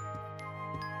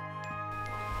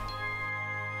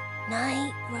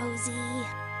 Night, Rosie.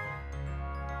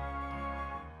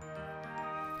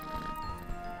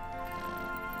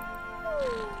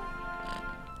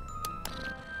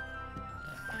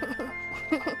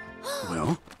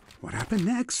 Well, what happened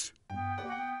next?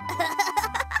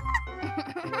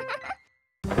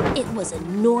 It was a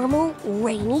normal,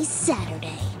 rainy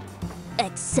Saturday.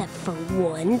 Except for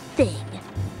one thing.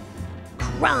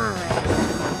 Crime!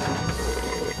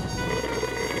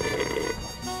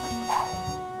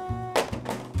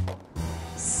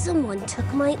 Someone took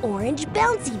my orange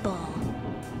bouncy ball.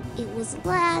 It was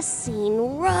last seen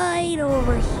right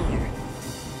over here.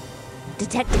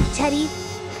 Detective Teddy,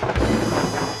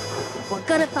 we're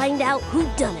gonna find out who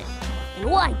done it, and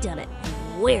why done it,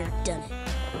 and where done it.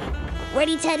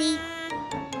 Ready, Teddy?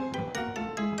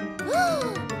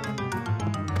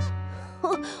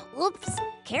 Whoops,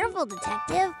 careful,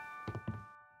 Detective.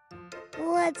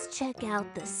 Let's check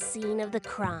out the scene of the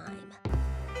crime.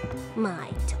 My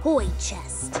toy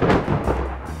chest.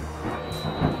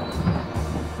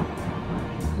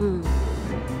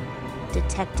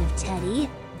 Detective Teddy,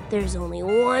 there's only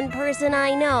one person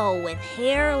I know with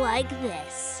hair like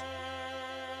this.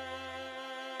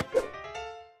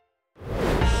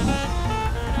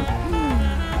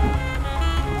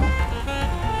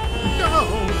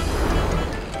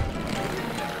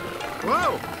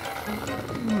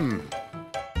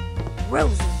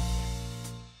 Rosie.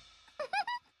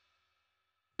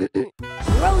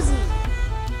 Rosie.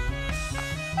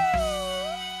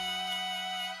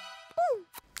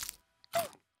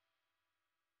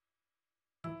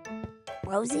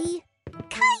 Rosie?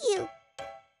 Caillou!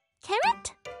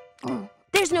 Carrot?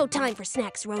 There's no time for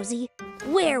snacks, Rosie.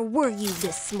 Where were you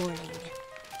this morning?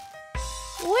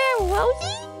 Where,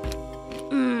 Rosie?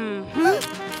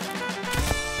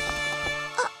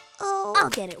 Uh-oh. I'll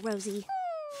get it, Rosie.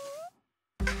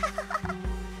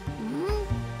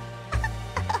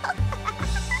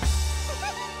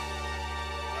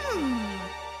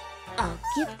 I'll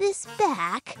give this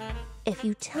back if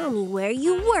you tell me where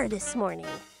you were this morning.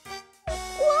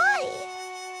 Why?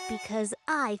 Because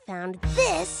I found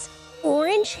this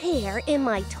orange hair in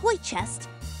my toy chest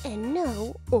and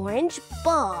no orange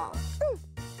ball.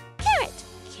 Carrot!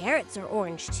 Carrots are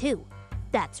orange too.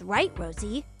 That's right,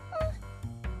 Rosie.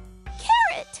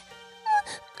 Carrot!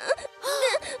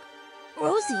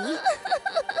 Rosie?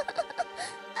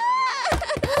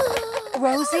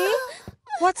 Rosie?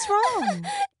 What's wrong?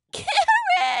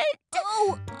 Carrot!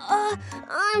 Oh,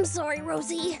 I'm sorry,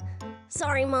 Rosie.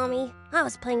 Sorry, Mommy. I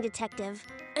was playing detective.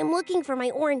 I'm looking for my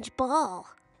orange ball.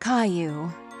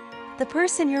 Caillou, the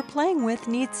person you're playing with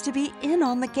needs to be in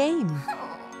on the game.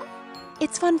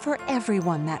 It's fun for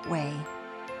everyone that way.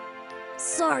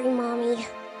 Sorry, Mommy.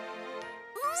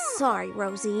 Sorry,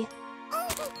 Rosie.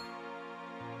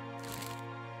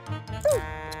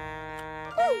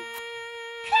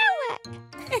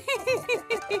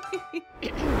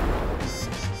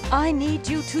 I need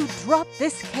you to drop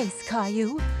this case,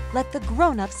 Caillou. Let the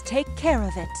grown-ups take care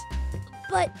of it.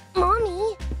 But,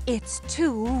 Mommy... It's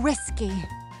too risky.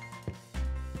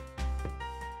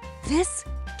 This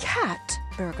cat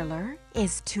burglar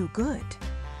is too good.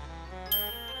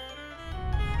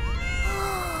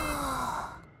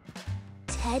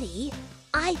 Teddy,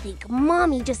 I think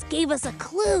Mommy just gave us a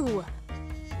clue.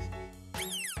 A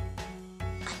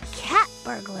cat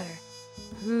burglar.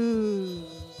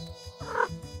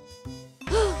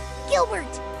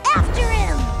 Gilbert, after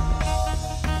him!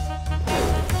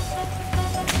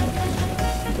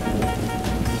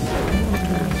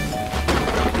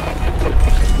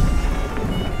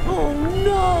 Oh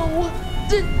no!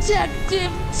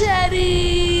 Detective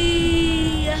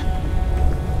Teddy!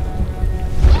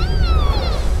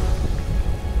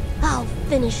 I'll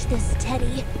finish this,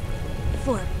 Teddy.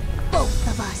 For both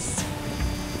of us.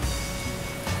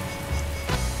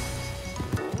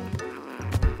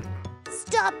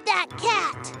 Stop that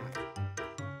cat!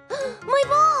 My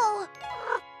ball!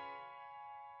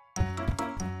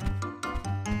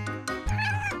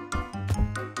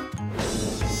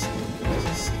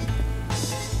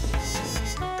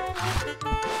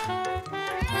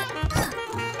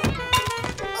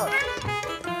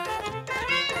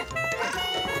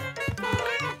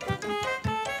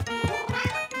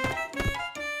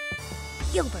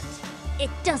 Gilbert, it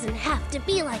doesn't have to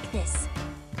be like this.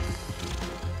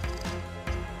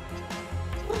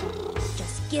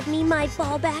 Just give me my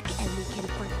ball back and we can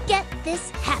forget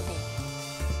this happened.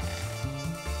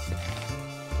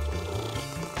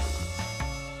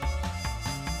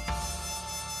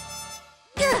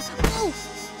 Oh.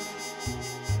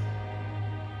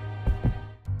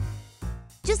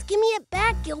 Just give me it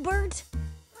back, Gilbert.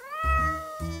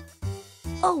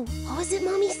 Oh, what was it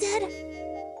Mommy said?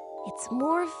 It's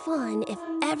more fun if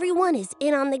everyone is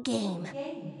in on the game.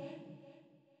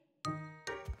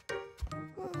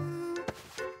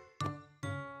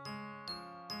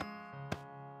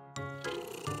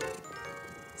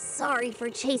 Sorry for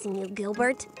chasing you,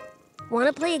 Gilbert. Want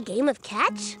to play a game of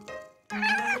catch?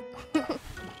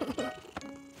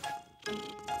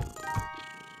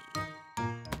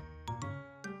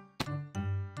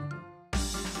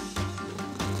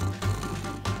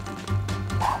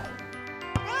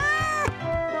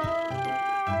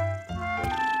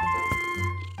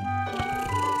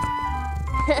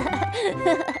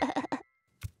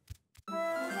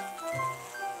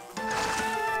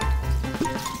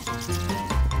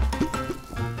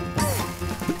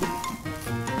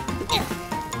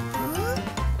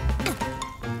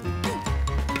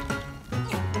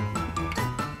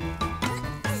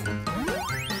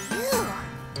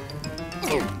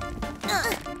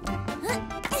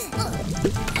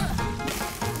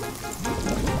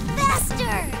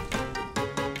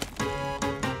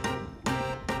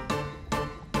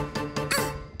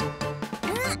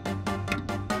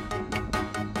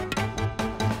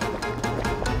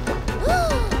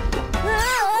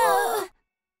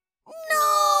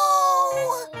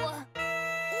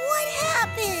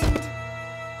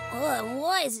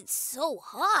 Why is it so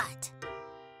hot?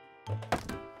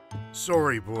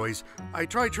 Sorry, boys. I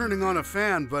tried turning on a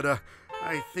fan, but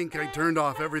I think I turned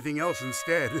off everything else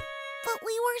instead. But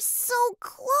we were so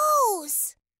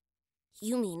close.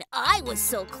 You mean I was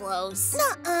so close?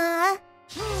 Nuh-uh.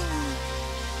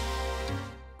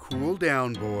 Cool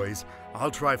down, boys.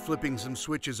 I'll try flipping some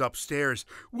switches upstairs.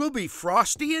 We'll be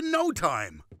frosty in no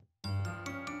time.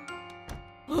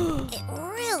 It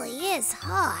really is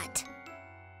hot.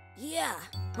 Yeah,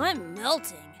 I'm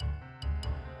melting.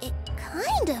 It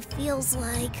kind of feels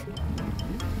like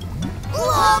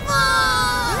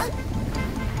lava!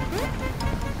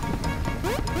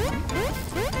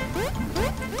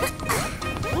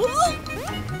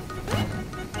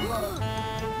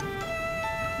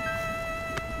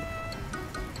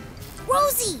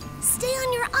 Rosie, stay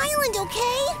on your island,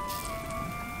 okay?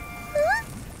 Huh?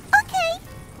 Okay.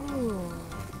 Ooh.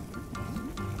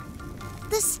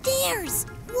 The stairs!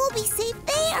 We'll be safe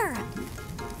there!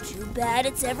 Too bad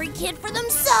it's every kid for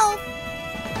themselves!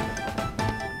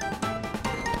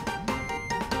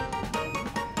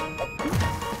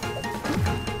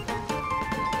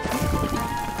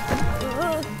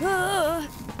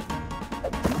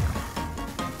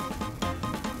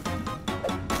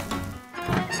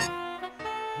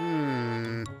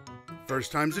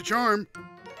 First time's a charm.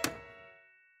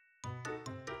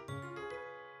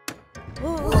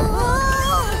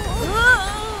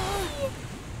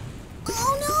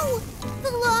 Oh no!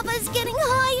 The lava's getting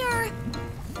higher!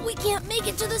 We can't make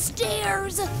it to the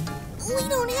stairs! We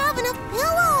don't have enough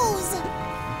pillows!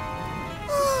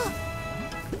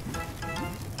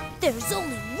 There's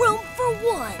only room for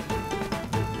one!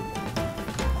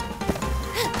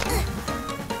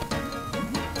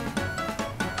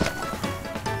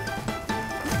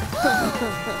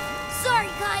 Sorry,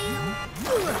 Caillou!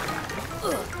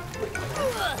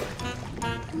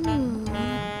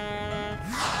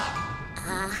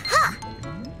 Aha!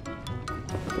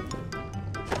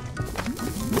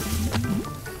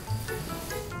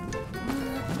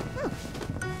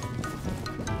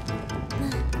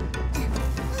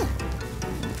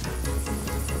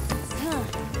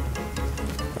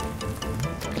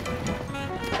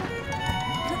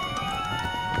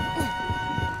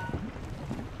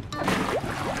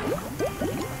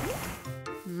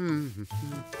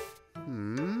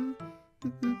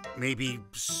 Maybe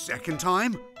second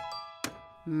time?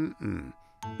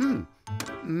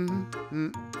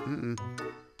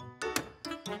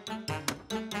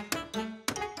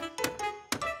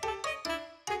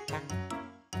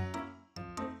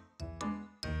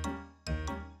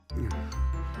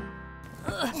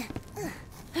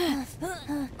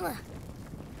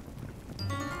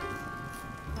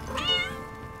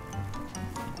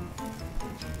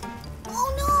 Oh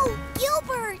no!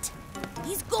 Gilbert!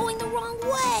 He's going the wrong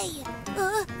way!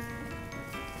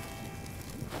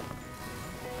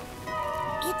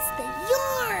 It's the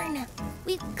yarn!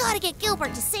 We've got to get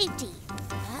Gilbert to safety.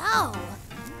 How?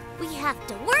 We have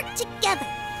to work together.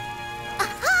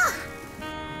 Aha!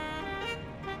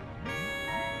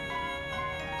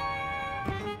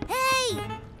 Hey!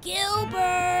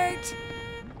 Gilbert!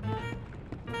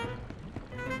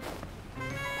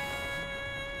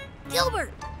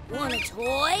 Gilbert, want a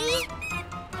toy?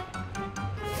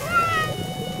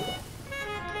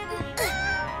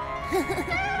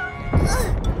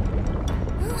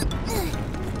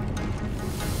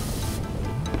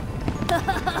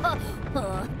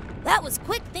 That was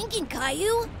quick thinking,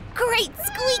 Caillou. Great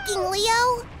squeaking,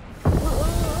 Leo.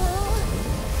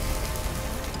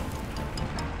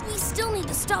 We still need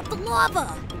to stop the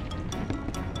lava.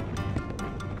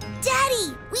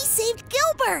 Daddy, we saved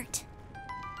Gilbert.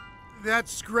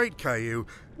 That's great, Caillou.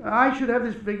 I should have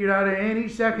this figured out any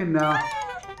second now.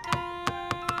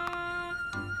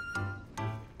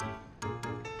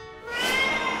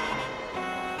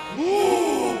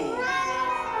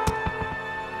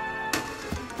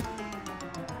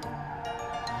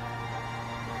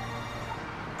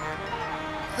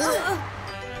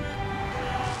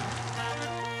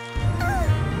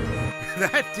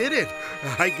 That did it.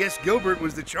 I guess Gilbert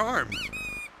was the charm.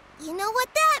 You know what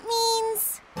that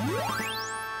means?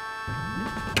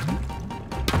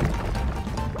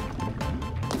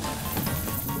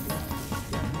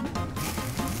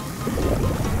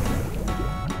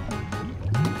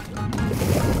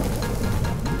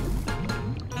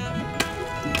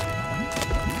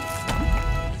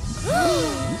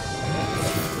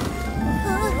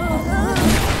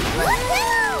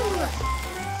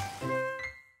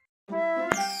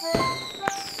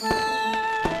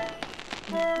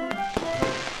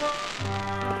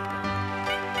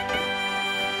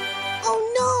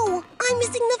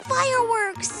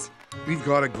 We've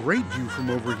got a great view from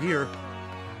over here.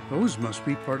 Those must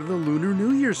be part of the Lunar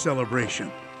New Year celebration.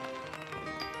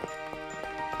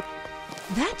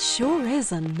 That sure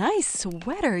is a nice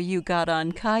sweater you got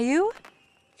on, Caillou.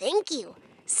 Thank you.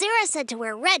 Sarah said to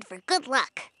wear red for good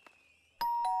luck.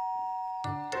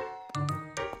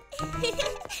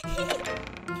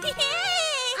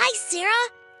 Hi, Sarah.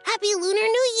 Happy Lunar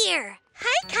New Year.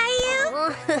 Hi,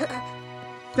 Caillou.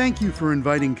 Thank you for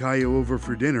inviting Caillou over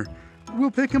for dinner. We'll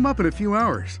pick him up in a few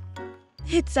hours.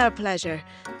 It's our pleasure.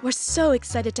 We're so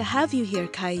excited to have you here,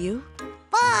 Caillou.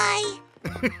 Bye.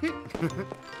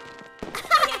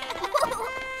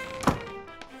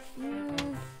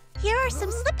 Here are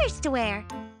some slippers to wear.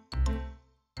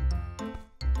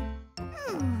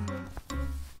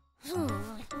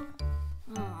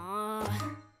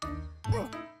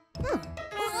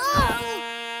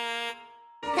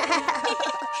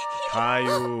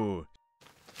 Caillou.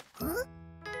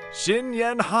 Xin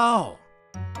Yan Hao.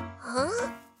 Huh?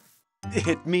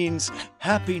 It means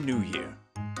Happy New Year.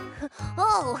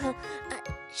 Oh,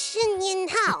 Xin Yin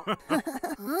Hao.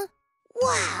 Huh?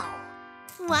 Wow.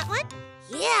 What?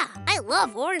 Yeah, I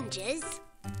love oranges.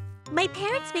 My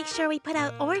parents make sure we put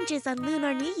out oranges on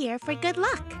Lunar New Year for good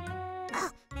luck.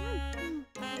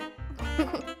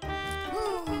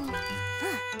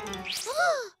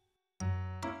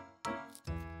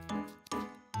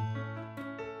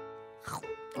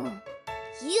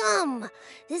 Yum!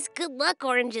 This good luck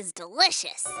orange is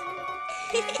delicious.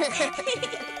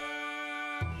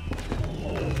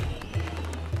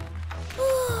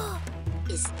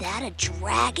 Is that a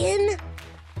dragon?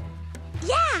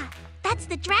 Yeah, that's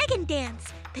the dragon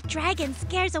dance. The dragon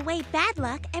scares away bad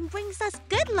luck and brings us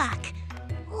good luck.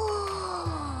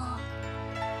 Rah!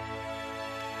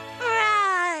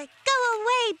 Go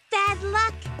away, bad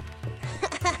luck.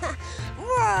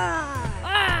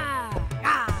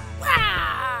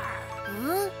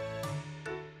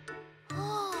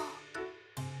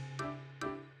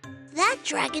 That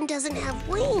dragon doesn't have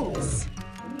wings.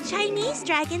 Chinese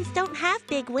dragons don't have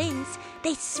big wings.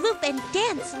 They swoop and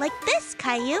dance like this,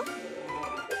 Caillou.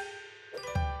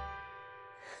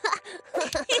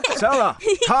 Sarah,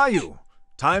 Caillou,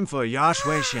 time for Ya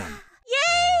Shui Xian.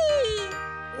 Yay!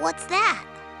 What's that?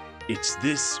 It's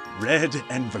this red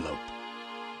envelope.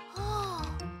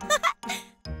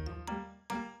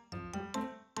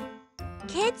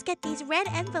 Kids get these red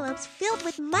envelopes filled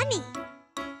with money.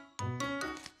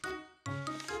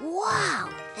 Wow,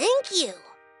 thank you.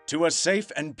 To a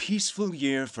safe and peaceful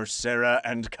year for Sarah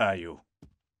and Caillou.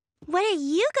 What are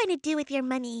you going to do with your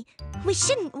money? We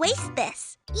shouldn't waste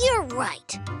this. You're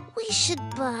right. We should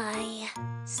buy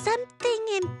something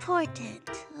important,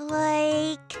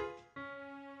 like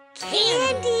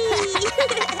candy.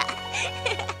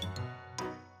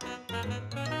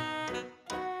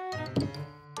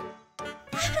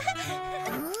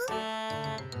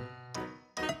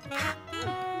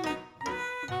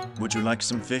 Would you like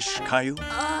some fish, Caillou?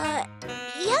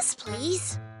 Yes,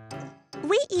 please.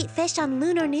 We eat fish on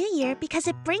Lunar New Year because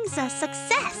it brings us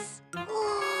success.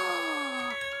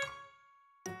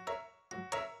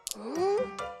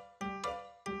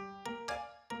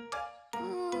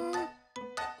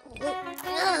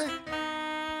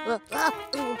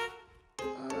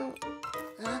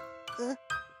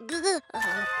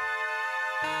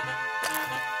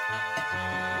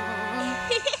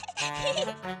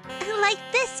 Like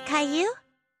this, Caillou.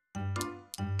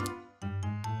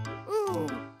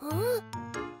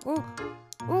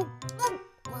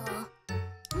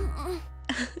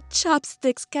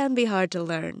 Chopsticks can be hard to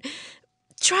learn.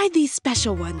 Try these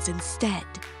special ones instead.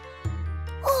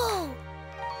 Oh!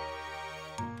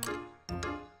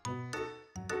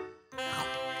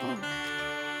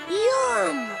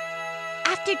 Yum!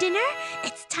 After dinner,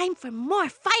 it's time for more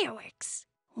fireworks.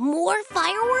 More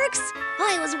fireworks?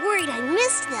 I was worried I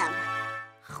missed them.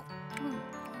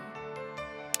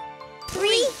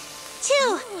 3,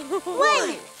 2,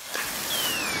 1.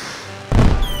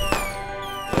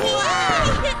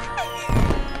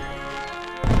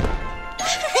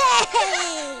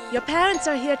 Your parents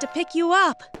are here to pick you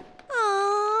up.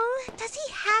 Oh, does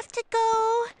he have to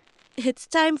go? It's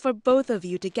time for both of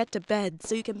you to get to bed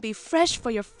so you can be fresh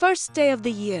for your first day of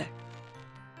the year.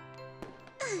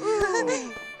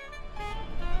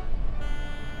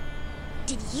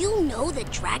 Did you know that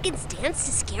dragons dance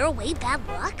to scare away bad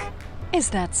luck? Is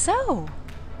that so?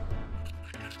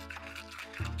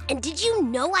 And did you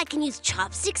know I can use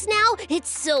chopsticks now? It's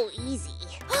so easy.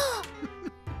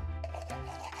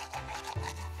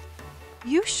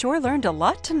 You sure learned a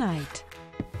lot tonight.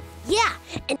 Yeah,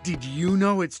 and Did you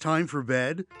know it's time for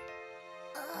bed?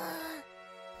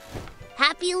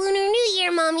 Happy Lunar New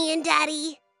Year, Mommy and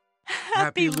Daddy.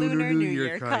 Happy Lunar New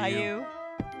Year, Caillou.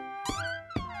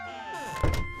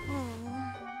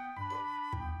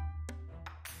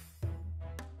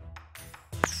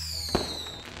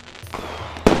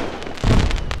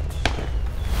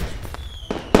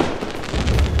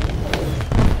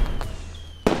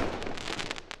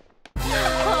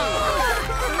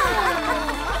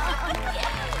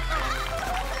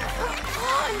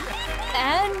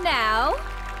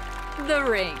 the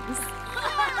rings.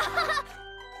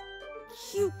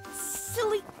 You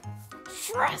silly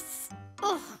dress.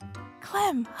 Ugh.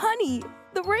 Clem, honey,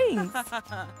 the rings.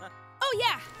 Oh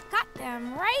yeah, got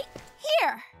them right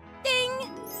here. Ding!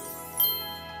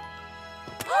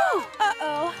 Oh,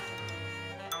 uh-oh.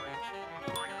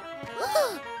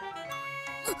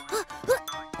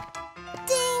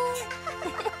 Ding!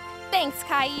 Thanks,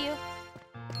 Caillou.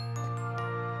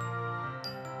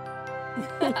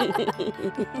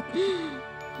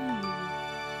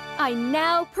 I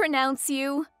now pronounce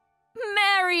you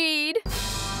married.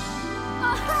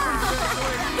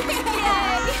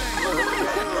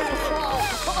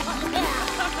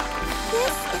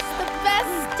 This is the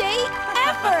best day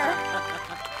ever!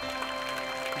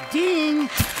 Ding!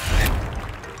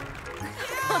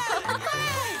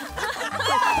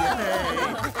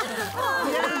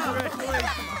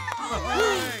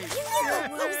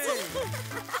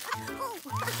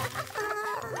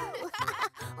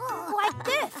 Like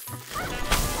this.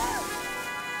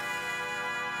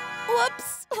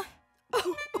 Whoops.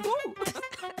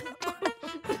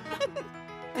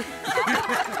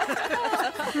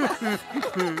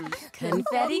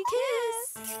 Confetti kiss.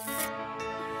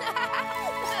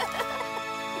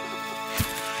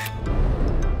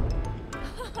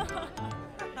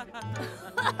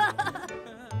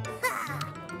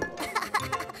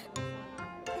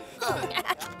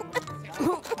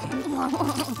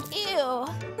 Ew.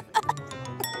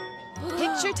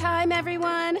 Picture time,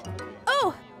 everyone.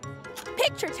 Oh,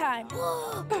 picture time.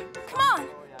 Come on,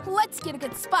 let's get a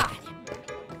good spot.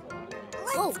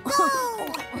 Let's go.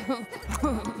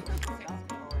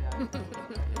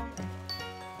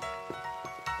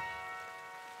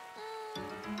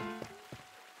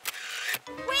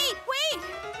 Wait!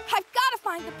 I've got to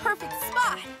find the perfect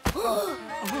spot.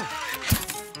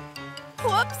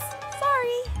 Whoops,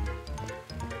 sorry.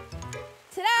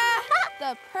 Ta-da!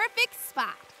 The perfect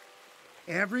spot.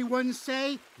 Everyone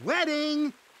say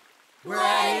wedding!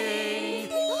 Wedding!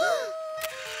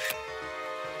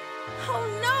 Oh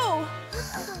no!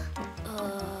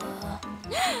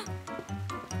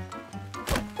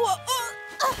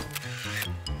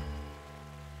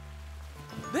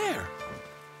 There!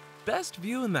 Best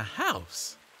view in the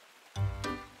house.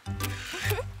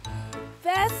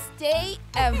 Best day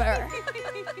ever.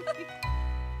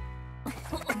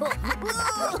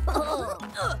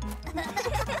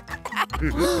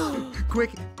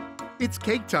 Quick, it's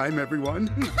cake time, everyone.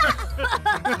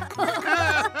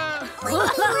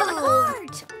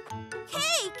 Heart!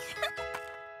 Cake!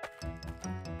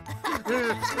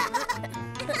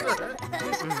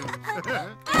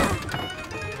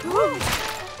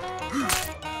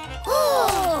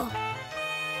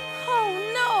 Oh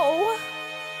no!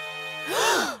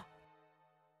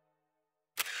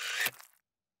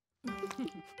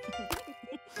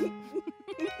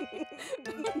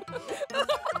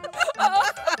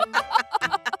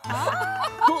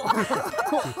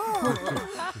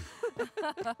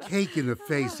 Cake in the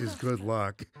face is good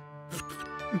luck.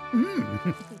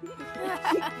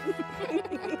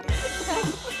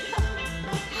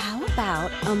 How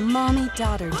about a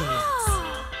mommy-daughter dance?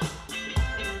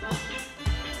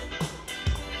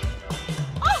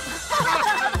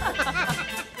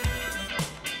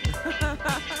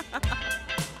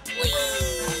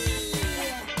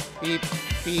 Beep,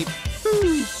 beep,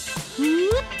 boo.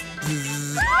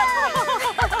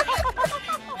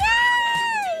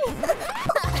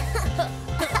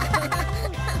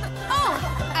 Oh,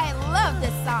 I love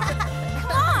this song.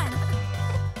 Come on.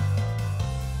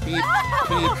 Beep,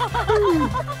 beep, boo.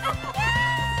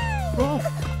 Oh.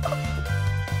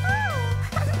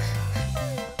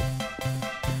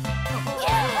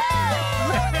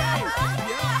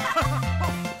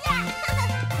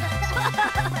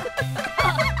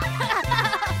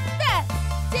 Best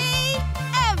day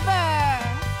ever!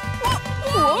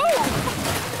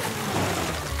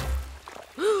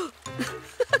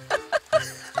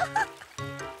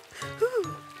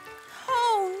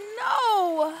 Oh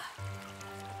no!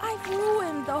 I've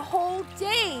ruined the whole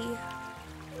day.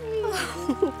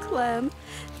 Clem,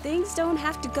 things don't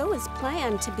have to go as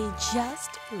planned to be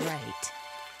just right.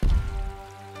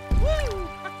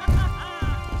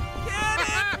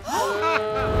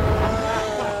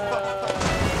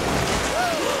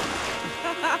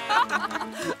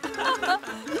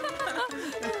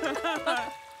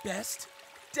 Best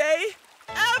day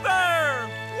ever!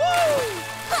 Woo!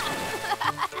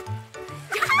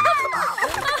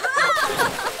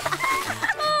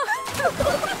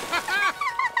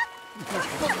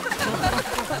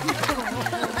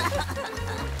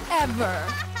 Ever.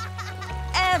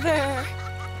 Ever.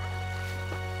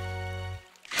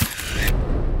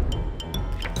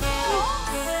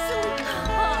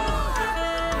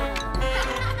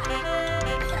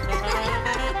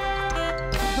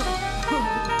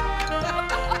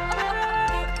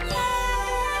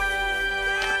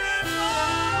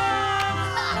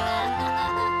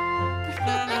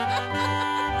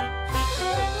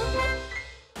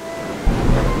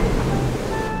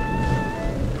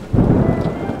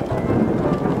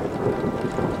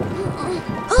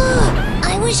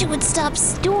 wish it would stop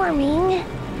storming.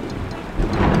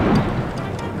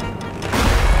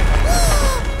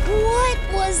 What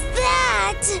was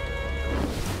that?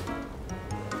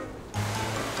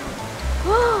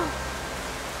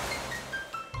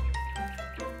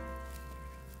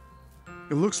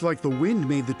 It looks like the wind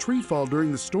made the tree fall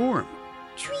during the storm.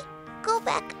 Tree go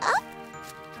back up?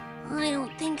 I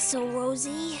don't think so,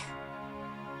 Rosie.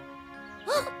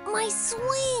 My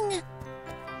swing!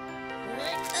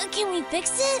 Can we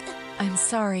fix it? I'm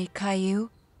sorry, Caillou.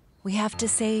 We have to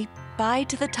say bye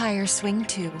to the tire swing,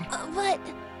 too. But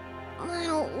I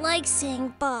don't like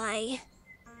saying bye.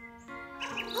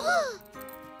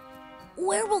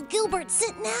 Where will Gilbert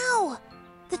sit now?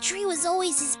 The tree was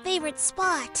always his favorite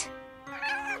spot.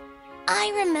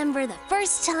 I remember the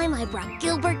first time I brought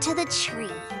Gilbert to the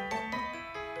tree.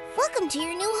 Welcome to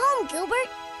your new home, Gilbert.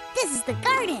 This is the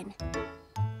garden.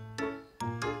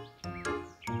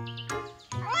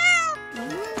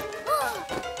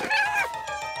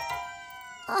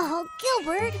 Oh,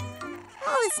 Gilbert.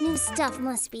 All this new stuff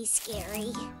must be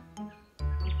scary.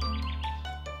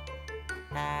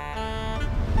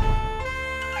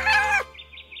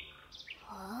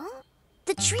 Huh?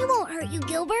 The tree won't hurt you,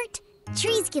 Gilbert.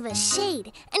 Trees give us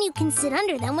shade, and you can sit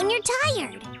under them when you're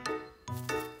tired.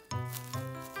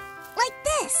 Like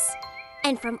this.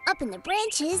 And from up in the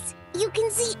branches, you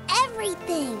can see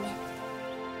everything.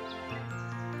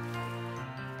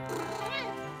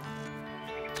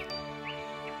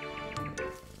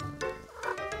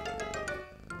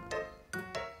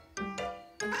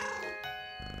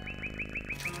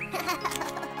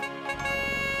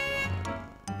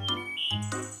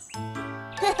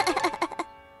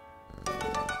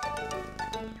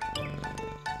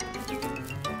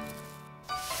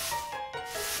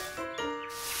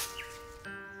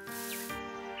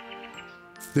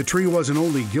 The tree wasn't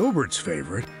only Gilbert's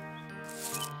favorite.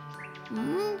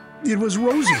 It was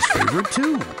Rosie's favorite,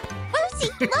 too.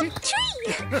 Rosie loved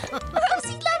tree!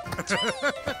 Rosie loved tree!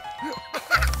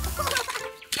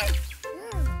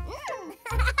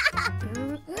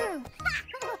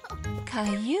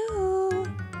 Caillou,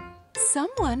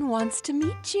 someone wants to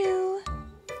meet you.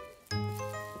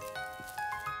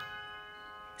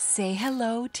 Say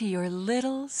hello to your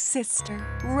little sister,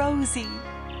 Rosie.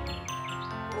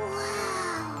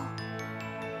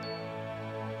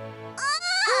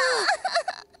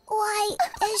 Why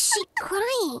is she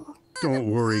crying? Don't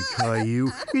worry,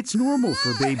 Caillou. It's normal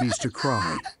for babies to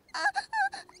cry.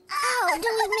 How do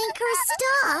we make her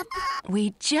stop?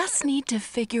 We just need to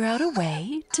figure out a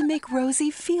way to make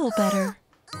Rosie feel better.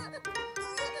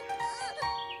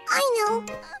 I know.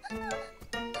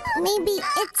 Maybe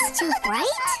it's too bright?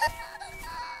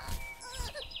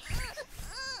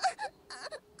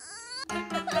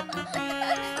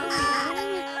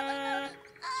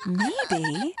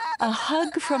 Maybe a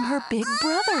hug from her big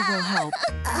brother will help.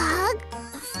 A hug?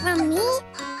 From me?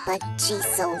 But she's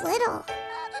so little.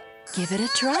 Give it a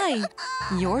try.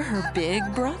 You're her big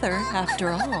brother, after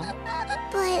all.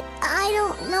 But I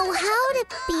don't know how to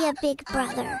be a big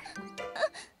brother.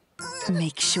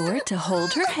 Make sure to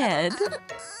hold her head.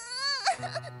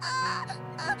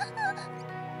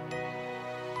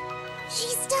 She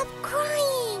stopped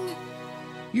crying.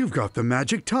 You've got the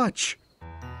magic touch.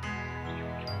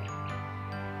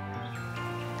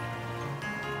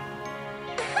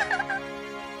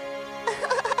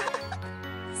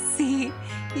 See,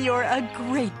 you're a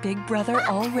great big brother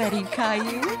already,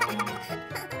 Caillou.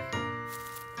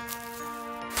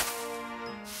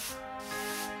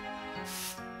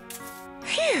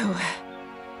 Phew.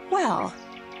 Well,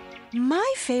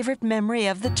 my favorite memory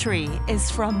of the tree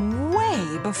is from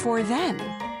way before then.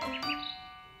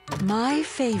 My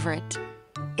favorite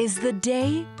is the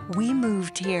day we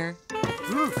moved here.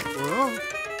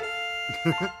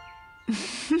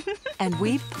 And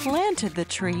we planted the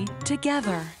tree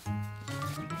together.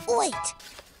 Wait,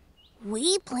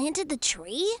 we planted the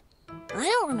tree? I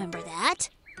don't remember that.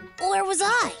 Where was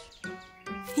I?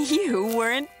 You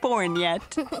weren't born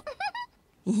yet.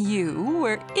 You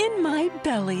were in my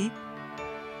belly.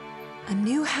 A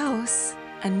new house,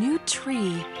 a new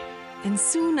tree, and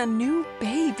soon a new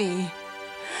baby.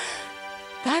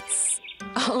 That's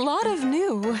a lot of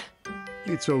new.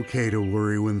 It's okay to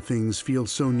worry when things feel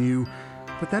so new,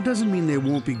 but that doesn't mean they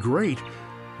won't be great.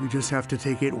 We just have to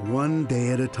take it one day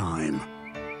at a time.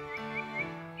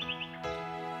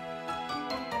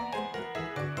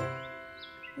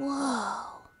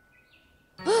 Whoa.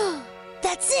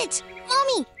 That's it!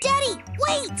 Mommy! Daddy!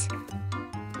 Wait!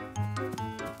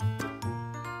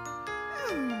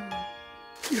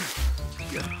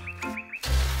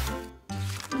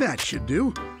 That should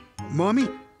do. Mommy,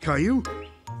 Caillou,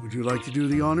 would you like to do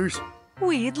the honors?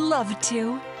 We'd love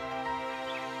to.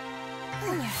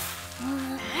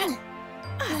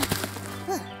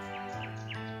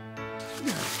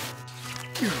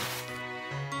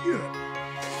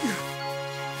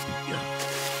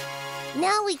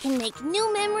 Now we can make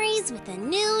new memories with a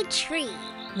new tree.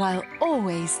 While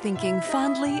always thinking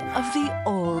fondly of the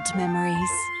old memories.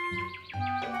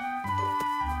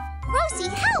 Rosie,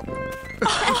 help!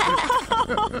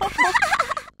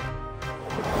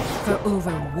 For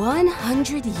over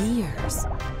 100 years,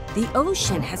 the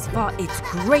ocean has fought its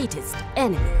greatest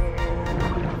enemy,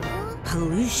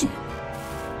 pollution.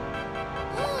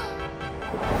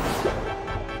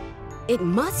 It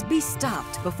must be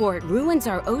stopped before it ruins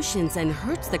our oceans and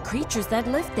hurts the creatures that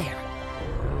live there.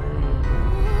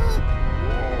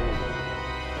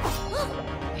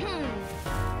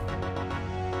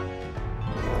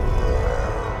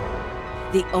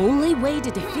 The only way to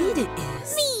defeat it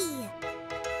is... Me!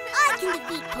 I can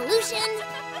defeat pollution!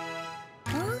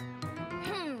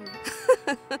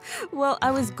 Well,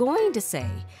 I was going to say,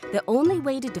 the only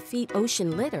way to defeat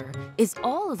ocean litter is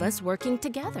all of us working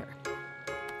together.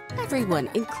 Everyone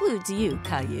includes you,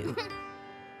 Caillou.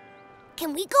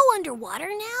 Can we go underwater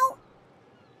now?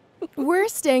 We're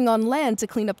staying on land to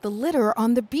clean up the litter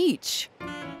on the beach.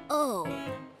 Oh.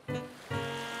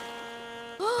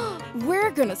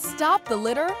 We're gonna stop the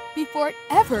litter before it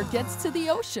ever gets to the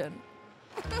ocean.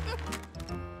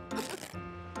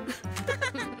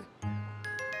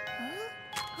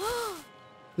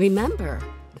 Remember,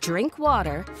 drink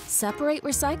water, separate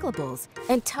recyclables,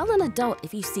 and tell an adult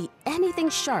if you see anything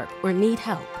sharp or need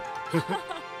help.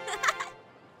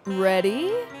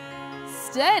 Ready,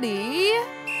 steady.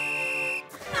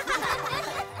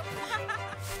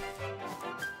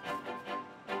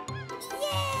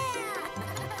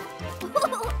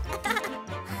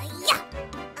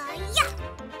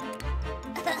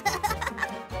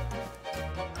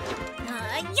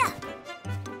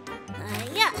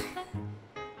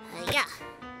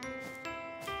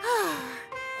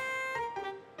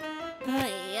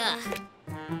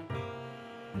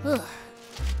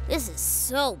 This is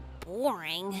so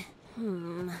boring.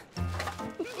 I'm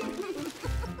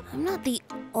not the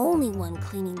only one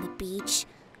cleaning the beach,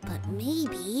 but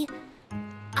maybe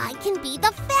I can be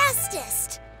the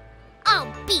fastest.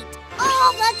 I'll beat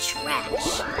all the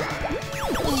trash.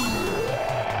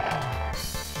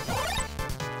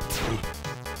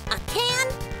 A can?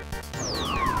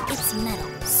 It's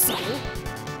metal, so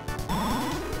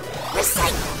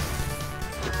recycle.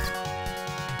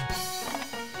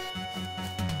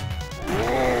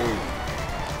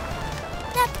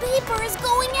 That paper is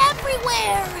going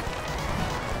everywhere.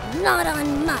 Not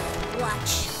on my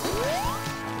watch.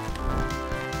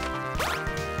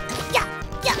 Yeah.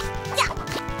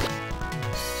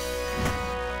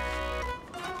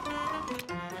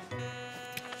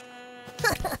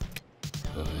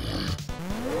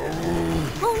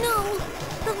 Oh no,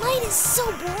 the light is so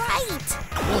bright.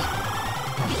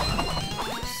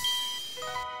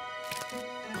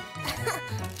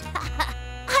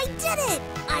 I did it!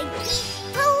 I beat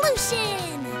pollution!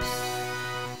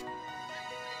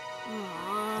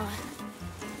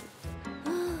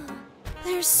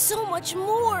 There's so much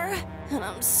more, and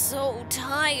I'm so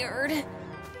tired.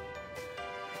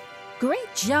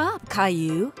 Great job,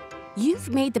 Caillou. You've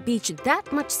made the beach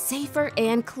that much safer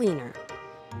and cleaner.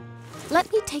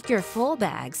 Let me take your full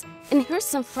bags, and here's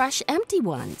some fresh empty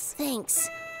ones. Thanks.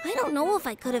 I don't know if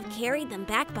I could have carried them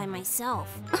back by myself.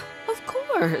 Of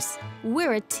course.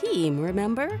 We're a team,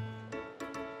 remember?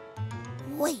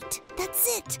 Wait,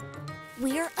 that's it.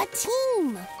 We're a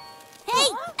team. Hey,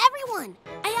 everyone!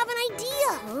 I have an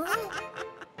idea.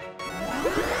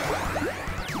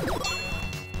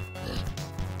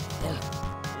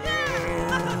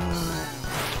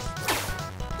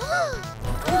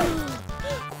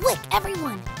 Quick,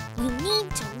 everyone! We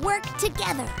need to work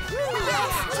together.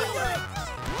 Let's do it!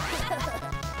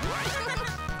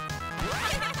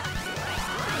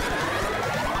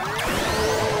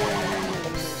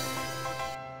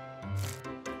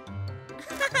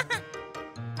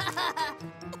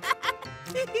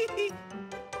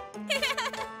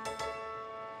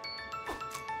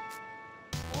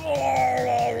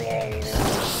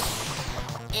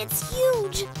 It's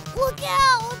huge! Look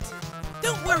out!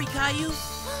 Don't worry, Caillou.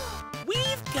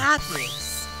 We've got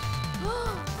this.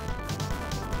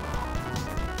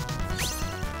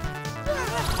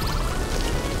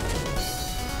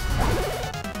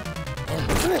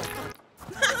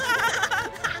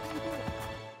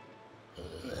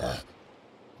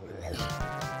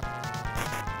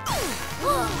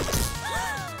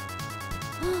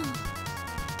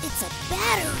 It's a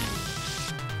battery.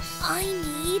 I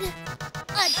need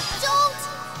adult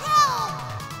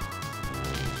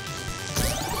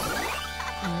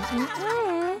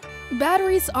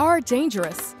Batteries are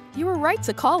dangerous. You were right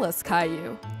to call us,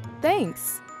 Caillou.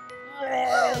 Thanks.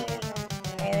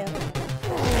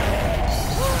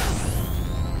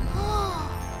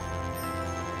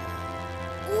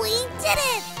 We did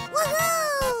it!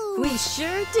 Woohoo! We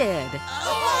sure did.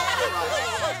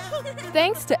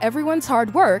 Thanks to everyone's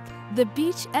hard work, the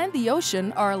beach and the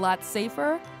ocean are a lot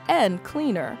safer and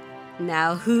cleaner.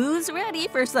 Now who's ready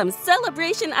for some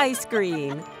celebration ice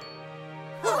cream?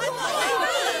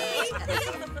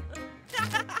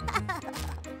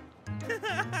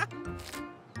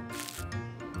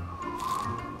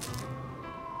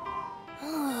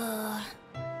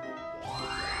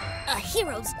 A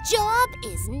hero's job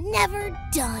is never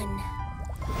done.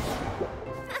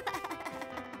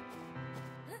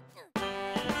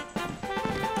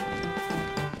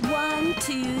 1,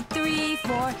 2, 3,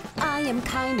 4. I am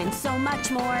kind and so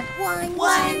much more. 1, 2, 3, 4.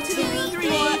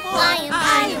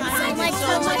 I am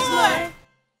so much more.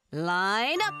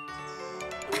 Line up.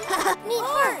 Me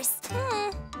first.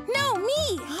 No,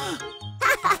 me.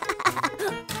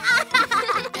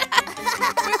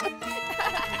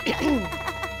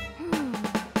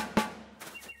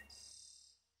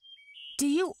 Do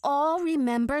you all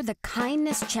remember the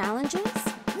kindness challenges?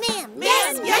 Ma'am,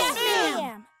 Yes,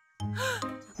 ma'am.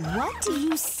 What do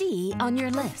you see on your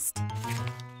list?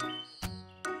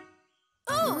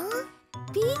 Oh,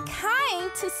 be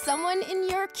kind to someone in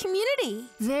your community.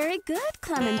 Very good,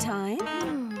 Clementine.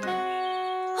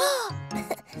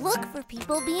 Look for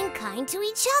people being kind to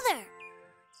each other.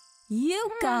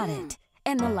 You got it.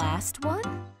 And the last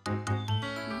one?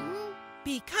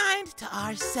 Be kind to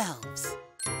ourselves.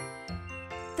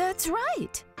 That's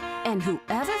right. And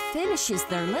whoever finishes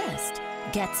their list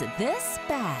gets this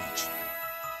badge.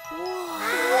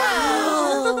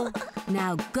 Wow!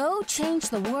 Now go change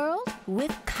the world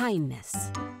with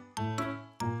kindness.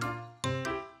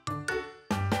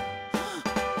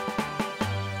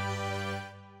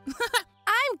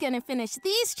 I'm gonna finish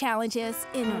these challenges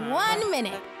in 1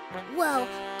 minute. Well,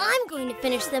 I'm going to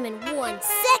finish them in 1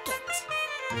 second.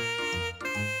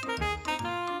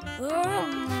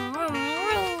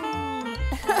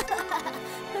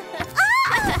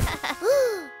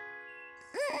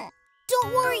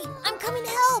 Don't worry, I'm coming to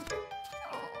help.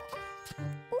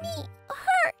 Me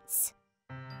hurts.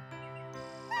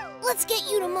 Let's get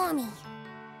you to Mommy.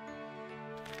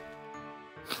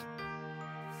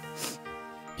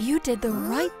 You did the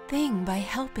right thing by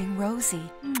helping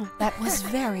Rosie. That was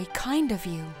very kind of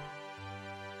you.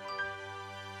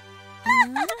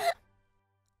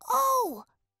 Oh!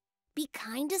 Be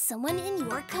kind to someone in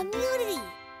your community.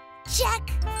 Check!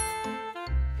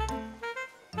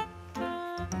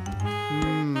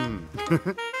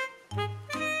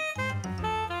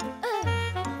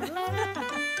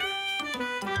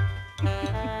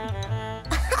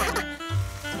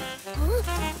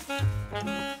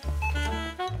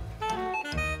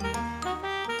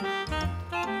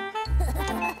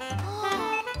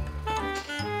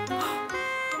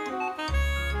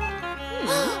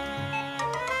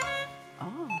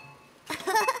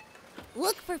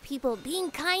 Look for people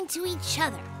being kind to each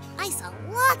other. I saw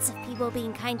lots of people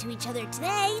being kind to each other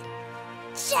today.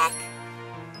 Check!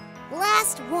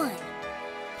 Last one. Be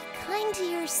kind to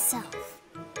yourself.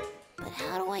 But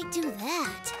how do I do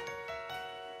that?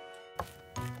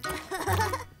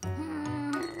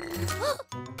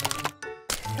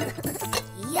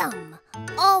 Yum!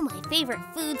 All my favorite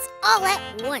foods all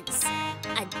at once.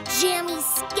 A jammy,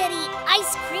 sketty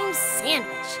ice cream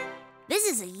sandwich. This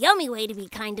is a yummy way to be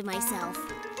kind to myself.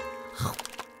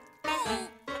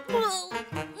 Well,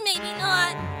 maybe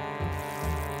not.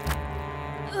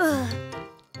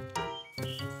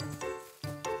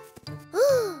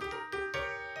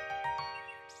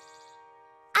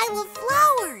 I love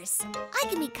flowers. I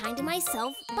can be kind to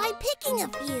myself by picking a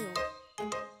few.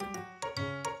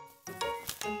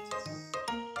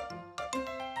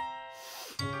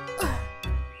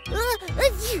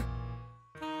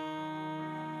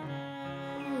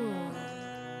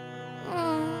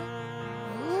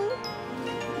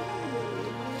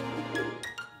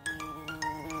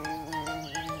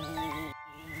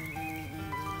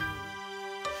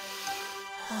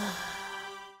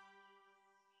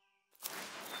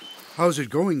 How's it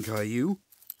going, Caillou?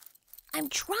 I'm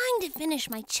trying to finish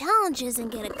my challenges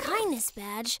and get a kindness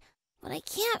badge, but I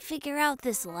can't figure out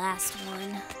this last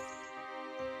one.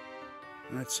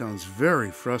 That sounds very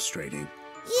frustrating.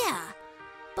 Yeah,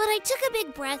 but I took a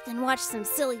big breath and watched some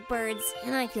silly birds,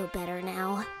 and I feel better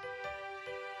now.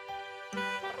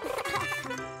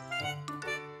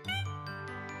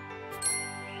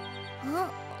 Huh?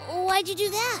 Why'd you do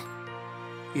that?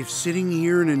 If sitting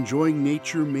here and enjoying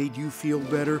nature made you feel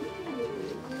better,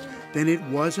 then it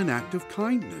was an act of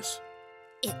kindness.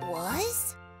 It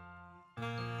was?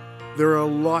 There are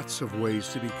lots of ways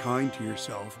to be kind to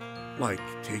yourself, like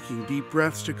taking deep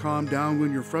breaths to calm down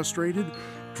when you're frustrated,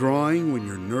 drawing when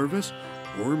you're nervous,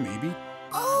 or maybe...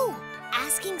 Oh,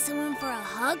 asking someone for a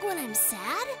hug when I'm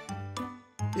sad?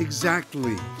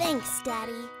 Exactly. Thanks,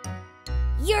 Daddy.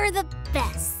 You're the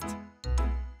best.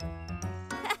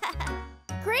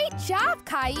 Great job,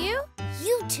 Caillou.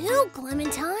 You too,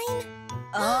 Clementine.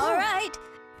 All right,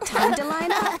 time to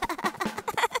line up.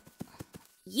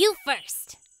 You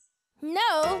first.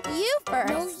 No, you first.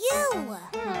 No, you.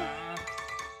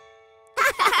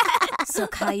 So,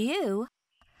 Caillou,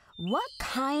 what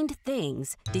kind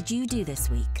things did you do this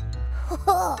week?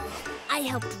 I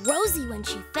helped Rosie when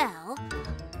she fell.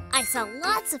 I saw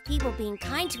lots of people being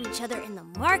kind to each other in the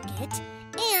market.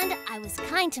 And I was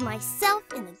kind to myself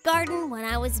in the garden when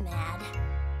I was mad.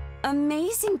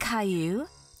 Amazing, Caillou.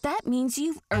 That means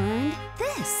you've earned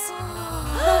this.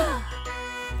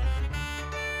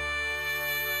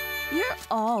 You're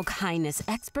all kindness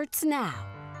experts now.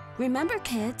 Remember,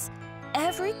 kids,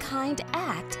 every kind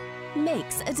act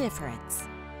makes a difference.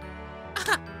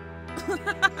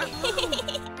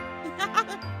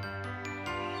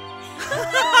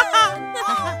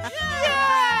 Yeah!